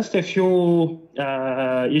just a few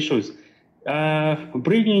issues.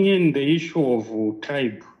 Bringing in the issue of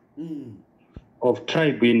tribe. Of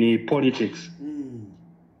tribe in politics.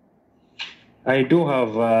 I do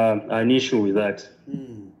have an issue with that.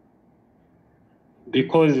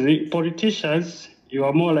 Because the politicians, you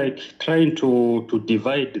are more like trying to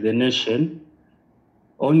divide the nation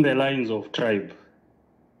on the lines of tribe,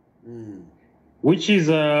 which is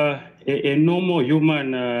a normal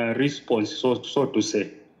human response, so to say.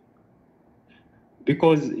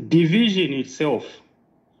 Because division itself,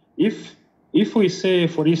 if we say,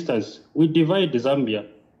 for instance, we divide Zambia,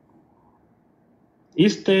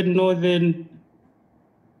 eastern, northern,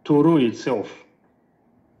 to rule itself,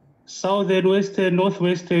 southern, western,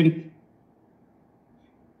 northwestern,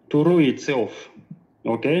 to rule itself,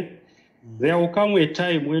 okay? There will come a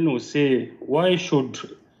time when we'll say, why should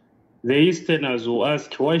the easterners will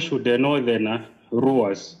ask, why should the northerner rule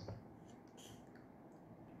us?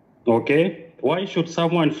 Okay? Why should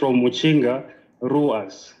someone from Muchinga rule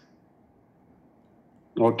us?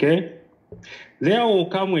 Okay? There will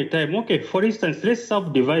come a time, okay, for instance, let's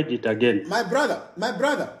subdivide it again. My brother,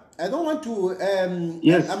 I don't want to,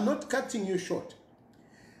 yes. I'm not cutting you short.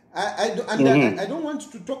 I don't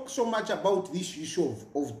want to talk so much about this issue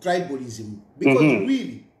of tribalism, because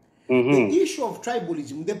really, the issue of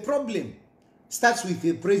tribalism, the problem starts with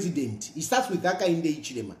the president. It starts with Hakainde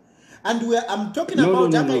Hichilema. And I'm talking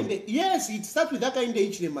about Hakainde. Yes, it starts with Hakainde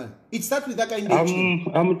Hichilema. It starts with Hakainde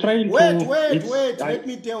Hichilema. I'm trying to... Wait, let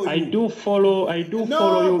me tell you. I do follow you,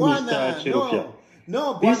 Mr. Chirufya.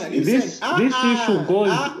 No, this issue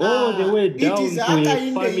goes all the way down to a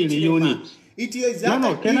family unit. It is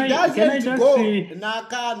Can I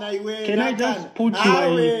just put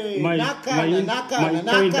my point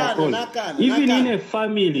across? Even in a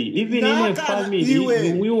family, you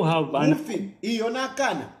will have an...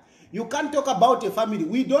 You can't talk about a family.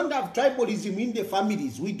 We don't have tribalism in the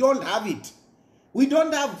families. We don't have it. We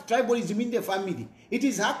don't have tribalism in the family. It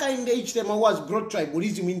is Hakainde Hichilema who has brought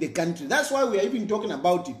tribalism in the country. That's why we are even talking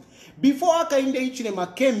about it. Before Hakainde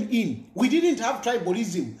Hichilema came in, we didn't have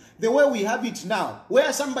tribalism the way we have it now,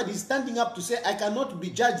 where somebody is standing up to say, I cannot be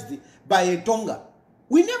judged by a Tonga.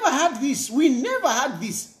 We never had this.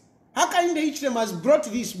 Hakainde Hichilema has brought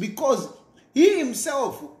this because he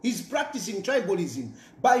himself is practicing tribalism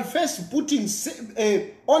by first putting,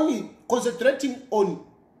 only concentrating on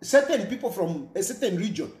certain people from a certain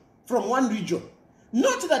region, from one region.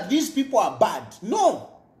 Not that these people are bad. No.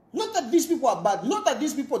 Not that these people are bad. Not that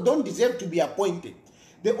these people don't deserve to be appointed.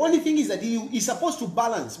 The only thing is that he is supposed to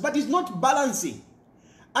balance, but he's not balancing.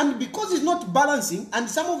 And because he's not balancing, and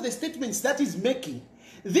some of the statements that he's making,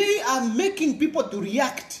 they are making people to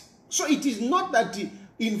react. So it is not that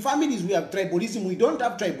in families we have tribalism. We don't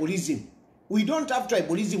have tribalism. We don't have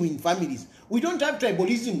tribalism in families. We don't have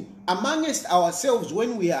tribalism amongst ourselves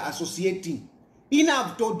when we are associating.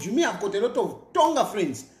 I've told you, I've got a lot of Tonga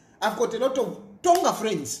friends. I've got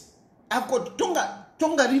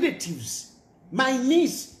Tonga relatives. My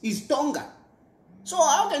niece is Tonga. So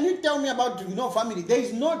how can you tell me about family? There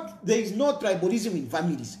is no tribalism in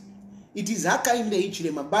families. It is Hakainde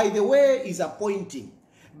Hichilema. By the way he's appointing,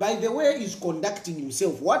 by the way he's conducting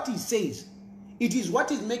himself, what he says, it is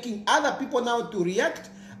what is making other people now to react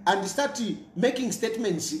and start making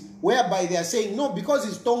statements whereby they are saying, no, because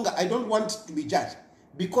it's Tonga, I don't want to be judged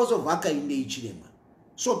because of Hakainde Hichilema.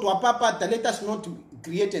 So to Apapa, let us not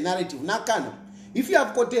create a narrative. Nakano. If you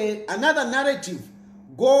have got another narrative,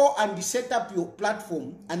 go and set up your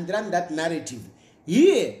platform and run that narrative.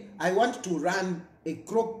 Here, I want to run a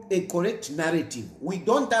correct narrative. We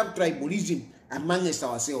don't have tribalism amongst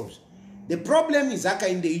ourselves. The problem is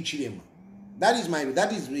Aka in the Ichirema. That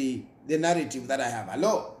is the narrative that I have.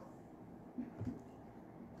 Hello?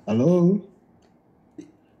 Hello?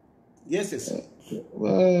 Yes, yes.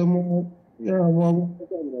 I'm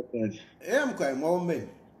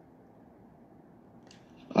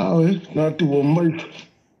not to Mumbai.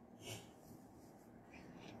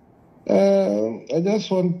 I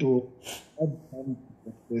just want to add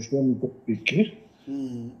the same topic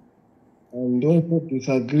and also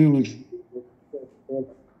disagree with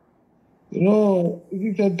this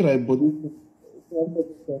is a tribalism.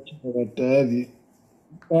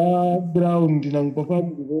 Background in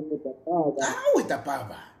with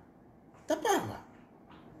Tapava.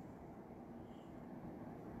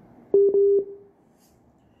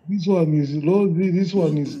 This one is Lozi, this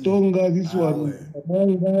one is Tonga, this one is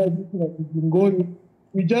Amanga, this one is Ngoni.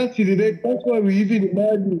 We just relate. That's why we even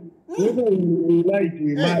marry. Whether we like,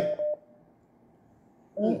 we marry.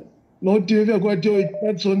 Not even what you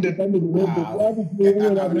touch on the family member.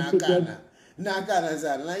 Nakana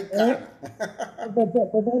zan like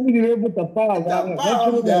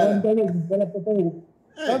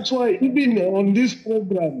That's why even on this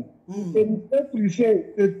program, you can safely say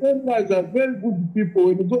the Tongas are very good people.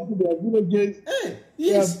 When you go to their villages,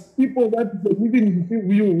 they are people that believe in you.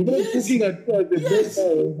 You're not looking at you as the best.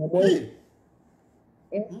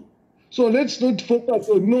 So let's not focus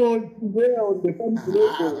on where on the family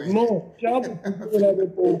level. No,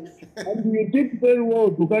 and we did very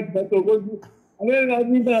well to get that. I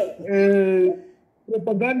mean,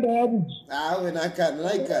 propaganda. When I can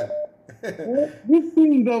like that. These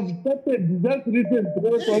things have started just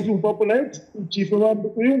recently to populate chief around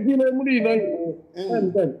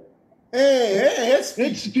hate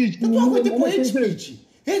speech.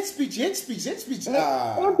 Hate speech.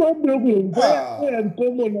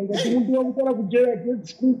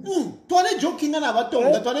 Twane joking na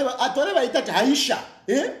batonga twane baita Aisha.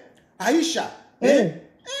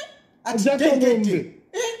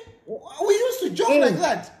 We used to joke like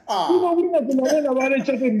that.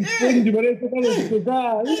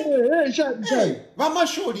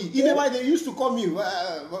 Mashori. Even why they used to call me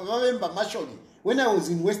Mashori when I was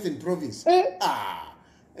in Western Province.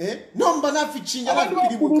 No, but not fitting. Our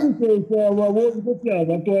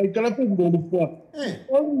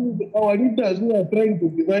leaders who are trying to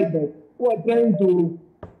divide us, who are trying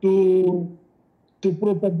to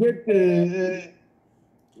propagate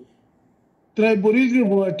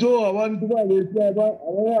tribalism at all. I want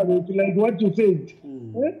to like what you said.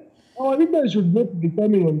 Our leaders should not be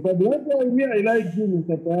coming on public. That's why I like you,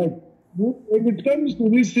 Mr. Fahad. When it comes to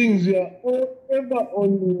these things, we are all ever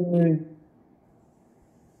on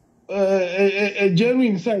a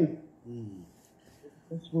genuine side.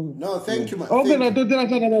 No, thank you, man.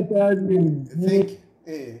 Thank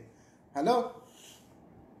you. Hello?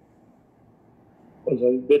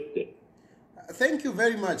 Thank you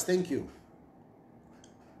very much. Thank you.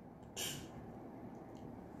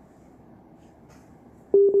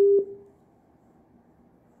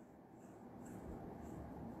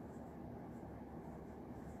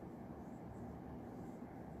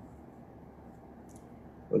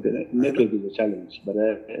 The network is a challenge, but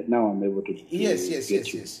now I'm able to. Yes.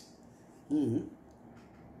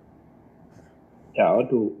 Yeah, I want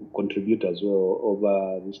to contribute as well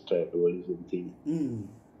over this tribalism thing.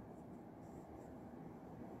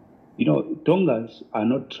 You know, Tongas are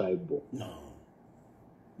not tribal.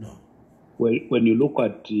 No. Well, when you look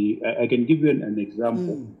at, I can give you an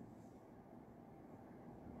example.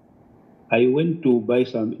 I went to buy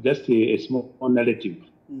just a small narrative.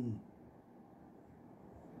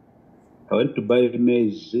 I went to buy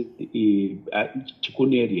maize at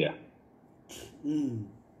Chikuni area.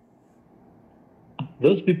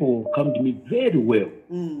 Those people will come to me very well.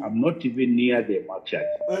 I'm not even near them actually.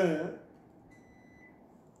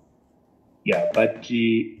 Yeah, but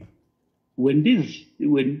when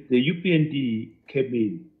the UPND came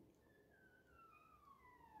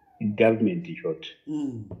in government in short,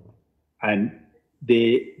 and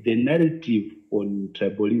the narrative on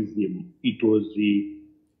tribalism, it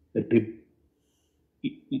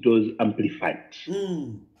was amplified.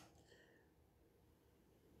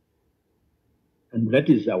 And that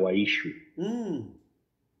is our issue.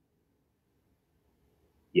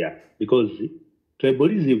 Yeah, because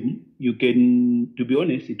tribalism, you can, to be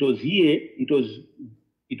honest, it was here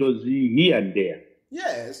and there.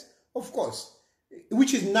 Yes, of course,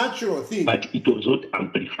 which is natural thing. But it was not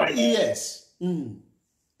amplified. Yes,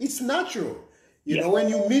 it's natural. You know, when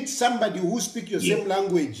you meet somebody who speaks your same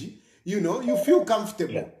language, you know, you feel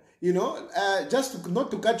comfortable. You know, just not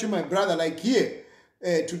to catch you, my brother, like here.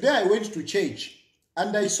 today I went to church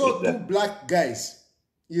and I saw two black guys,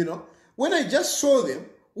 you know. When I just saw them,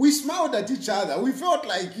 we smiled at each other. We felt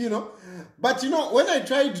like, you know, but, you know, when I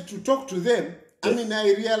tried to talk to them, I mean,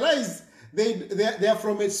 I realized they are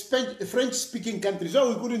from a French-speaking country, so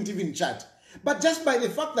we couldn't even chat. But just by the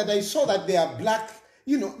fact that I saw that they are black,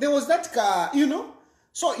 you know, there was that car, you know.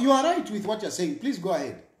 So you are right with what you're saying. Please go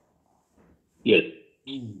ahead. Yes.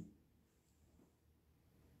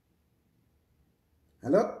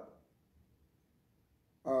 Hello?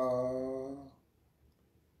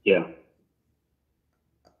 Yeah.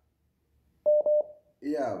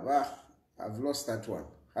 Yeah, I've lost that one.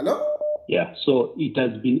 Hello? Yeah, so it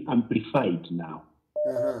has been amplified now.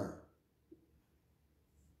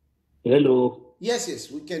 Hello?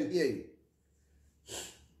 Yes, we can hear you.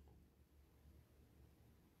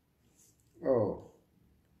 Oh,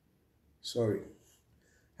 sorry.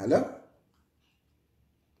 Hello?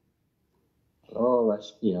 Oh,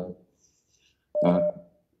 that's yeah.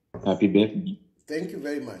 Happy birthday. Thank you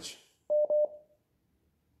very much.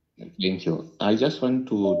 Thank you. I just want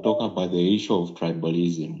to talk about the issue of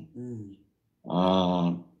tribalism.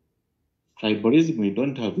 Tribalism, we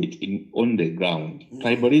don't have it on the ground.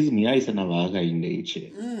 Tribalism, in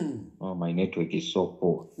the Oh, my network is so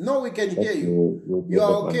poor. No, we can hear you. You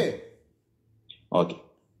are okay. Okay.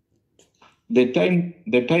 The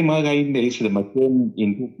time Aga in the came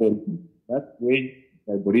into politics, that's when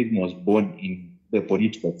tribalism was born in the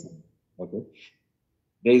political scene. Okay.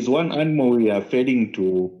 There is one animal we are failing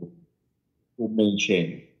to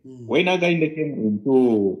mention. When Aga came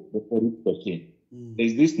into the political scene,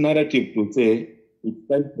 there's this narrative to say it's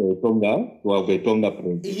time for Tonga to have a Tonga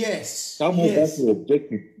president. Yes. Some of us will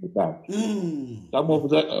object to that. Some of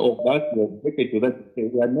us will object to that.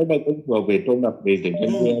 We are never going to have a Tonga president,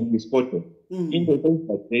 and we are misquoted. In the sense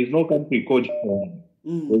that there is no country called Tonga.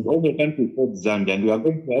 There is only a country called Zambia, and we are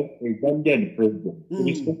going to have a Zambian president,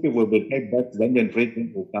 irrespective of the type that Zambian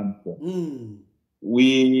president will come from.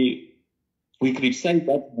 We criticize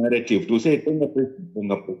that narrative to say Tonga president,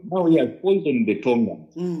 Tonga president. Now we are poisoned the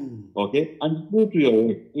Tongans. Okay? And go to your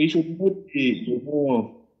way. We should not,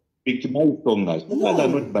 victimize Tongas. Tongas are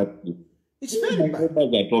not bad people. It's very bad.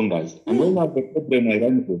 Tongas are Tongas. And when I have a problem, I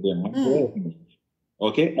run to them.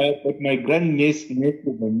 Okay? I have my grandniece,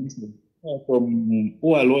 nephew, my niece, from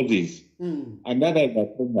poor lodges. And others are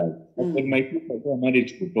Tongas. I've got my sister who are married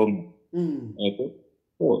to Tonga. Okay?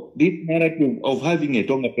 So, this narrative of having a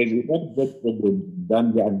Tonga president, what is that problem in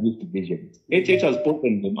Zambia and this division? HH has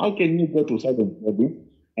spoken to them. How can you go to Southern Province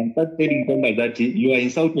and start telling Tonga that you are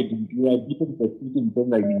insulted, you are beaten for speaking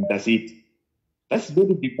Tonga in the city? That's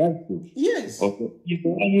very divisive. Yes. Okay. If the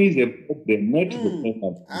one who is a problem, not the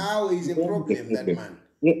problem. How is a problem, that man?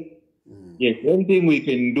 Yes, one thing we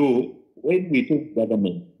can do when we talk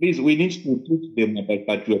government, please, we need to teach them about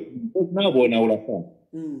patriotism. Because now we're on our side.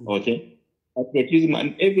 Okay? Patriotism,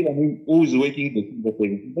 and everyone who is working in the service,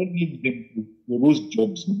 we don't need them to lose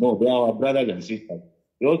jobs. No, they are our brothers and sisters.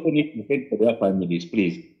 They also need to fend for their families,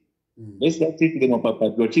 please. Let's just teach them about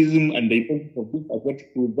patriotism and the importance of being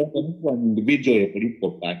patriotic to that one individual a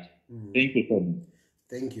political party. Thank you so much.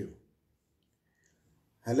 Thank you.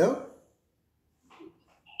 Hello?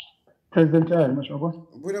 President Chagwa.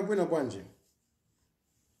 Buena Bwanje.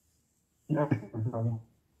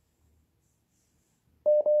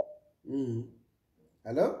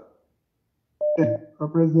 Hello?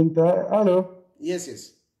 President, hello.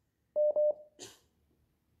 Yes.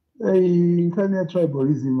 Nkhani ya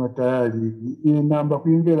tribalism tayari inamba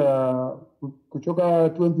kuingira kuchoka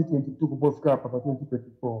 2022 kupofika hapa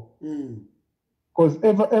 2024. Because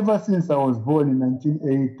ever since I was born in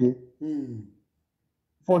 1980,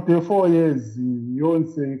 44 years,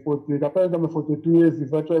 yonse 40 kapanga 42 years if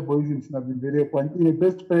tribalism sinavimbele kwa ile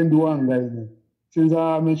best friend wanga ile. Since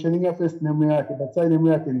I'm mentioning a first name yake, but side name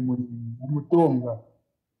yake ni Mutonga.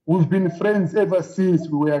 We've been friends ever since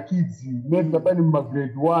we were kids. Maybe in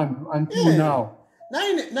grade 1 until now.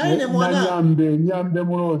 Naine mwana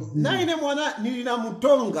nilina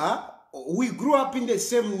Mutonga. We grew up in the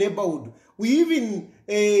same neighborhood. We even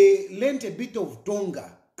learned a bit of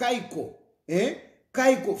Tonga. Kaiko.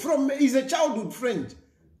 Kaiko. He's a childhood friend.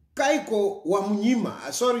 Kaiko wa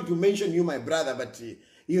Munyima. Sorry to mention you, my brother, but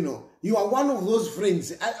you know, you are one of those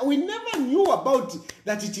friends. We never knew about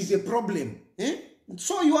that it is a problem.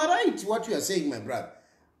 So you are right what you are saying, my brother.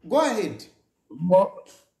 Go ahead.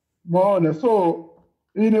 So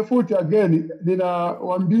in a foot again, Nina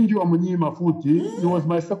Wambinji wa Munyima Futi, he was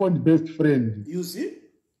my second best friend. You see?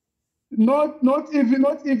 Not even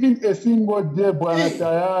a single day bwana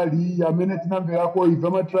tayari amene tinamverako iva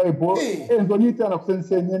matribal enzo nitana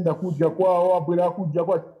kusense nyenda kuja kwao abwera kuja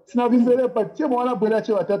kwa sinavimvere pa chemo wanabwera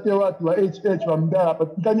che watate watu wa HH wa mdala pa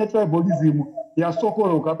tikanya tribalism ya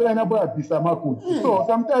sokoloka pela inabwera bisa makuti so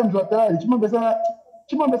sometimes watayari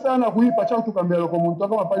chimambe sana kuipa cha tukambela kwa muntu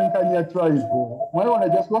kama pali nkani ya tribe mwana wana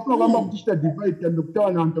just wafuna kwamba kutishita divide ya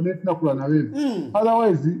kutawa na antomene tunakula na wewe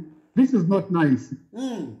otherwise this is not nice.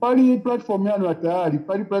 Pali platform yano atayari,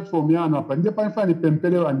 pali platform yano hapa. Ndiye panifani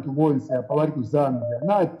pempele wantu bonse hapa wali kuzambia.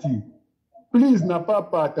 Nati, please na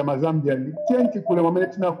papa atama Zambia. Tienti kule wamene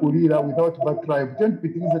tina kurira without back tribe. Tienti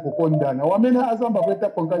pitilize kukondana. Wamene azamba kweta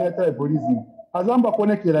pongani ya tribalism. Azamba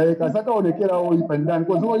konekera eka. Zaka onekera hoi pandani.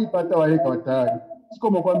 Kwa zuwa ipata wa eka watayari.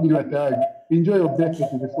 Siko mkwambili watayari. Enjoy your birthday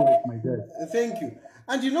to the fullest, my guy. Thank you.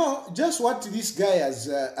 And you know, just what this guy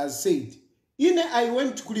has said. I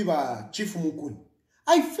went to Kuliba Chief Mukuni.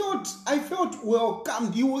 I felt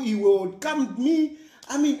welcomed. He welcomed me.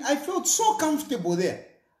 I mean, I felt so comfortable there.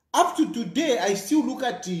 Up to today, I still look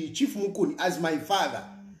at Chief Mukuni as my father.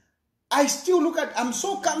 I'm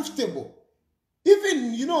so comfortable.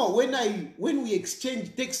 Even, you know, when we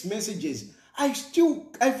exchange text messages, I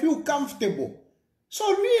feel comfortable.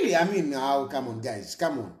 So really, I mean, oh, come on, guys,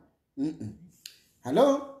 come on.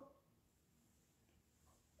 Hello?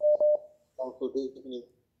 Good evening.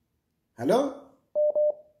 Hello?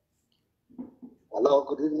 Hello,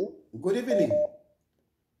 good evening. Good evening.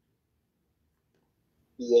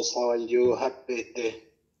 Yes, how are you? Happy birthday.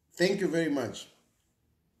 Thank you very much.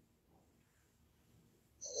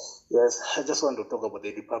 Yes, I just want to talk about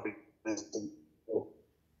the Republic President.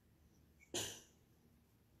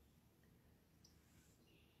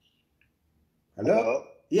 Hello?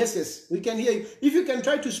 Yes, we can hear you. If you can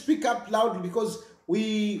try to speak up loudly because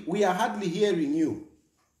we are hardly hearing you.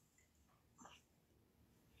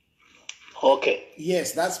 Okay.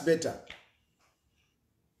 Yes, that's better.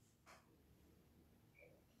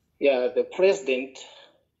 Yeah, the president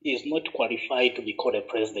is not qualified to be called a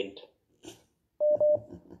president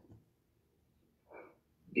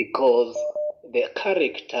because the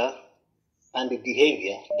character and the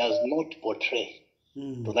behavior does not portray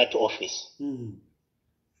to that office.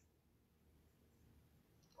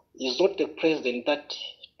 He's not the president that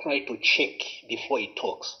tries to check before he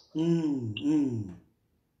talks. And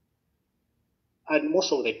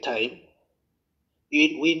most of the time,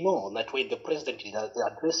 we know that when the president is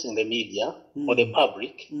addressing the media or the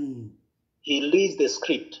public, he reads the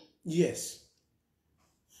script. Yes.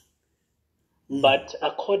 But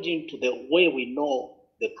according to the way we know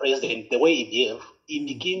the president, the way he behaves, he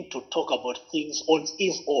begins to talk about things on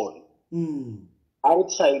his own,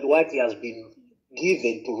 outside what he has been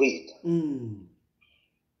given to read.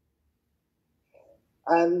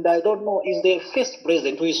 And I don't know, is the first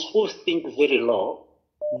president who thinks very low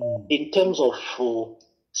in terms of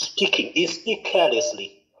speaking. He speaks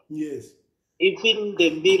carelessly. Yes. Even the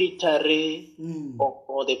military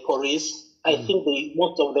or the police, I think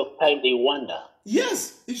most of the time they wonder.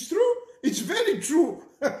 Yes, it's true. It's very true.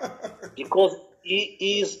 Because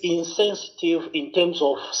he is insensitive in terms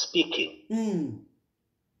of speaking.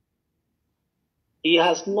 He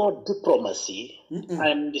has no diplomacy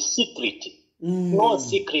and secrecy. No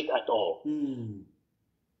secret at all.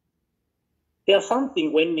 There's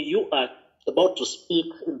something when you are about to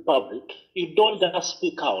speak in public, you don't just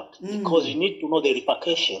speak out because you need to know the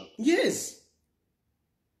repercussion. Yes.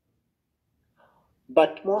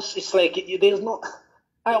 But most, it's like there's no.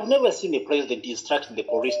 I have never seen a president instructing the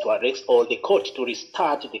police to arrest or the court to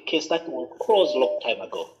restart the case that was closed a long time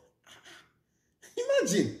ago.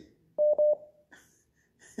 Imagine.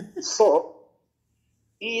 So,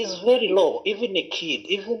 he is very low. Even a kid,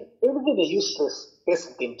 even a useless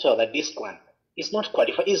person can tell that this one is not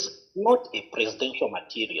qualified. Is not a presidential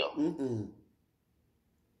material.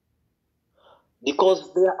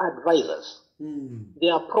 Because they are advisors. They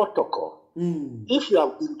are protocol. If you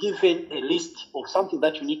have been given a list of something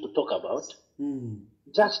that you need to talk about,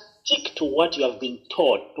 just stick to what you have been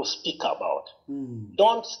taught to speak about.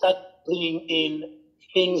 Don't start bringing in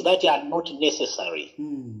things that are not necessary.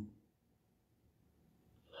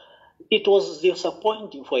 It was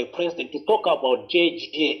disappointing for a president to talk about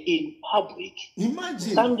JJ in public.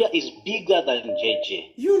 Imagine. Zambia is bigger than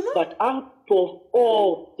JJ. You know? But out of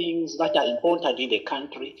all things that are important in the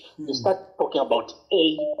country, you start talking about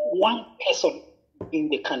one person in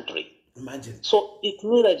the country. Imagine. So it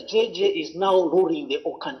means that JJ is now ruling the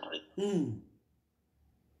whole country.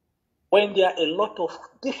 When there are a lot of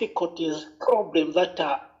difficulties, problems that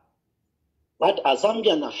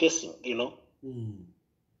Zambians are facing, you know.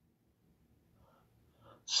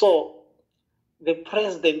 So the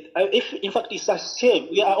president, in fact, it's a shame.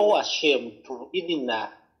 We are all ashamed to even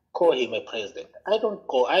call him a president.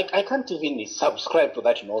 I can't even subscribe to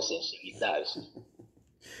that nonsense he does.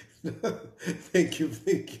 Thank you.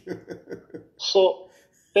 So,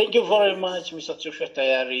 thank you very much, Mr. Joshua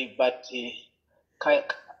Tayari, but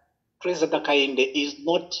President Kainde is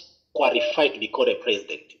not qualified to be called a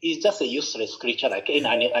president. He's just a useless creature like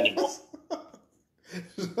any animal.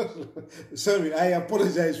 Sorry, I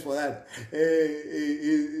apologize for that.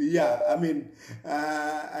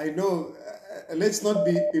 I know. Let's not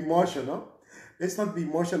be emotional. Let's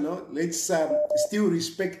still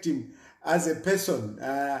respect him as a person.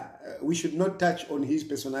 We should not touch on his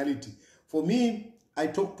personality. For me, I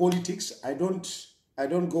talk politics. I don't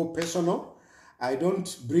go personal. I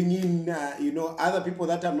don't bring in, other people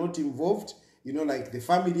that are not involved, like the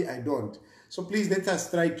family, I don't. So please let us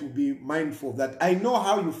try to be mindful of that. I know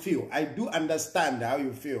how you feel. I do understand how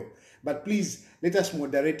you feel. But please, let us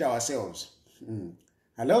moderate ourselves.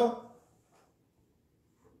 Hello?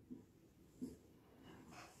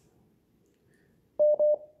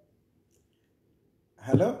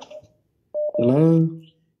 Hello? Hello?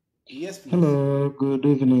 Yes, please. Hello, good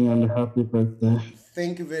evening and happy birthday.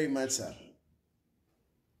 Thank you very much, sir.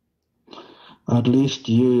 At least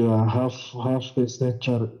you are half a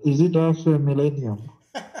century. Is it half a millennium?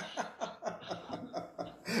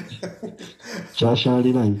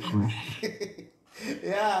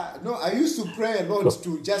 Yeah, no, I used to pray a lot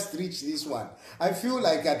to just reach this one. I feel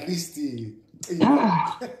like at least,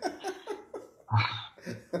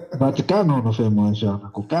 But kanono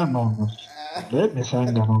femoshana, kanono. Let me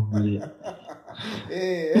sing on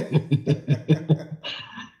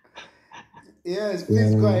Yes,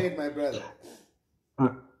 please go ahead, my brother.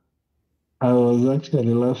 I was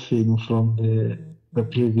actually laughing from the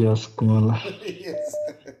previous caller. Yes.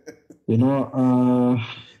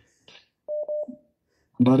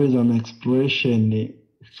 That is an expression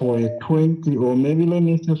for a 20 or maybe let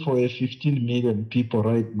me say for a 15 million people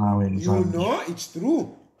right now in Zambia. It's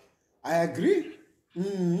true. I agree.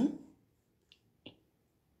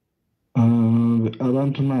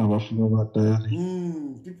 Abantu n'abafuba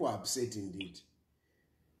batayali. People are upset indeed.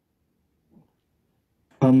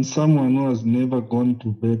 I'm someone who has never gone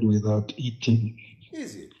to bed without eating.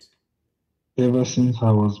 Is it? Ever since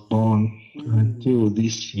I was born until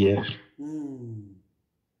this year.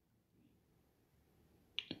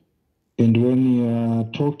 And when you are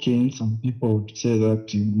talking, some people would say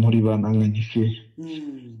that Muribananganife,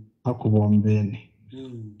 Akubombeni.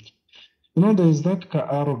 There's that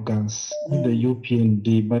arrogance in the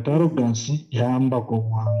UPND, but arrogance yamba ko.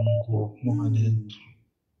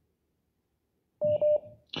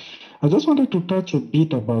 I just wanted to touch a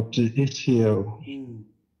bit about ACL.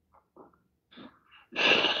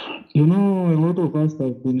 A lot of us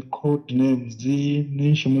have been called names.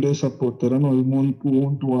 Nishimule supporterano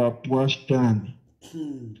umuntu wa Pwashani.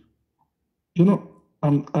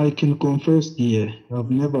 I can confess here, I've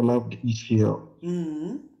never loved ACL.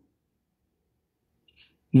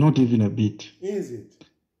 Not even a bit. Is it?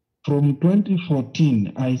 From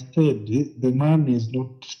 2014, I said the man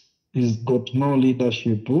he's got no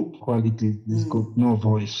leadership qualities, he's got no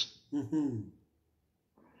voice.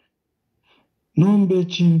 Nombe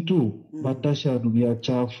chintu, batasha dulia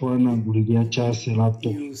chafua na gulia chaselapo.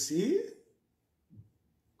 You see?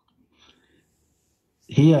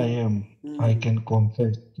 Here I am. I can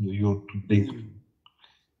confess to you today.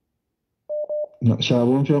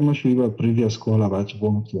 Shabonfia previous call about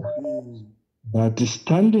Bonfia. But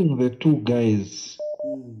standing the two guys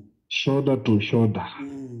shoulder to shoulder,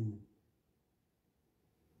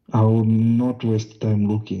 I will not waste time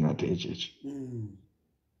looking at AJJ.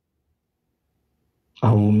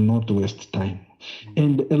 I will not waste time.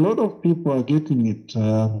 And a lot of people are getting it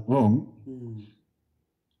wrong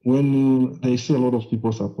when they see a lot of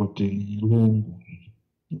people supporting Lungu.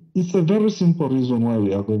 It's a very simple reason why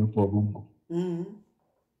we are going for Lungu.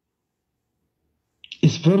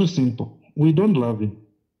 It's very simple. We don't love him,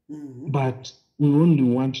 but we only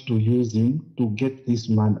want to use him to get this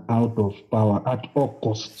man out of power at all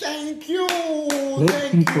costs. Thank you.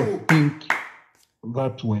 Let people think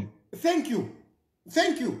that way. Thank you.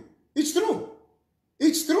 It's true.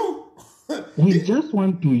 We just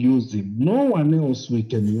want to use him. No one else we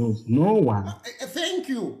can use. No one. Thank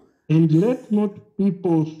you. And let not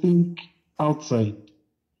people think outside.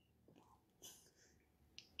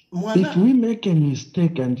 If we make a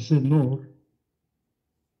mistake and say no,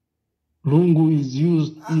 Lungu is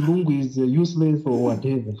useless or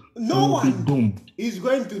whatever, no one be doomed. is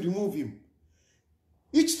going to remove him.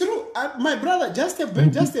 It's true, my brother. Just a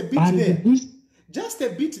bit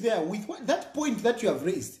there with that point that you have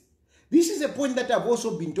raised. This is a point that I've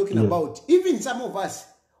also been talking about. Even some of us,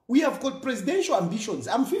 we have got presidential ambitions.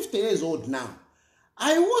 I'm 50 years old now.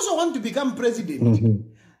 I also want to become president.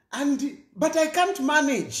 But I can't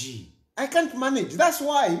manage. I can't manage. That's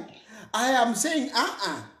why I am saying,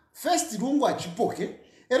 first Lungu achipoke,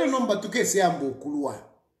 ero number 2 seambo kulua.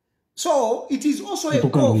 So it is also a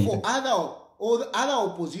call for other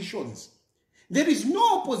oppositions. There is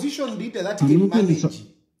no opposition leader that can manage.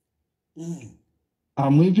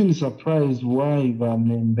 I'm even surprised why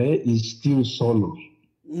Vamembe is still solo.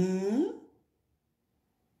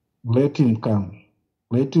 Let him come.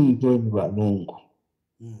 Let him join Lungu.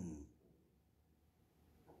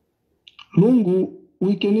 Lungu,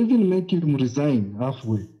 we can even make him resign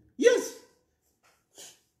halfway. Yes.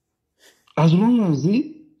 As long as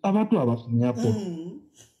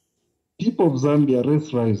people of Zambia,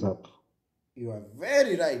 let's rise up. You are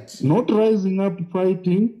very right. Not rising up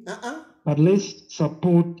fighting, but let's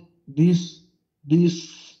support this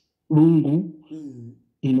Lungu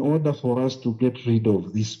in order for us to get rid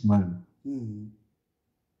of this man.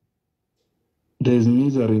 There's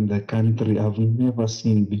misery in the country I've never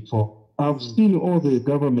seen before. I've seen all the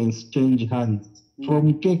governments change hands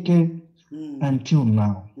from KK until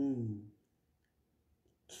now.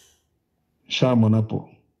 Shamonapo.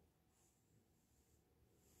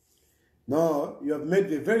 No, you have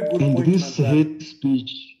made a very good point. And this hate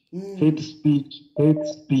speech, hate speech.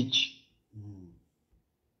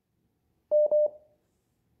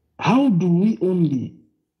 How do we only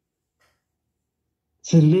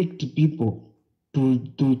select people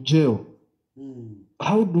to jail?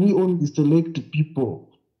 How do we only select people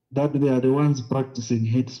that they are the ones practicing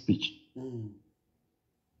hate speech?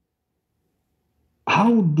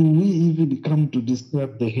 How do we even come to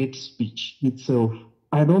describe the hate speech itself?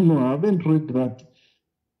 I don't know. I haven't read that.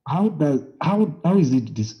 How is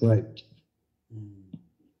it described?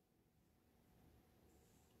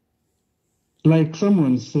 Like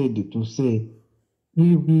someone said to say,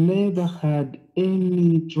 we've never had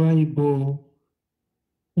any tribal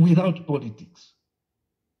without politics.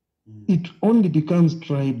 It only becomes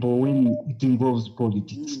tribal when it involves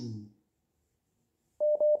politics.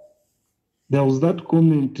 There was that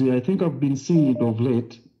comment, I think I've been seeing it of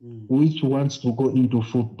late, which wants to go into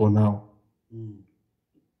football now.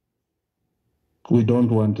 We don't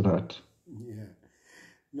want that. Yeah.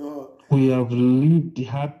 No. We have lived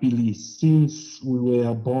happily since we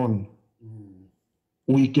were born.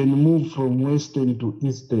 We can move from Western to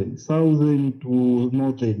Eastern, Southern to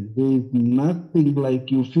Northern. There's nothing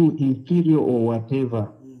like you feel inferior or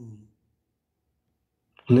whatever.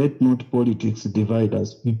 Let not politics divide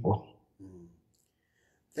us, people.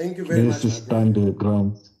 Thank you very much. Let's stand the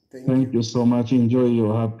ground. Thank you so much. Enjoy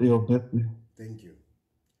your birthday. Thank you.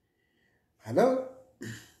 Hello?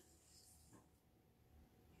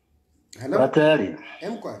 Hello? Batari.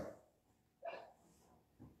 Mkwa.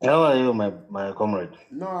 How are you, my comrade?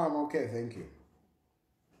 No, I'm okay, thank you.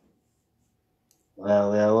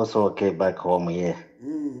 Well, we are also okay back home here.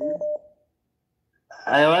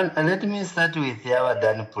 Let me start with our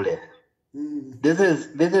Dani Pule. This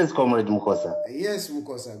is Comrade Mukosa. Yes,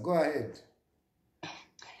 Mukosa, go ahead.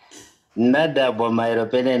 Nada bomairo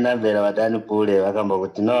pene navera wadani Pule wakamba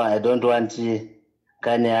kuti no, I don't want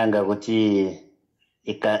kanyanga kuti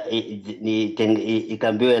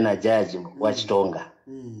ikambiwe na judge wa Chitonga.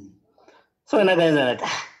 So nakaenza nati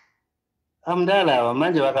amdala wa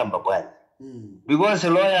manje wakamba kwani. Because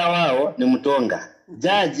lawyer wao ni Mtonga.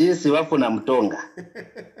 Judge si wafuna Mtonga.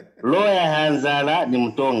 Lawyer Hanzala ni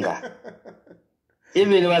Mtonga.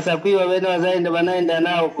 Hivi ni wasakwiwa wene wazaenda wanaenda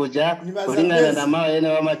nao kuja kulingana na mawe yene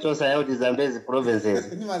wa machosa yao di Zambezi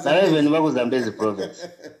provinces. Na wewe ni waku Zambezi province.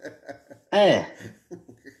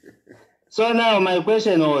 So now my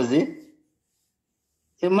question was,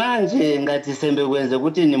 imanje ngati sembe kwenze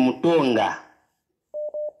kuti ni Mtonga.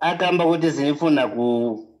 Akamba kuti sinifuna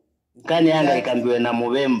kani yanga ikambiwe na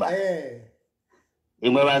Movemba.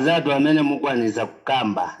 Imwe wazatu amene mukwanisa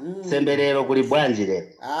kukamba. Sembe lero kuli bwanji lero.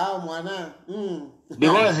 Mwana.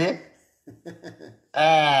 Because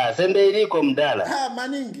sembe iliko mdala.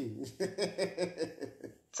 Maningi.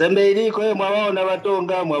 Sembe iliko mwawaona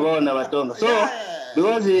watonga. So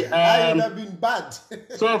because I would have been bad.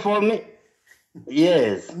 So for me,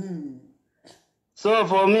 yes. So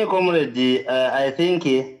for me, comrade, I think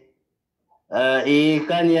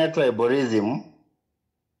ikani tribalism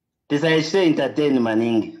tisaishe entertain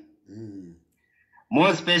maningi.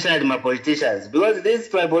 More especially my politicians, because this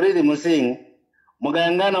tribalism thing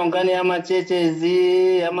mugangana ungani ama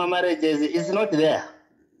chechezi ama marriages is not there.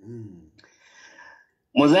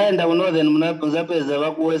 Muzaenda northern muzapeza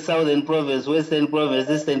wakuwe southern province, western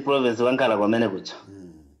province, eastern province wankala kwa mene kucha.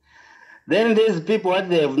 Then these people, what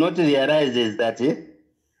they have not realized is that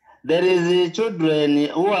there is children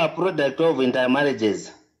who are product of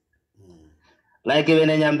intermarriages. Like when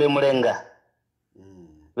Nyambe Mulenga,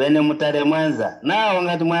 when Mutare Mwanza. Now,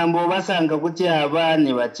 ngati mwambo basanga kuti aba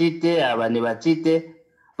ni bachite,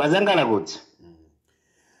 bazangala kuti.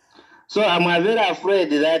 So I'm very afraid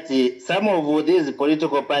that some of these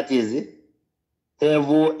political parties have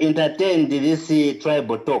entertained this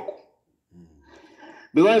tribal talk.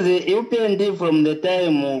 Because UPND from the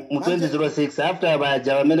time 2006, after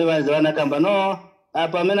Bajawamene Wanakamba, no,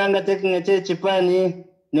 Apamenanga taking a chipani,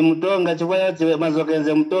 ni Mutonga, Chiwayo,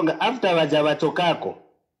 Mazokenze Mutonga, after Bajawatokako,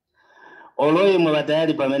 Oloi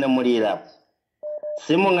Mubatayari Pamena Murira.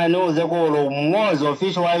 Simunga knows the call was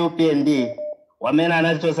official UPND, Wamena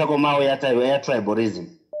Nacho Sakomao ya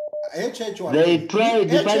tribalism. They tried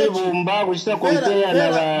the Palibumba, which is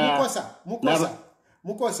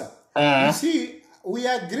Mukosa. You see, we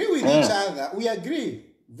agree with each other. We agree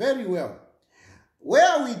very well.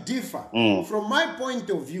 Where we differ, from my point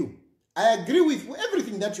of view, I agree with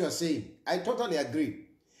everything that you are saying. I totally agree.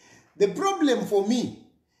 The problem for me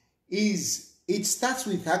is it starts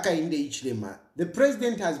with Hakainde Hichilema. The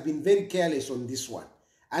president has been very careless on this one.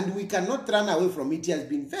 And we cannot run away from it. He has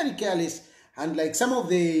been very careless. And like some of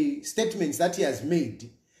the statements that he has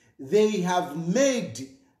made, they have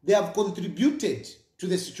contributed to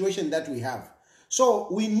the situation that we have. So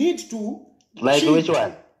we need to... Like which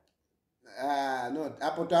one? No,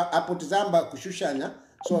 Apotizamba Kushushanya.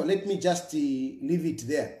 So let me just leave it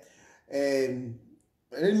there.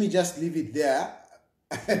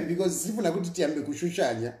 Because if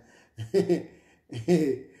Kushushanya,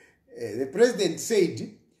 the president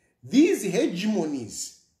said, these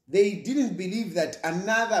hegemonies, they didn't believe that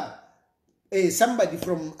somebody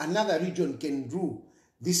from another region can rule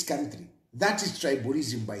this country. That is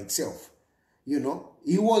tribalism by itself. You know,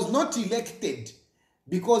 he was not elected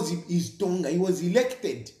because he's Tonga. He was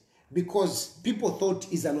elected because people thought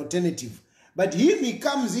he's an alternative. But he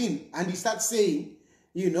comes in and he starts saying,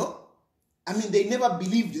 you know, I mean, they never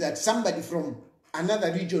believed that somebody from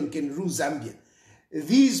another region can rule Zambia.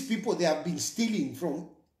 These people, they have been stealing from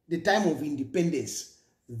the time of independence.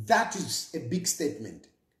 That is a big statement.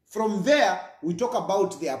 From there, we talk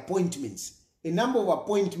about the appointments. A number of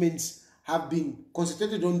appointments have been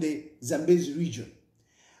concentrated on the Zambezi region.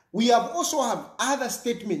 We have also have other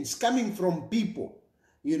statements coming from people,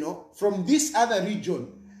 you know, from this other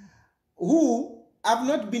region who have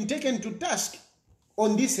not been taken to task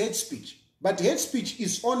on this hate speech. But hate speech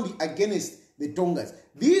is only against the Tongas.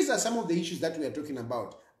 These are some of the issues that we are talking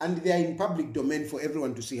about, and they are in public domain for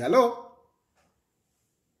everyone to see. Hello?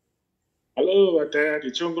 Hello,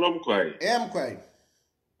 Batayari. Chongro Mkwai. I'm Mkwai.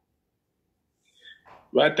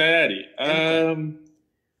 Batayari.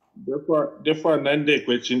 Defa nande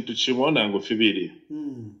kwe chintu chimona ngufibiri.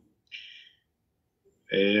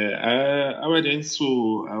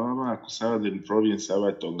 Abajensu ababa ku Southern Province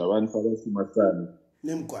abatonga abantu abasimasana.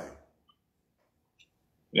 Nemkwai.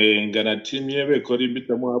 Ngana timu yebe kori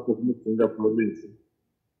bitamu hapo kumutunga province.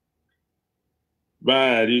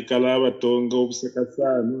 Bari kala abatonga obuseka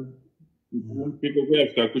sana. Mpiko kwa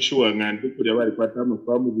Afrika kushuwa ngandi kuri bari kwata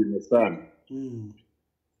amafamu bino sana.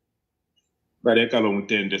 Bari kala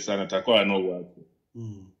mutende sana takwa no wapo.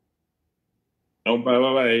 Naomba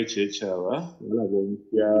baba echechawa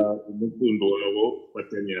balabonkia umukundo wabo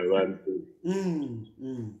watanya abantu.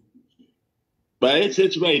 Ba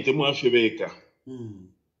echechi bayite mu afebeka.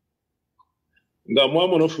 Nga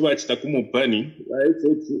mwamu nofu bachita kumupani ba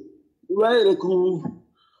echechi baile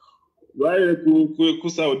ku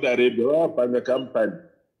Saudi Arabia wapanga kampani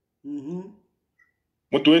mu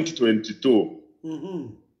 2022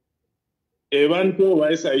 ebantu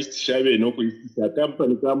baisa istishabe no kuisisa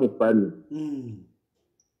kampani kamupani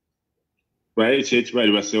baile chechi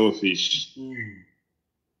bali ba selfish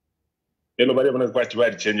eno bali bana kwati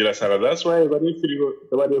bali changela sala. That's why bali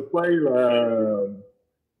file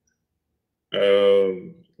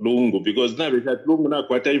Lungu, because now that Lungu na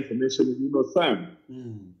kwata information ino sana.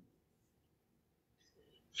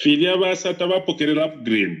 Filia basa tabapokelera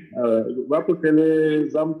upgrade. Bapokele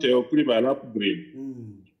zamteo kuri ba upgrade.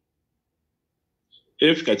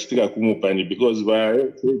 Kachitiga kumupani because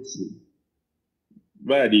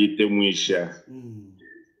bali temwisha.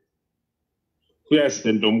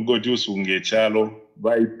 Kuyasendo mgodi usunge chalo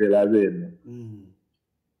baipela bena.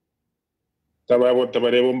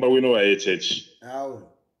 Tabarebo mba wino wa echechi. Awe.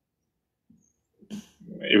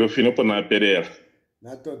 Ibo fino po na perera.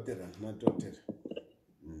 Natotera.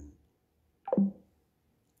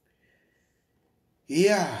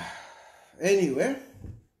 Yeah. Anyway,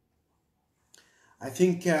 I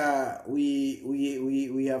think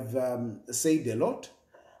we have said a lot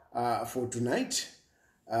for tonight.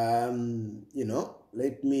 You know,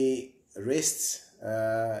 let me rest.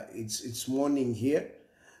 It's morning here,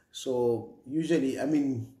 so usually, I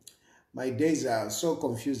mean, my days are so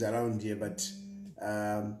confused around here, but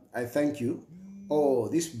I thank you. Oh,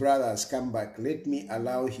 this brother has come back. Let me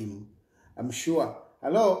allow him. I'm sure.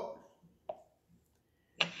 Hello.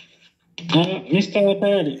 Mr.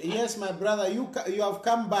 Watari. Yes, my brother, you have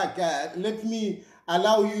come back. Let me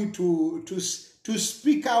allow you to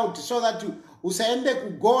speak out so that usaende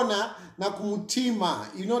kugona na kumutima.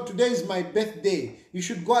 You know, today is my birthday. You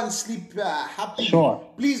should go and sleep happy. Sure.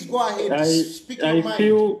 Please go ahead. Speak your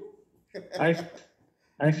mind.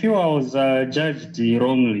 I feel I was judged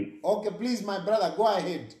wrongly. Okay, please, my brother, go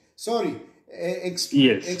ahead. Sorry.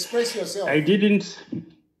 Yes. Express yourself. I didn't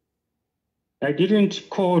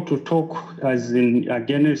call to talk as in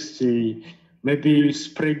against maybe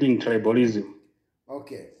spreading tribalism.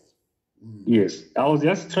 Okay. Yes, I was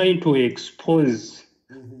just trying to expose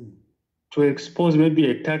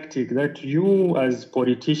maybe a tactic that you as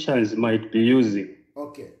politicians might be using.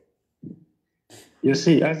 Okay. You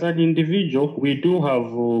see, as an individual, we do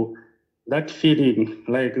have that feeling,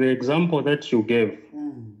 like the example that you gave.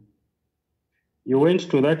 You went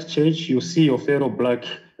to that church, you see your fellow black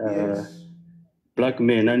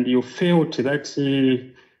men, and you felt that,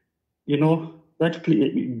 you know, that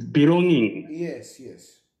belonging.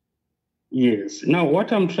 Yes. Now,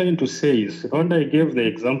 what I'm trying to say is, and I gave the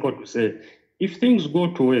example to say, if things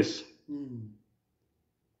go to west,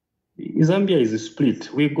 Zambia is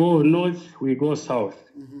split. We go north, we go south.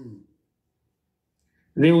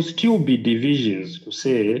 There will still be divisions to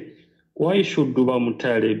say, why should Duba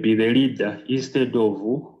Mutale be the leader instead of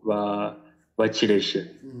Bachireshe?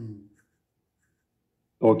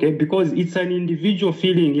 Okay, because it's an individual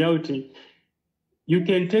feeling out. You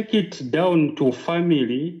can take it down to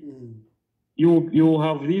family. You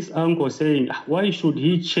have this uncle saying, why should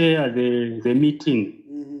he chair the meeting,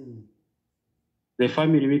 the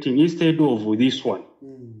family meeting, instead of this one?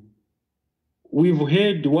 We've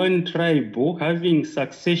heard one tribe having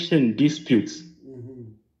succession disputes,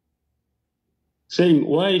 saying,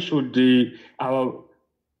 why should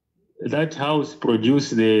that house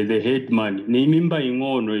produce the headman?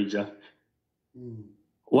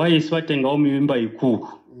 Why is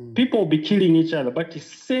people be killing each other, but the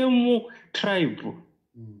same tribe,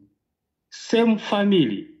 same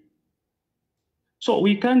family. So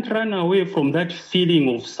we can't run away from that feeling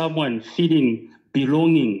of someone feeling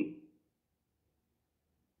belonging.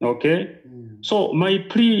 Okay? So my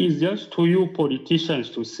plea is just to you politicians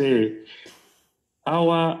to say,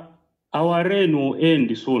 our reign will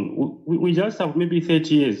end soon. We just have maybe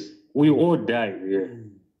 30 years. We all die. Yeah.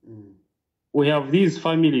 We have these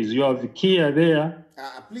families. You have Kia there.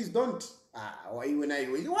 Please don't. Why?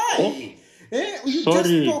 Oh, You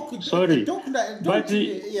sorry. just talk. But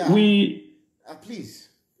Yeah. Please.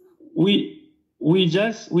 We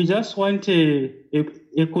just want a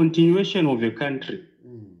continuation of the country.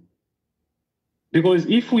 Because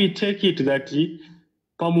if we take it that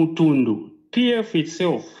Pamutundu, PF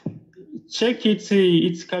itself, check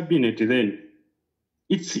its cabinet then.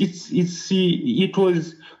 It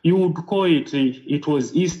was, you would call it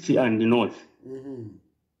was east and north.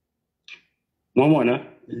 Mamana,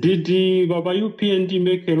 did Baba UPND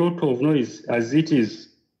make a lot of noise as it is?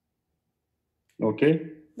 Okay.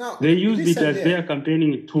 Now they used it as their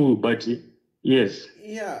campaigning tool, but yes.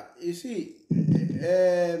 Yeah, you see,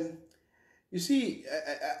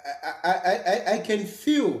 I can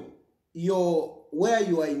feel where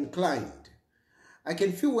you are inclined. I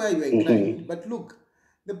can feel where you are inclined. But look,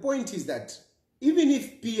 the point is that even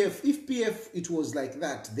if PF it was like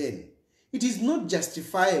that then, it is not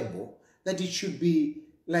justifiable that it should be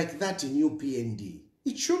like that in UPND.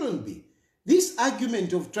 It shouldn't be. This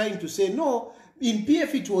argument of trying to say, no, in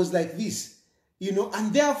PF it was like this, you know,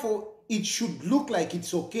 and therefore it should look like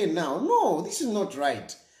it's okay now. No, this is not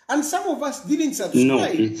right. And some of us didn't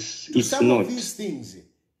subscribe to some of these things,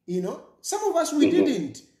 you know. Some of us, we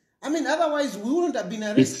didn't. I mean, otherwise we wouldn't have been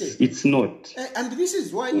arrested. It's not. And this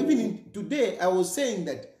is why even today I was saying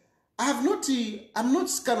that I'm not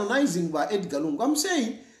canonizing by Edgar Lungu. I'm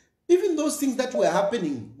saying even those things that were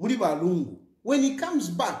happening, Muriba Lungu, when he comes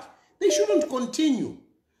back, they shouldn't continue.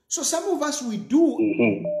 So some of us, we do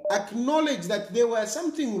acknowledge that there was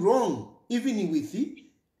something wrong even with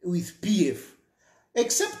PF.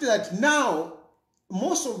 Except that now,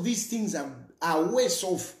 most of these things are worse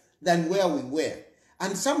off than where we were.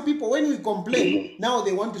 And some people, when we complain, now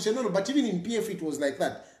they want to say, no, but even in PF it was like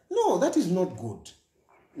that. No, that is not good.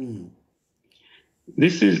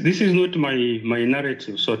 This is not my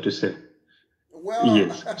narrative, so to say. Well,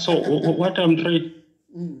 Yes. So what I'm trying.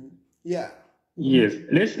 Yeah. Yes.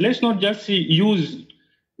 Let's not just use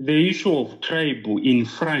the issue of tribe in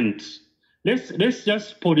front. Let's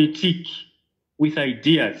just politic with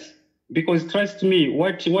ideas. Because trust me,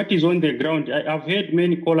 what is on the ground, I've heard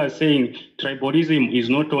many callers saying tribalism is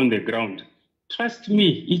not on the ground. Trust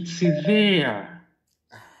me, it's there.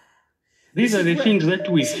 These are the things that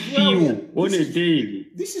we feel on a daily.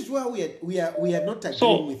 This is why we are not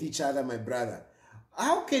agreeing with each other, my brother.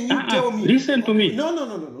 How can you tell me? Listen to me.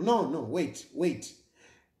 No. Wait.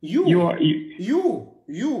 You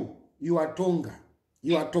are Tonga.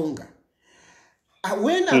 You are Tonga.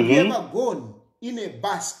 When have you ever gone in a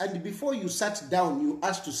bus and before you sat down, you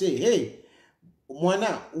asked to say, hey,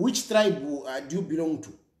 Mwana, which tribe do you belong to?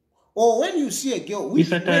 Or when you see a girl,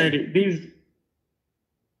 these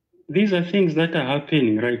are things that are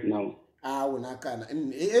happening right now. We are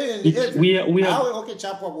okay,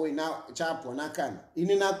 Chagwa boy now, Chagwa nakana.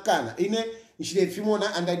 Ine nakana. Ine nshile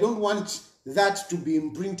fimona, and I don't want that to be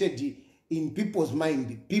imprinted in people's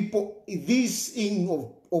mind. This thing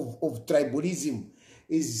of tribalism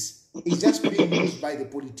is just being used by the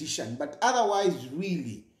politician. But otherwise,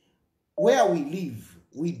 really, where we live,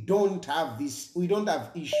 we don't have issue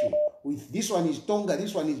with this one is Tonga,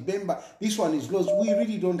 this one is Bemba, this one is Los. We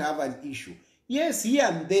really don't have an issue. Yes, here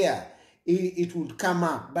and there it would come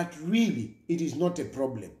up, but really it is not a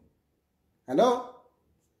problem. Hello?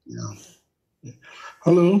 Yeah.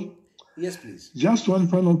 Hello? Yes, please. Just one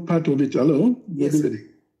final part of it. Hello? Yes.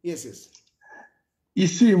 Yes. You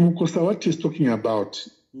see, Mukosa, what he's talking about,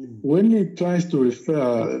 when he tries to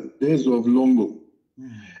refer days of Lungu,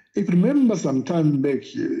 if you remember some time back,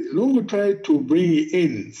 Lungu tried to bring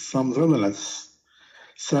in some Southerners,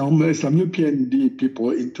 some UPND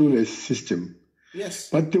people into the system. Yes.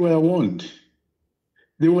 But they were warned.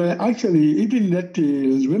 They were actually, even that,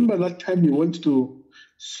 remember that time you went to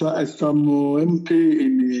some MP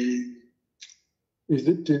in, is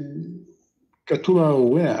it in Katura or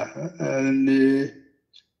where? And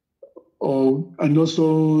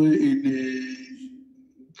also in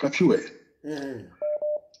Kafiwe.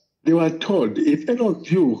 They were told, if any of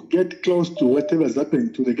you get close to whatever is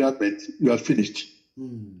happening to the government, you are finished.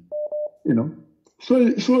 You know? So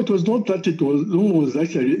it was not that it was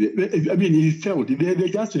actually, I mean, he failed. They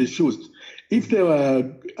just refused. If they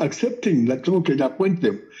were accepting that Lungu can appoint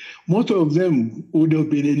them, most of them would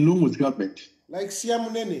have been in Lungu's government. Like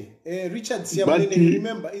Siamunene, Richard Siamunene, you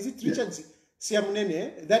remember? Is it Richard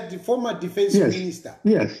Siamunene, that the former defense minister?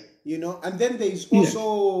 Yes. You know, and then there is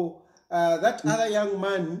also that other young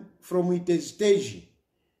man from Iteji,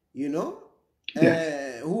 you know,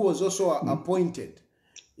 who was also appointed.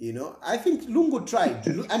 You know, I think Lungu tried.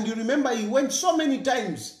 And you remember he went so many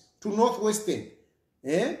times to Northwestern.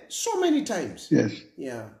 So many times. Yes.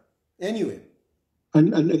 Yeah. Anyway. And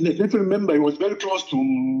let's remember, he was very close to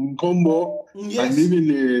Nkombo and even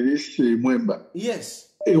this Mwemba. Yes.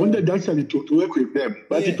 He wanted actually to work with them,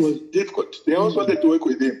 but it was difficult. They also wanted to work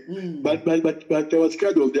with him, but they were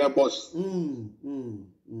scared of their boss.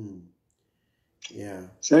 Yeah.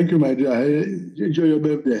 Thank you, my dear. Enjoy your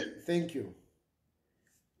birthday. Thank you.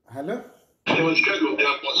 Hello? They were scared of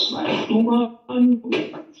their boss.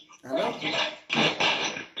 Hello?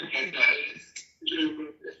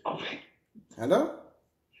 Hello?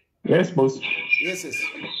 Yes, boss. Yes.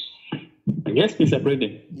 Yes, Mr.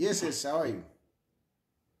 President. Yes. How are you?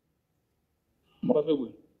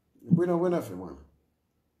 Bueno, Fema.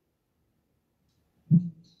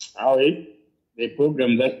 How are you? The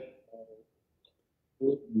program that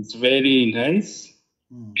is very nice.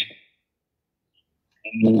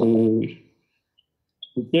 And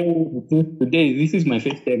today, this is my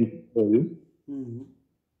first time for you.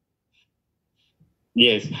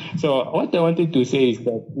 Yes. So what I wanted to say is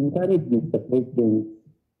that encourage Mr. President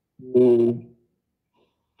to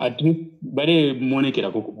at least very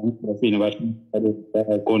monekera kukubantu bari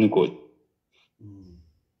Concord.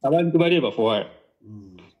 Abantu bari before.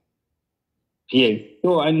 Yes.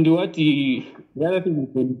 So and the other thing is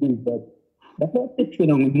that the whole section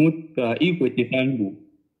of Mutka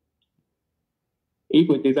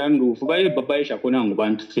equity zangu fubaye babaisha kona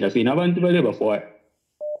ngubantu sirafina abantu bari before.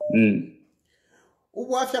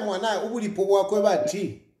 Ubwafya mwana ubulipo bwakwe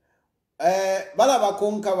bati bala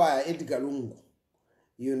bakonka ba Edgar Lungu,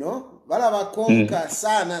 you know, bala bakonka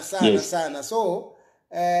sana. So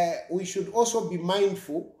we should also be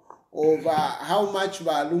mindful of how much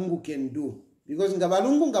Lungu can do, because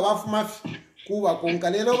ngabalungu ngabafumafi kuba konka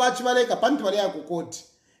lelo bachi baleka pantu bale akukoti,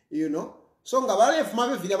 you know. So ngabale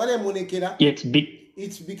fumafi vile bale monekera, it's big.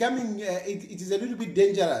 It's becoming it is a little bit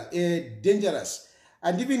dangerous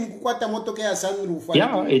and even kukwata motoka ya sunroof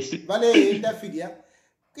it's enda fidia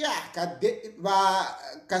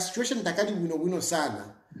ka situation takali wino sana.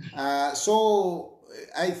 So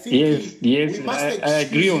I think yes, we must I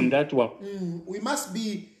agree on that one. We must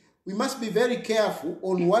be very careful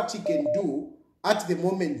on what he can do at the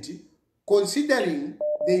moment, considering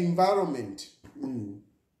the environment.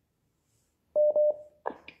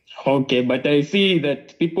 Okay, but I see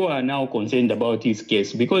that people are now concerned about his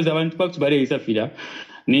case because I want to buy Isafida.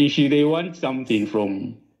 They want something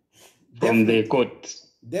from the court.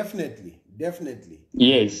 Definitely.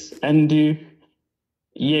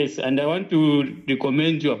 Yes, and I want to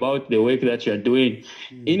recommend you about the work that you are doing.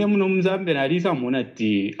 In Zambia, na risa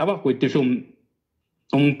monati abakwete from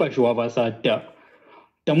umpasho avasata.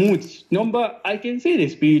 Tamuti number I can say the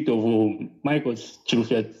spirit of Michael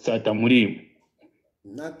Chirufya Satamuri.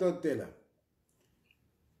 Natotela.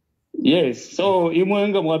 Yes, so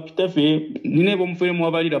imwanga mwapita fe ninebo mfere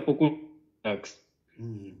mwabalira poko tax.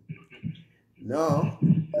 No,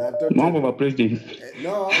 Mambo ba president.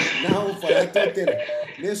 No, now for Natotela.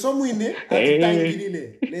 Le somwine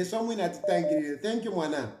atutangirire. Thank you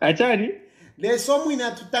mwana. Achani? Le somwine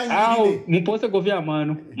atutangirire. Mpose kofia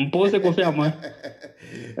amano.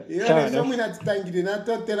 Le somwine atutangirire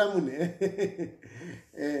Natotela mune.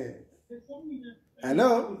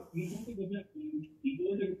 Hello?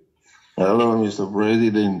 Hello, Mr.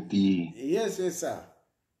 President. Yes, sir.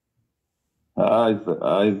 How's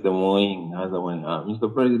the morning?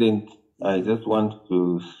 Mr. President, I just want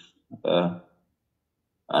to,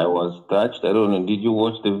 I was touched. I don't know, did you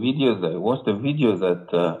watch the videos? I watched the videos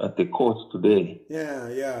at the court today.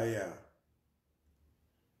 Yeah.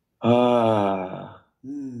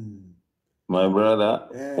 My brother,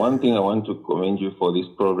 one thing I want to commend you for this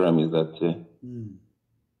program is that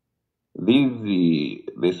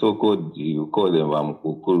the so-called, you call them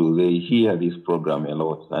Amkukulu, they hear this program a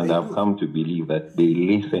lot, and I've come to believe that they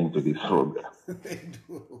listen to this program. They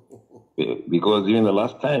do. Because even the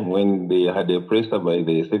last time when they had a presser by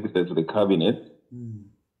the Secretary to the Cabinet,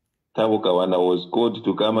 Tabu Kawana was called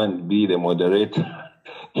to come and be the moderator.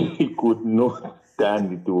 He could not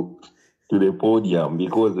stand to the podium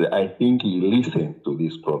because I think he listened to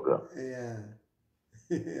this program. Yeah.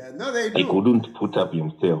 No, they do. He couldn't put up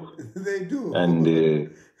himself. They do. And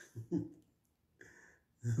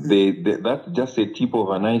that's just a tip of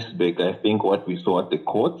an iceberg, I think, what we saw at the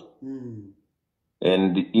court.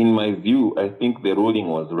 And in my view, I think the ruling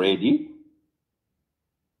was ready.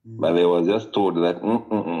 But they were just told that,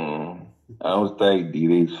 outside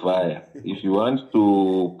there is fire. If you want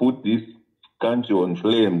to put this country on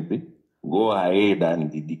flames, go ahead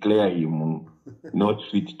and declare him not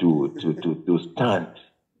fit to stand.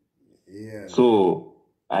 Yeah. So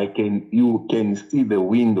you can see the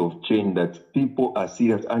wind of change that people are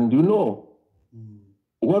serious. And you know,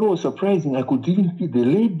 what was surprising, I could even see the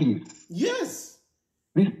ladies. Yes.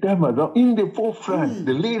 This time around, in the forefront,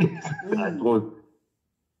 the ladies. That was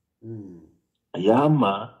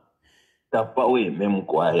Yama Tapawe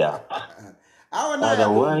Memkwaya.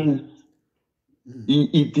 Otherwise,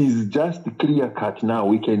 it is just clear cut now.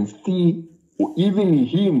 We can see even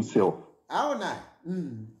he himself.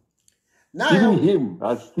 Even him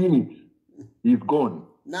has seen it. He's gone.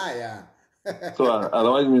 So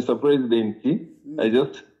otherwise, Mr. President, I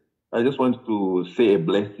just want to say a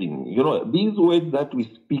blessing. You know, these words that we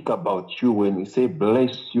speak about you, when we say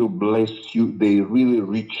bless you, they really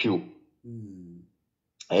reach you.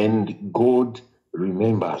 And God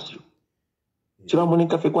remembers you. We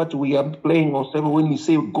are playing also when you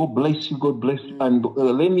say God bless you, God bless you. And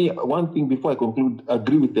let me, one thing before I conclude,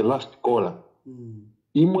 agree with the last caller.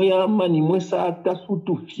 Imweyama nimwe sata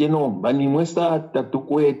sutufye nomba, nimwe sata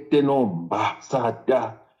tukwete nomba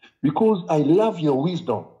sata. Because I love your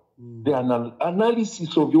wisdom. The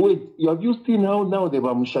analysis of your words. Have you seen how now the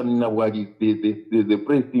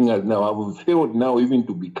press thing has now have failed now even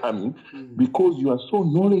to be coming? Because you are so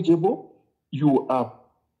knowledgeable, you are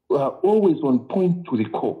always on point to the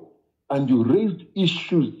core, and you raised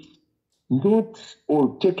issues, not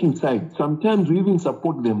or taking sides. Sometimes we even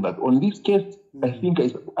support them. But on this case, I think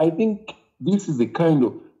this is the kind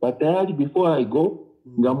of. But before I go,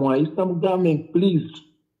 some government, please.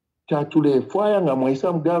 Chatule fire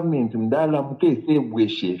ngamwaisam government mdala mkese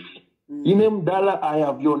bweshefi. Ine mdala, I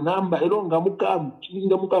have your number. Elonga muka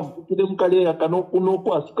mkule mkale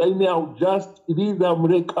kanoku asikaine. I'll just these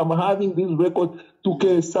I'm having this record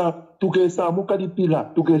tukesa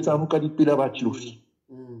mukalipila bachusi.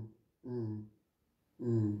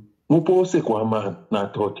 Mupose kwa man na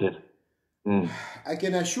totel. I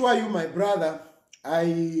can assure you, my brother,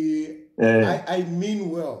 I mean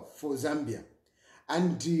well for Zambia.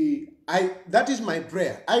 And that is my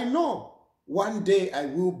prayer. I know one day I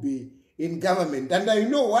will be in government, and I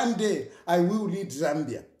know one day I will lead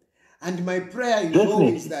Zambia. And my prayer is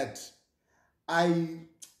always that I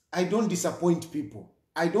don't disappoint people.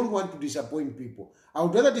 I don't want to disappoint people. I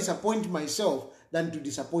would rather disappoint myself than to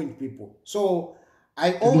disappoint people. So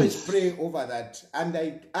I always pray over that. And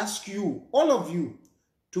I ask you, all of you,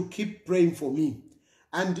 to keep praying for me.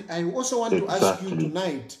 And I also want to ask you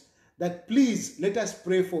tonight that please let us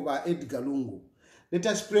pray for Edgar Lungu. Let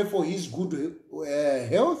us pray for his good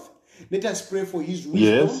health. Let us pray for his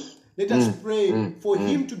wisdom. Yes. Let us pray for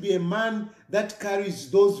him to be a man that carries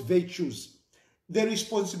those virtues. The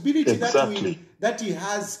responsibility that he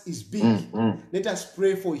has is big. Let us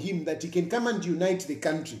pray for him that he can come and unite the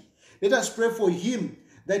country. Let us pray for him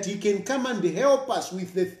that he can come and help us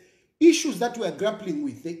with the issues that we are grappling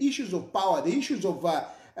with, the issues of power, the issues of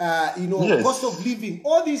cost of living,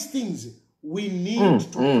 all these things. We need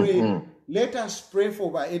to pray. Let us pray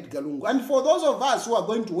for Edgar Lungu. And for those of us who are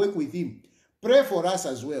going to work with him, pray for us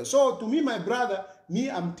as well. So to me, my brother,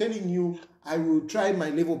 I'm telling you, I will try my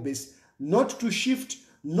level best not to shift,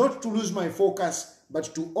 not to lose my focus,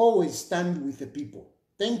 but to always stand with the people.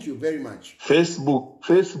 Thank you very much.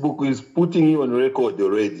 Facebook is putting you on record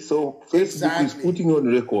already. So Facebook is putting you on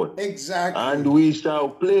record. Exactly. And we shall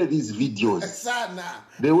play these videos.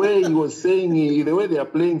 The way he was saying, the way they are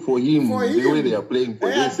playing for him, the way they are playing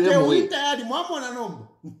for the same way.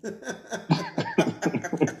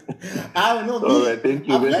 I don't know. All right, thank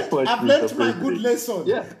you very much. I've learned my good lesson.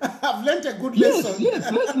 Yeah. I've learned a good lesson.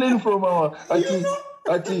 Yes, let's learn from our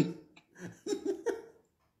ati.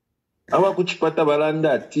 Awa kuchipata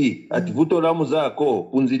balanda ati vuto la muzako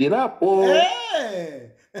punzilirapo.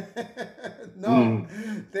 No.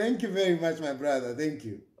 Thank you very much, my brother. Thank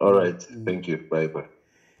you. All right. Thank you. Bye-bye.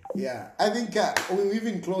 Yeah, I think we'll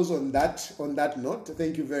even close on that note.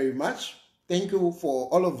 Thank you very much. Thank you for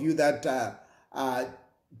all of you that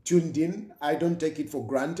tuned in. I don't take it for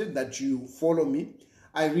granted that you follow me.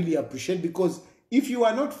 I really appreciate, because if you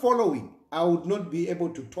are not following, I would not be able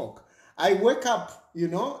to talk. I wake up,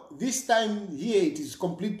 this time here it is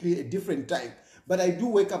completely a different time. But I do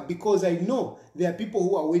wake up because I know there are people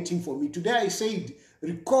who are waiting for me. Today I said,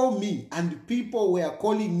 recall me, and people were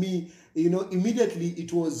calling me, immediately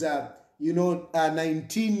it was,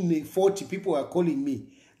 1940, people were calling me.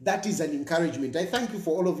 That is an encouragement. I thank you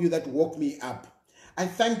for all of you that woke me up. I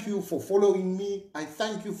thank you for following me. I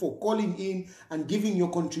thank you for calling in and giving your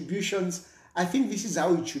contributions. I think this is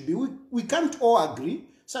how it should be. We can't all agree.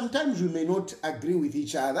 Sometimes we may not agree with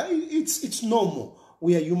each other. It's normal.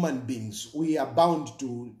 We are human beings. We are bound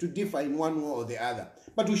to differ in one way or the other.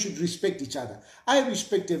 But we should respect each other. I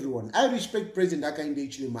respect everyone. I respect President Hakainde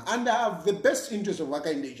Hichilema. And I have the best interest of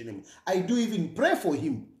Hakainde Hichilema. I do even pray for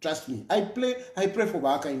him. Trust me. I pray for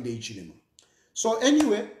Hakainde Hichilema. So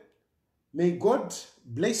anyway, may God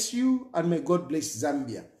bless you and may God bless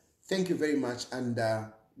Zambia. Thank you very much and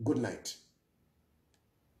good night.